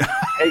 Beach Freak.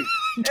 Hey,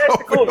 it's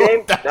a cool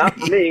game. Not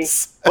for me,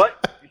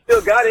 but you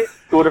still got it.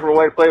 Cool different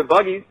way to play with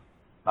buggies.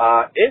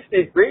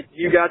 Instant Freak,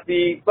 you got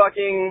the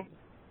fucking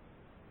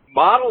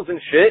models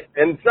and shit,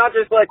 and it's not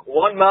just like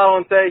one model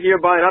and say, here,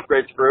 buy an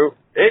upgrade screw.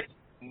 It's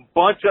a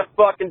bunch of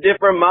fucking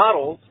different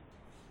models.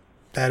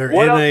 That are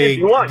What in else a did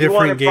you want? You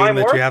want different to game buy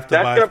that more? you have to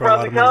That's buy gonna for a lot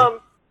probably of money. come.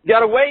 You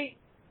gotta wait.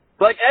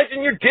 Like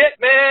edging your dip,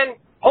 man.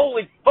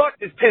 Holy fuck,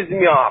 this pissing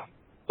me off.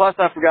 Plus,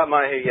 I forgot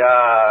my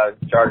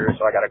charger,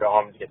 so I gotta go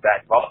home and get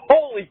that. But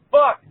holy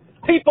fuck,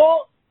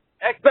 people!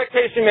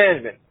 Expectation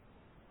management.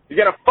 You're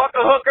gonna fuck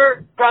a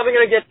hooker, probably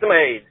gonna get some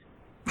AIDS.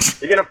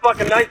 You're gonna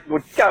fuck a nice.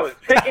 This guy was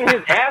picking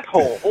his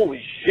asshole.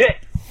 Holy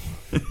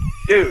shit,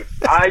 dude!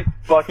 I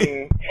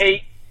fucking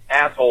hate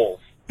assholes.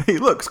 Hey,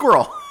 look,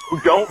 squirrel. Who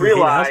don't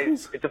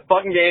realize it's a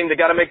fucking game. They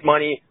got to make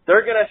money.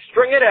 They're going to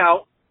string it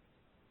out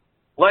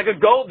like a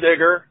gold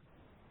digger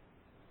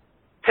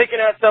picking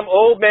at some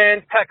old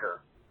man's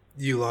pecker.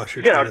 You lost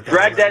your You train know, of thought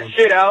drag on that one.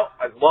 shit out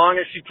as long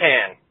as you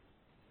can.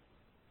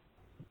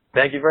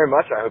 Thank you very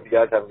much. I hope you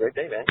guys have a great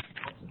day, man.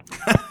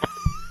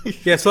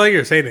 Yeah, so like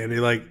you're saying, Andy,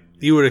 like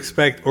you would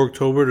expect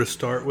October to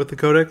start with the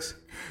Codex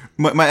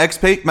My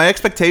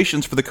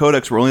expectations for the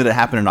Codex were only to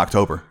happen in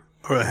October,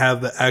 or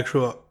have the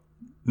actual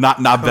not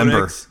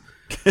November. Codex.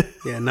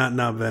 Yeah, not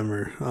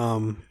November.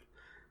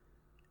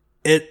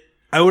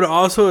 I would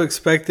also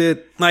expect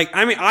it. Like,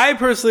 I mean, I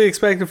personally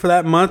expected for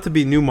that month to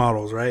be new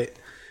models, right?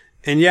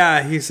 And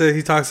yeah,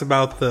 he talks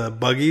about the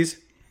buggies.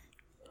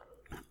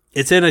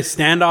 It's in a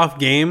standoff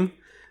game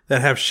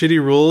that have shitty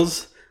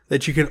rules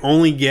that you can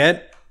only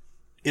get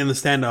in the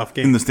standoff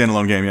game. In the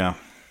standalone game, yeah.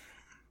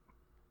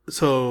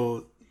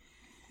 So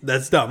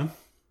that's dumb.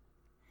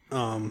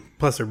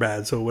 Plus they're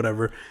bad, so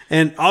whatever.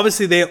 And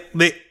obviously they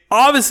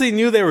obviously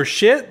knew they were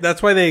shit.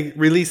 That's why they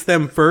released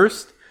them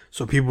first,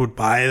 so people would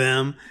buy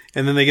them.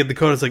 And then they get the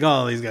code. It's like,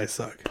 oh, these guys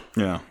suck.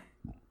 Yeah.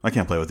 I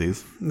can't play with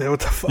these. What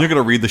the fuck? You're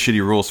going to read the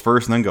shitty rules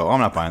first and then go, oh, I'm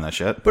not buying that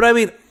shit. But I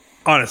mean,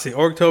 honestly,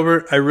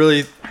 October,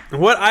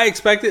 what I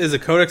expected is a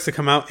Codex to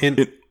come out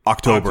in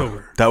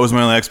October. That was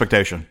my only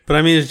expectation. But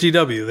I mean, it's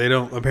GW. They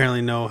don't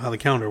apparently know how the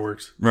calendar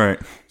works. Right.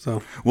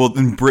 So, Well,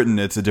 in Britain,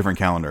 it's a different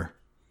calendar.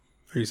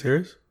 are you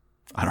serious?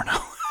 I don't know.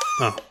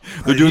 Oh,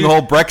 They're doing the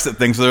whole Brexit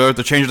thing, so they have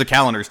to change the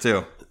calendars,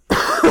 too.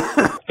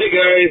 Hey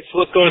guys,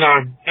 what's going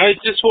on? I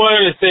just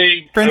wanted to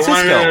say, Francisco. I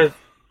wanted to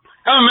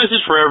have a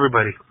message for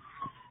everybody.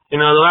 You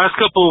know, the last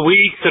couple of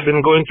weeks I've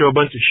been going through a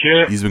bunch of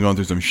shit, He's been going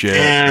through some shit.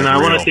 and I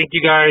want to thank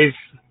you guys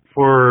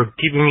for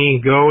keeping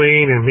me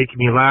going and making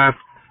me laugh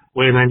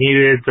when I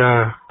needed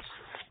a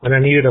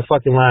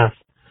fucking laugh.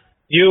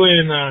 You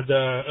and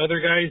the other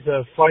guys,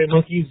 the Flying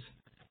Monkeys,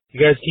 you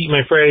guys keep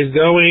my Fridays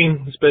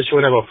going, especially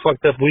when I have a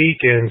fucked up week,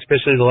 and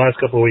especially the last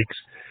couple of weeks.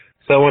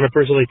 So I want to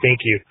personally thank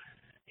you.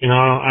 You know,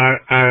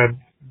 I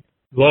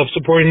love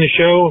supporting the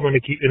show.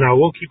 I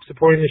will keep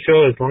supporting the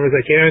show as long as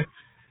I can.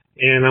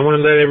 And I want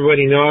to let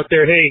everybody know out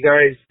there, hey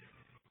guys,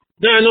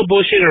 no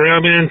bullshit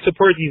around, man.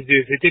 Support these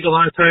dudes. They take a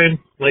lot of time,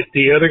 like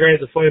the other guys,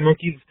 the Flying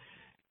Monkeys.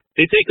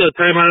 They take the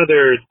time out of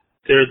their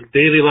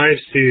daily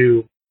lives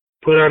to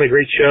put on a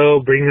great show,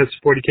 bring us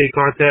 40K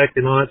contact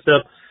and all that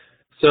stuff.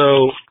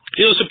 So,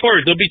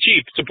 support. Don't be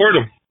cheap. Support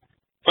them.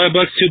 $5, $2,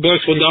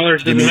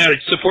 $1, doesn't matter.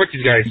 Support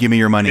these guys. Give me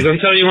your money. Because I'm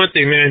telling you one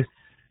thing, man.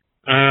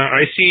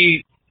 I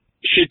see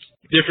shit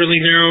differently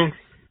now,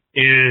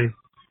 and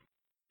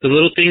the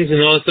little things and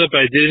all that stuff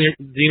I didn't,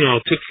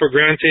 took for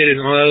granted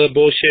and all that other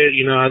bullshit,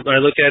 I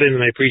look at it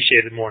and I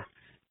appreciate it more.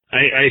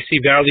 I see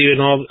value in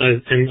all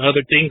in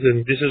other things,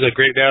 and this is a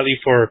great value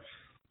for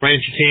my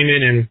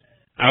entertainment and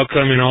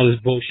outcome and all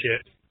this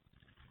bullshit.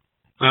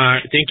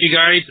 Thank you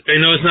guys. I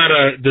know it's not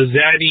the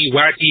zaddy,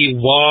 wacky,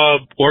 wah,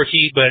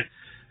 orky, but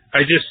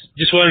I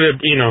just wanted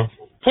to,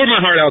 pour my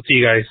heart out to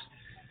you guys.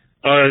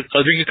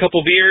 I'll drink a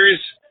couple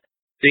beers.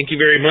 Thank you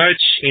very much,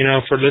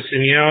 for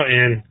listening out.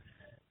 And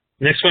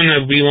next one,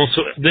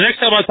 the next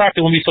time I talk,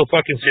 it won't be so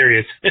fucking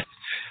serious.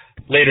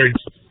 Later.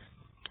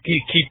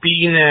 Keep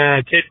being,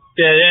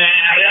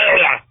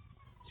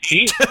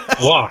 see?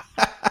 Wow.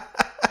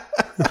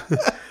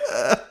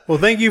 Well,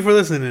 thank you for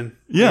listening.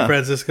 Yeah.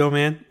 Francisco,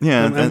 man.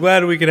 Yeah, I'm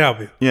glad we could help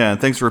you. Yeah,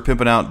 and thanks for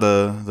pimping out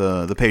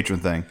the patron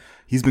thing.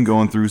 He's been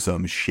going through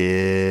some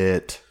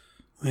shit.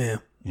 Yeah.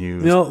 He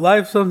was,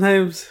 Life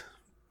sometimes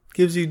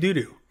gives you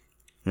doo-doo.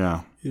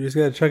 yeah. You just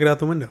got to chuck it out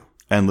the window.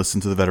 And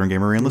listen to the Veteran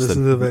Gamer Enlisted.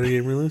 Listen to the Veteran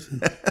Gamer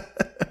Enlisted.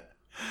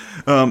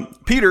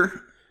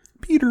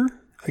 Peter.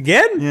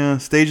 Again? Yeah,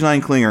 Stage 9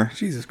 Klinger.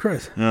 Jesus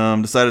Christ.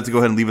 Decided to go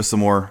ahead and leave us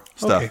some more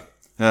stuff.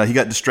 Okay. He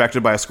got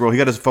distracted by a squirrel. He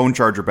got his phone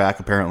charger back,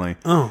 apparently.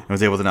 Oh. And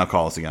was able to now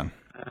call us again.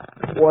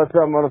 What's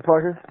up,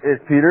 motherfuckers?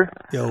 It's Peter.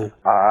 Yo.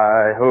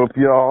 I hope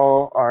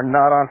y'all are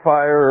not on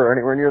fire or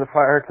anywhere near the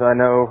fire, because I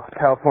know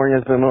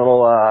California's been a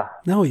little,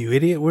 No, you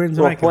idiot. We're in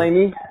little Jamaica.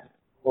 flaming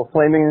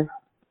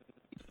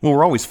Well,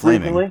 we're always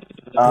flaming. recently.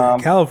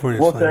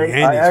 California's We'll flaming.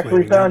 say I Andy's actually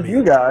flaming, found not you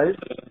me. guys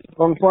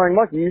from Flying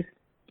Monkeys,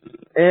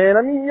 and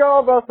I mean,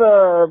 y'all both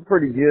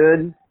pretty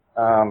good.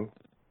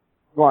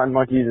 Flying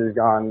Monkeys has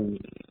gone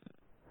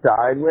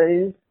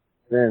sideways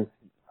since.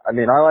 I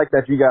mean, I like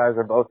that you guys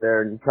are both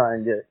there and you try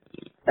and get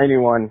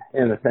anyone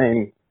in the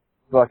same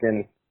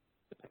fucking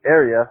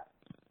area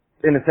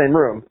in the same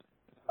room.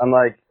 I'm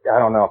like, I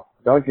don't know,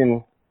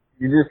 Duncan.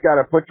 You just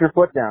gotta put your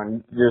foot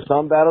down. There's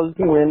some battles you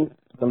can win,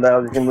 some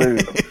battles you can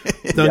lose.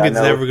 Duncan's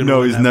never going to win.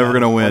 No, he's never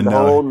going to win. One to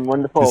hold and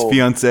one to fold. His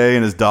fiance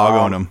and his dog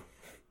own him.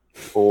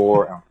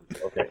 4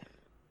 ounces. Okay.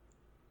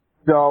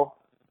 So,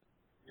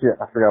 shit,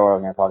 I forgot what I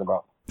was going to talk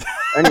about.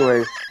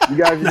 Anyways, you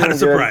guys are Not doing a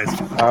surprise.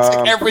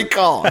 good. Every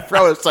call. I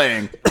forgot what I was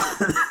saying.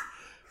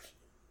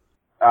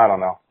 I don't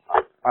know.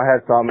 I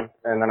had some,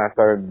 and then I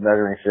started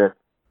measuring shit.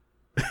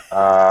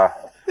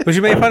 But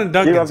you made fun of You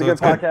Duncan, have a so good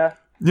it's good. podcast,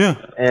 Yeah.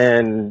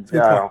 and Good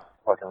I point. don't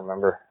fucking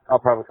remember. I'll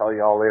probably call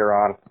you all later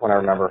on when I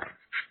remember.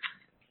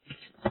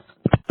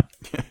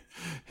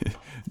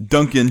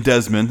 Duncan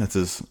Desmond. That's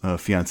his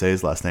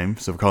fiance's last name.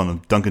 So we're calling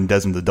him Duncan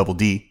Desmond, the double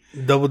D.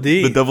 Double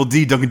D. The double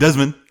D, Duncan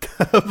Desmond.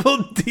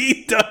 Double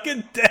D,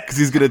 Duncan Dex. Because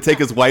he's going to take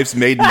his wife's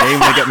maiden name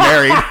when they get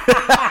married.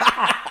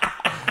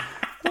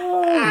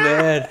 Oh,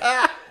 man.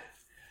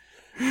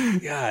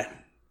 God.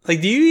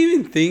 Like, do you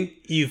even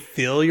think you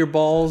feel your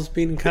balls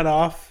being cut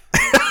off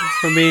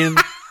from being...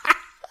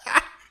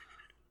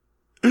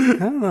 I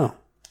don't know.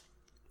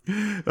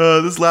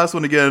 This last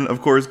one, again,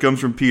 of course, comes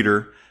from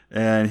Peter.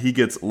 And he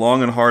gets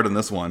long and hard on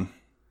this one.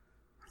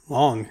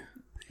 Long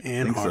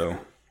and I think hard. so.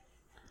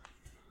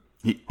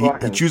 He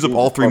Fucking chews up Jesus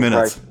all 3 fucking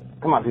minutes. Christ.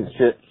 Come on, piece of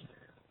shit.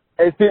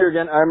 Hey, it's Peter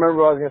again. I remember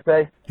what I was going to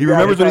say. He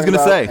remembers what he's talking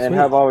gonna about, say. And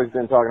have always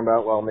been talking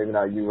about, well, maybe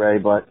not you, Ray,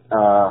 but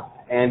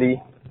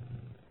Andy.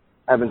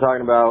 I've been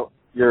talking about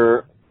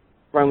your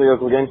friendly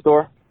local game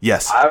store.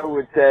 Yes. I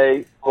would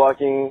say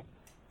fucking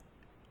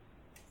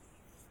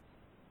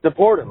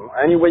support them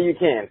any way you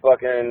can.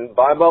 Fucking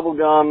buy bubble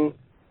gum,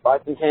 buy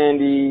some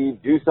candy,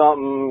 do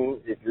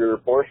something. If you're a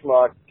poor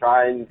schmuck,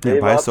 try and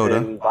save buy a up soda.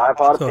 and buy a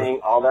pot of Soda.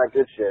 paint, all that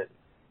good shit.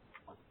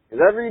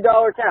 Because every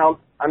dollar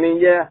counts. I mean,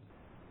 yeah,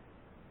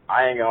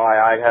 I ain't gonna lie.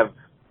 I have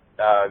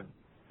a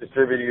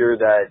distributor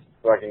that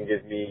fucking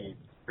gives me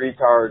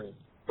retard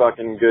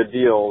fucking good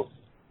deals.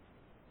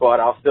 But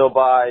I'll still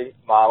buy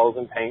models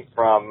and paint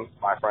from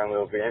my friendly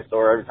local game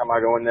store. Every time I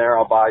go in there,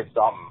 I'll buy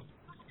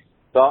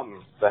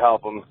something to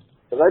help them.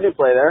 Because I do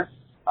play there.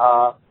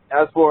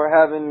 As for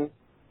having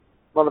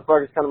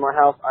motherfuckers come to my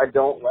house, I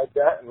don't like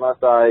that unless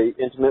I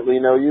intimately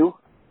know you.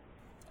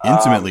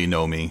 Intimately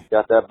know me.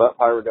 Got that butt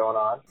pirate going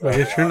on. I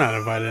guess you're not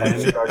invited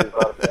in.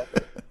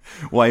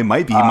 Well, he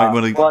might be. He might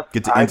want to Plus,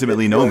 get to I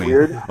intimately just know feel me.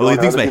 weird Although he going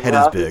thinks to my other head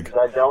people's is houses big.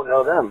 because I don't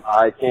know them.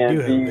 I You can't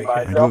do have a be big head.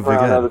 I do myself have a big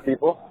around head. other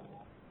people.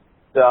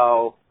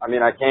 So, I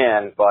mean, I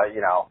can, but,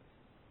 you know,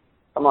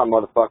 come on,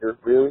 motherfucker.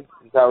 Really?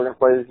 That's how we're going to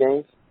play these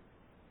games?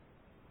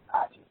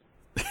 Ah,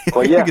 geez.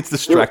 Well, He yeah, gets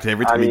distracted dude,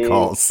 every time I he mean,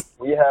 calls.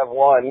 We have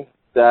one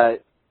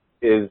that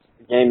is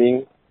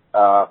gaming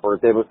for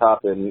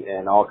tabletop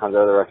and all kinds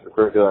of other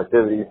extracurricular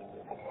activities.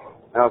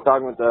 And I was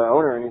talking with the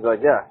owner, and he's like,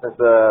 yeah, since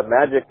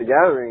Magic the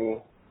Gathering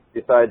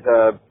decided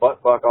to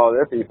butt-fuck all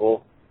their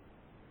people,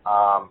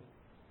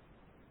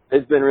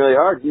 it's been really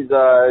hard. He's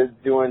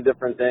doing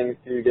different things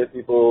to get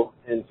people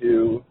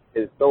into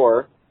his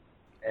store.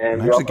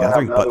 And we Magic also the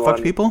Gathering have another butt-fuck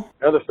one, people?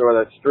 Another store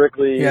that's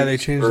strictly Yeah, they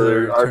changed for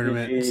their RPG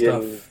tournament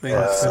stuff. and, Things,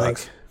 I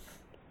think.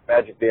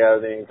 Magic the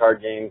Gathering,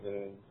 card games,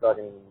 and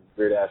fucking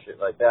weird ass shit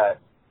like that.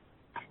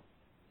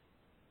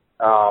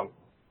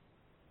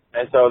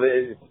 And so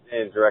it's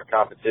in direct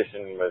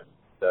competition with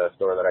the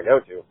store that I go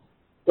to.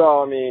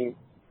 So, I mean,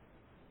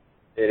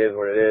 it is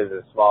what it is.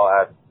 It's small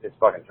ass. It's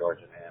fucking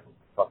Georgia, man.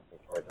 Fucking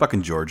Georgia.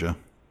 Fucking Georgia.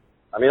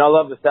 I mean, I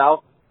love the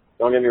South.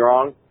 Don't get me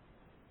wrong.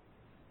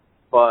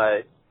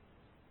 But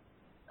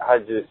I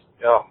just,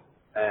 oh,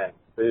 man.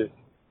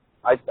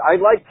 I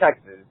like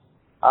Texas.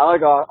 I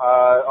like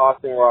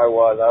Austin where I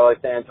was. I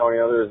like San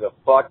Antonio. There's a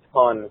fuck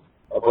ton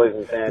of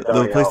places in San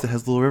Antonio. The place that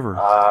has Little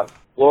River.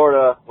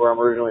 Florida, where I'm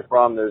originally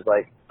from, there's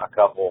like a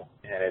couple,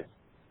 and it's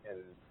in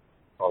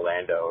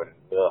Orlando and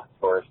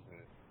tourists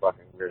and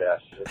fucking weird ass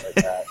shit like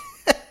that.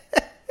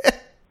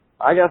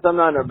 I guess I'm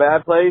not in a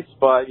bad place,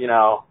 but you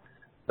know,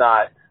 it's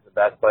not the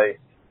best place.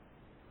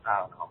 I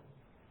don't know.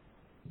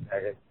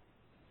 It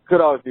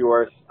could always be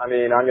worse. I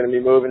mean, I'm gonna be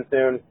moving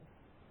soon,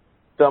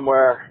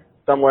 somewhere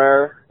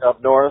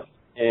up north,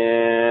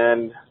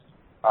 and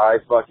I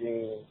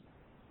fucking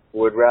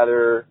would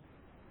rather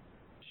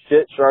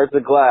shit shards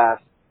of glass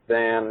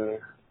than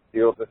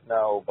deal with the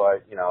snow,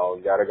 but, you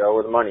gotta go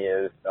where the money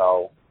is,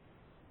 so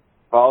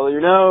follow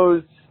your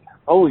nose.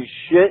 Holy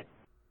shit.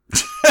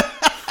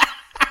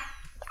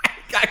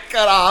 Got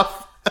cut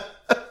off.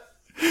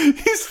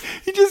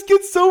 He just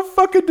gets so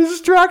fucking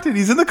distracted.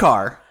 He's in the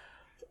car.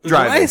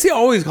 Driving. Why is he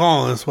always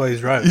calling us while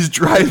he's driving? He's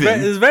driving.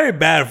 It's very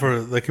bad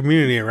for the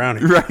community around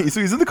here. Right. So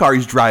he's in the car.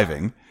 He's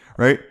driving.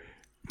 Right.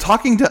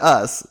 Talking to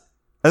us.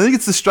 I think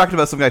it's distracted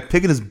about some guy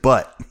picking his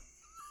butt.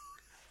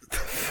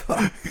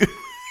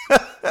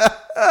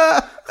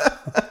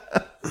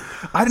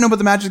 I don't know about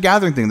the Magic the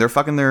Gathering thing. They're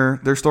fucking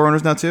their store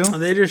owners now too.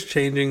 They're just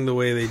changing the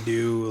way they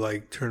do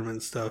like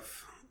tournament stuff.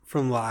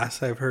 From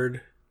last I've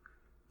heard,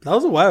 that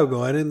was a while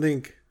ago. I didn't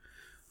think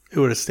it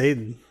would have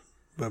stayed,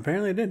 but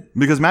apparently it did.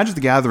 Because Magic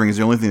the Gathering is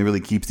the only thing that really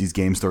keeps these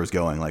game stores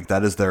going. Like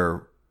that is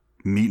their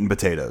meat and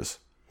potatoes.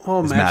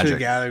 Oh, Magic the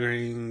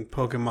Gathering,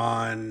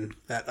 Pokemon,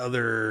 that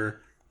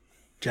other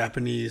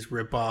Japanese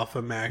ripoff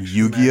of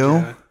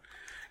Yu-Gi-Oh?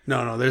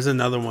 No, there's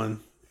another one.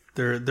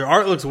 Their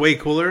art looks way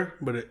cooler,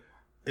 but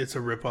it's a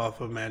ripoff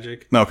of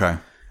Magic. Okay.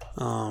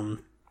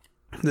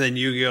 Then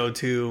Yu-Gi-Oh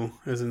 2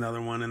 is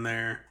another one in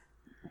there.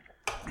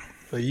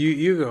 But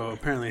Yu-Gi-Oh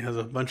apparently has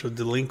a bunch of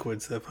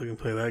delinquents that fucking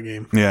play that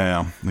game.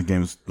 Yeah. The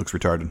game looks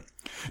retarded.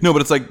 No,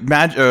 but it's like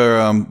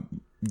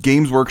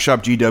Games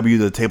Workshop GW,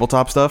 the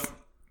tabletop stuff,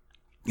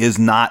 is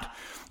not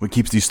what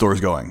keeps these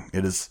stores going.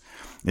 It is,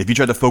 if you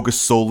try to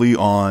focus solely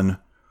on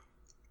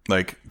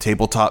like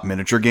tabletop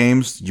miniature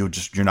games, you're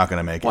not going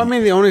to make it. Well, I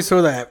mean, the only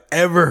store that I've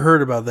ever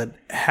heard about that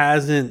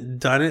hasn't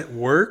done it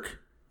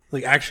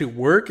actually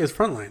work is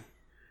Frontline.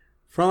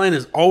 Frontline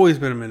has always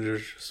been a miniature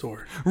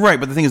store. Right,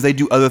 but the thing is they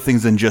do other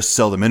things than just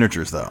sell the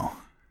miniatures though.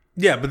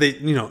 Yeah, but they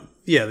do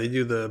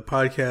the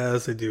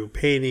podcast, they do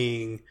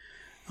painting,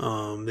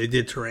 they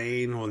did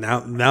terrain. Well,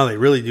 now they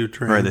really do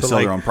terrain. Right, they sell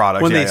their own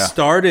products. When they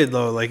started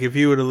though, like if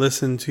you were to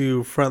listen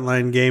to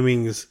Frontline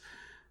Gaming's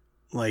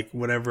like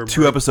whatever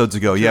 2 episodes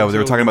ago, they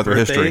were talking about their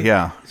history.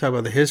 Yeah. Talk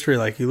about the history,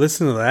 like you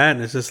listen to that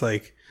and it's just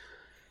like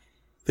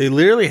they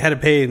literally had to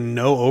pay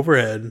no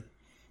overhead.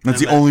 That's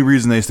the only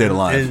reason they stayed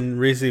alive. And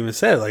Reese even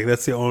said, like,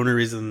 that's the only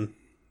reason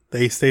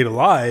they stayed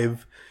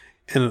alive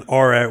and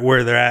are at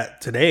where they're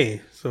at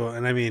today. So,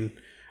 and I mean,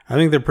 I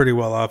think they're pretty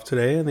well off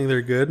today. I think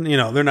they're good.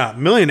 They're not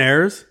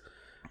millionaires,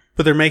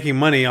 but they're making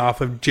money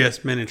off of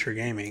just miniature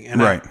gaming. And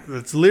right.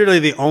 That's literally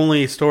the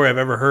only story I've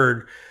ever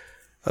heard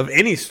of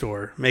any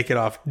store make it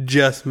off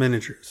just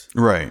miniatures.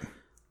 Right.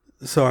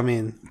 So, I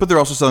mean. But they're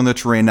also selling the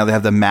terrain. Now they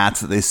have the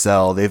mats that they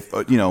sell. They've,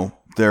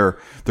 they're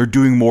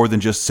doing more than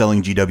just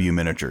selling GW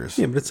miniatures.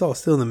 Yeah, but it's all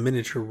still in the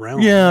miniature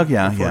realm. Yeah.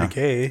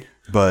 40K.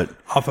 But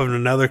off of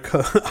another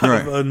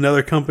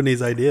another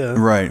company's idea.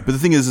 Right. But the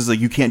thing is like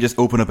you can't just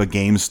open up a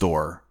game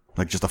store,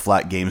 like just a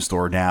flat game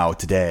store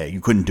today.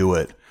 You couldn't do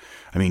it.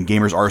 I mean,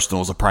 Gamers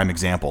Arsenal is a prime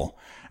example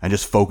and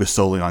just focus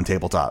solely on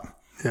tabletop.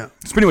 Yeah.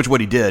 It's pretty much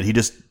what he did. He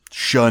just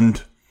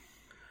shunned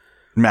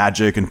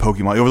Magic and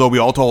Pokemon, although we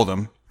all told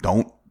him,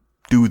 don't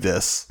do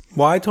this.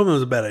 Well, I told him it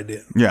was a bad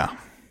idea. Yeah.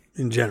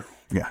 In general.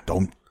 Yeah,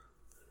 don't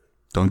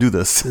do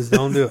this. Just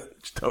don't do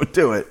it. Just don't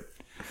do it.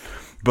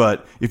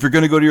 But if you're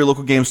going to go to your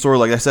local game store,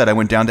 like I said, I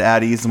went down to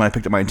Addie's and I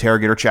picked up my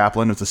Interrogator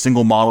Chaplain. It's a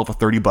single model for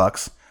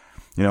 $30.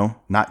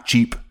 Not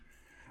cheap,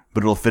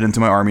 but it'll fit into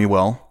my army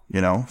well.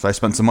 So I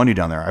spent some money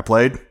down there. I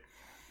played.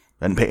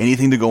 I didn't pay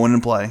anything to go in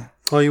and play.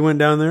 Oh, you went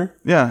down there?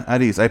 Yeah,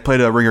 Addie's. I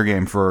played a ringer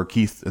game for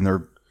Keith and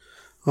their...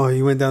 Oh,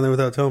 you went down there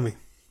without telling me.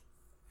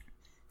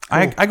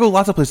 Cool. I go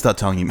lots of places without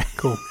telling you, man.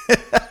 Cool.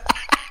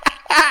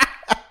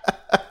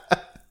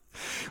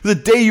 The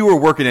day you were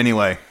working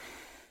anyway.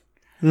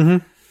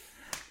 Mm-hmm.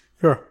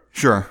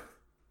 Sure.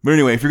 But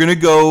anyway, if you're going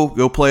to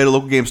go play at a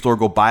local game store,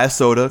 go buy a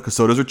soda, because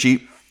sodas are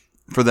cheap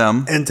for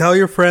them. And tell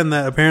your friend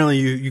that apparently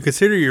you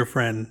consider your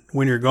friend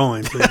when you're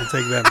going, so you can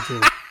take them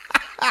too.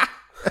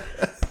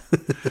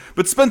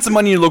 But spend some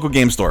money in your local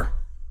game store.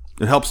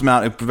 It helps them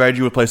out. It provides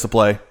you a place to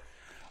play. I'm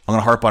going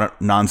to harp on it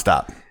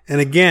nonstop.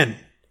 And again,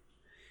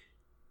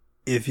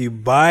 if you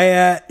buy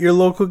at your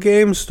local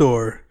game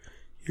store,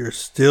 you're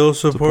still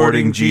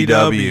supporting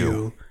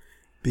GW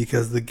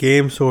because the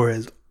game store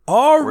has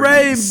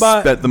already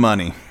spent the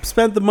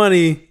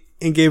money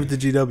and gave it to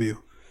GW.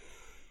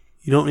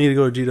 You don't need to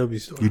go to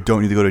GW store. You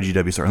don't need to go to a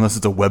GW store unless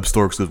it's a web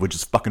store exclusive, which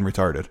is fucking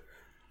retarded.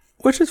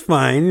 Which is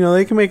fine.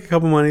 They can make a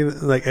couple money,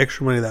 like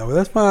extra money that way.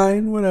 That's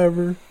fine.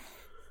 Whatever.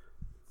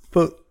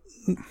 But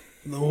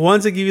the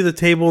ones that give you the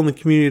table and the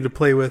community to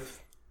play with,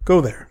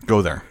 go there.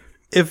 Go there.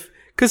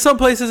 Because some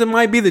places it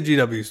might be the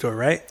GW store,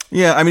 right?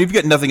 Yeah, I mean, if you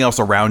get nothing else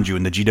around you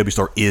and the GW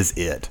store is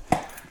it,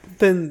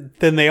 then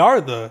they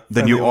are the...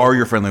 Then you are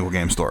your friendly local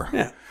game store.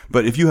 Yeah.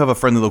 But if you have a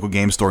friendly local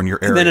game store in your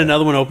area... And then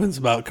another one opens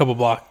about a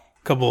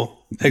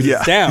couple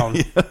exits down.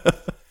 Yeah.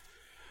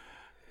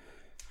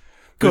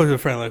 Go to a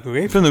friendly local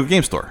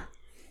game store.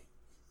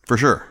 For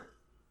sure.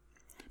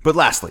 But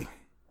lastly,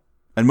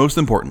 and most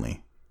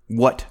importantly,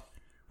 what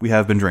we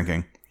have been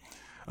drinking.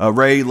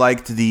 Ray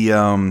liked the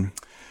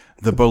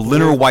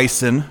Berliner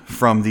Weissen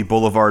from the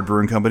Boulevard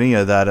Brewing Company.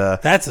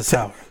 That's a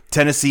sour.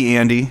 Tennessee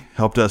Andy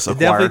helped us acquire. It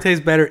definitely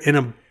tastes better in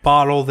a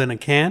bottle than a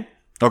can.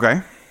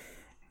 Okay.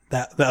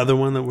 That the other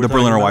one that we're The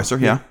Berliner talking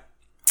Weisser, yeah.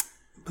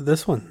 But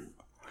this one,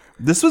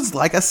 This was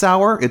like a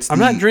sour. I'm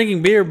not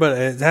drinking beer, but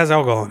it has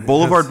alcohol in it.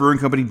 Boulevard Brewing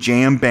Company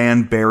Jam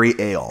Band Berry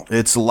Ale.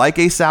 It's like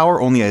a sour,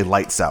 only a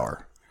light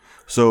sour.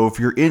 So if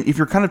you're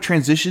kind of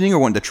transitioning or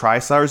wanting to try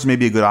sours,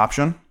 maybe a good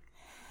option.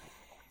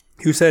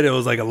 You said it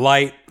was like a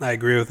light. I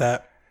agree with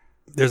that.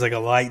 There's like a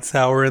light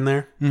sour in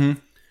there.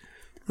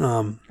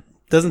 Mm-hmm.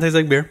 Doesn't taste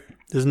like beer.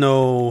 There's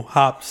no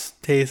hops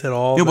taste at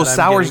all. Yeah, well,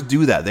 sours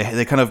do that.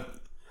 They kind of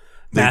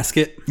mask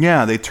it.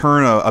 Yeah, they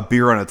turn a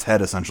beer on its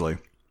head essentially.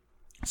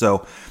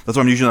 So that's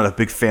why I'm usually not a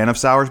big fan of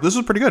sours. But this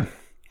was pretty good.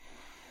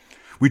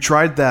 We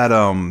tried that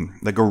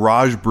the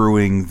Garage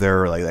Brewing,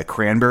 their like that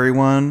cranberry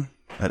one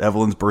at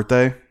Evelyn's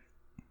birthday.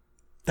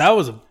 That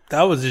was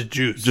just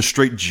juice. Just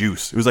straight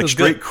juice. It was like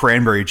straight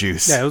cranberry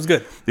juice. Yeah, it was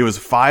good. It was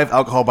 5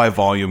 alcohol by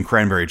volume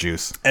cranberry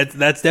juice.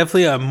 That's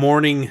definitely a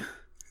morning,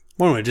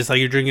 just like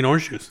you're drinking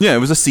orange juice. Yeah, it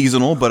was a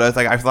seasonal, but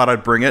I thought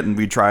I'd bring it and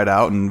we'd try it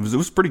out, and it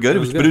was pretty good.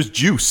 But it was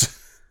juice.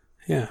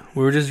 Yeah,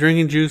 we were just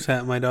drinking juice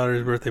at my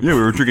daughter's birthday party. Yeah,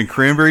 we were drinking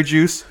cranberry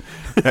juice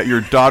at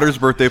your daughter's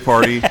birthday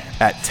party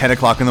at 10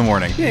 o'clock in the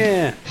morning.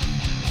 Yeah.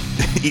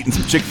 Eating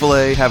some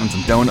Chick-fil-A, having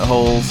some donut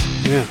holes.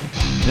 Yeah.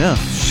 Yeah.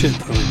 Shit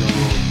ton of donut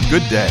holes.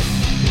 Good day.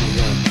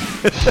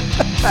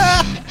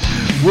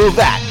 Oh, Well,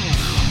 that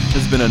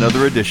has been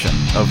another edition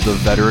of the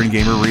Veteran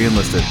Gamer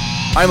Re-Enlisted.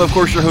 I'm, of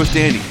course, your host,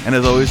 Andy, and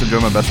as always, I'm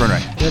joined by my best friend,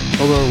 Ray. Yep,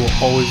 Omar will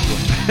always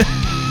win.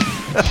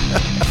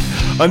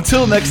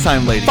 Until next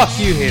time, ladies. Fuck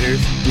you,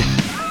 haters.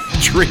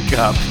 Drink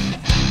up.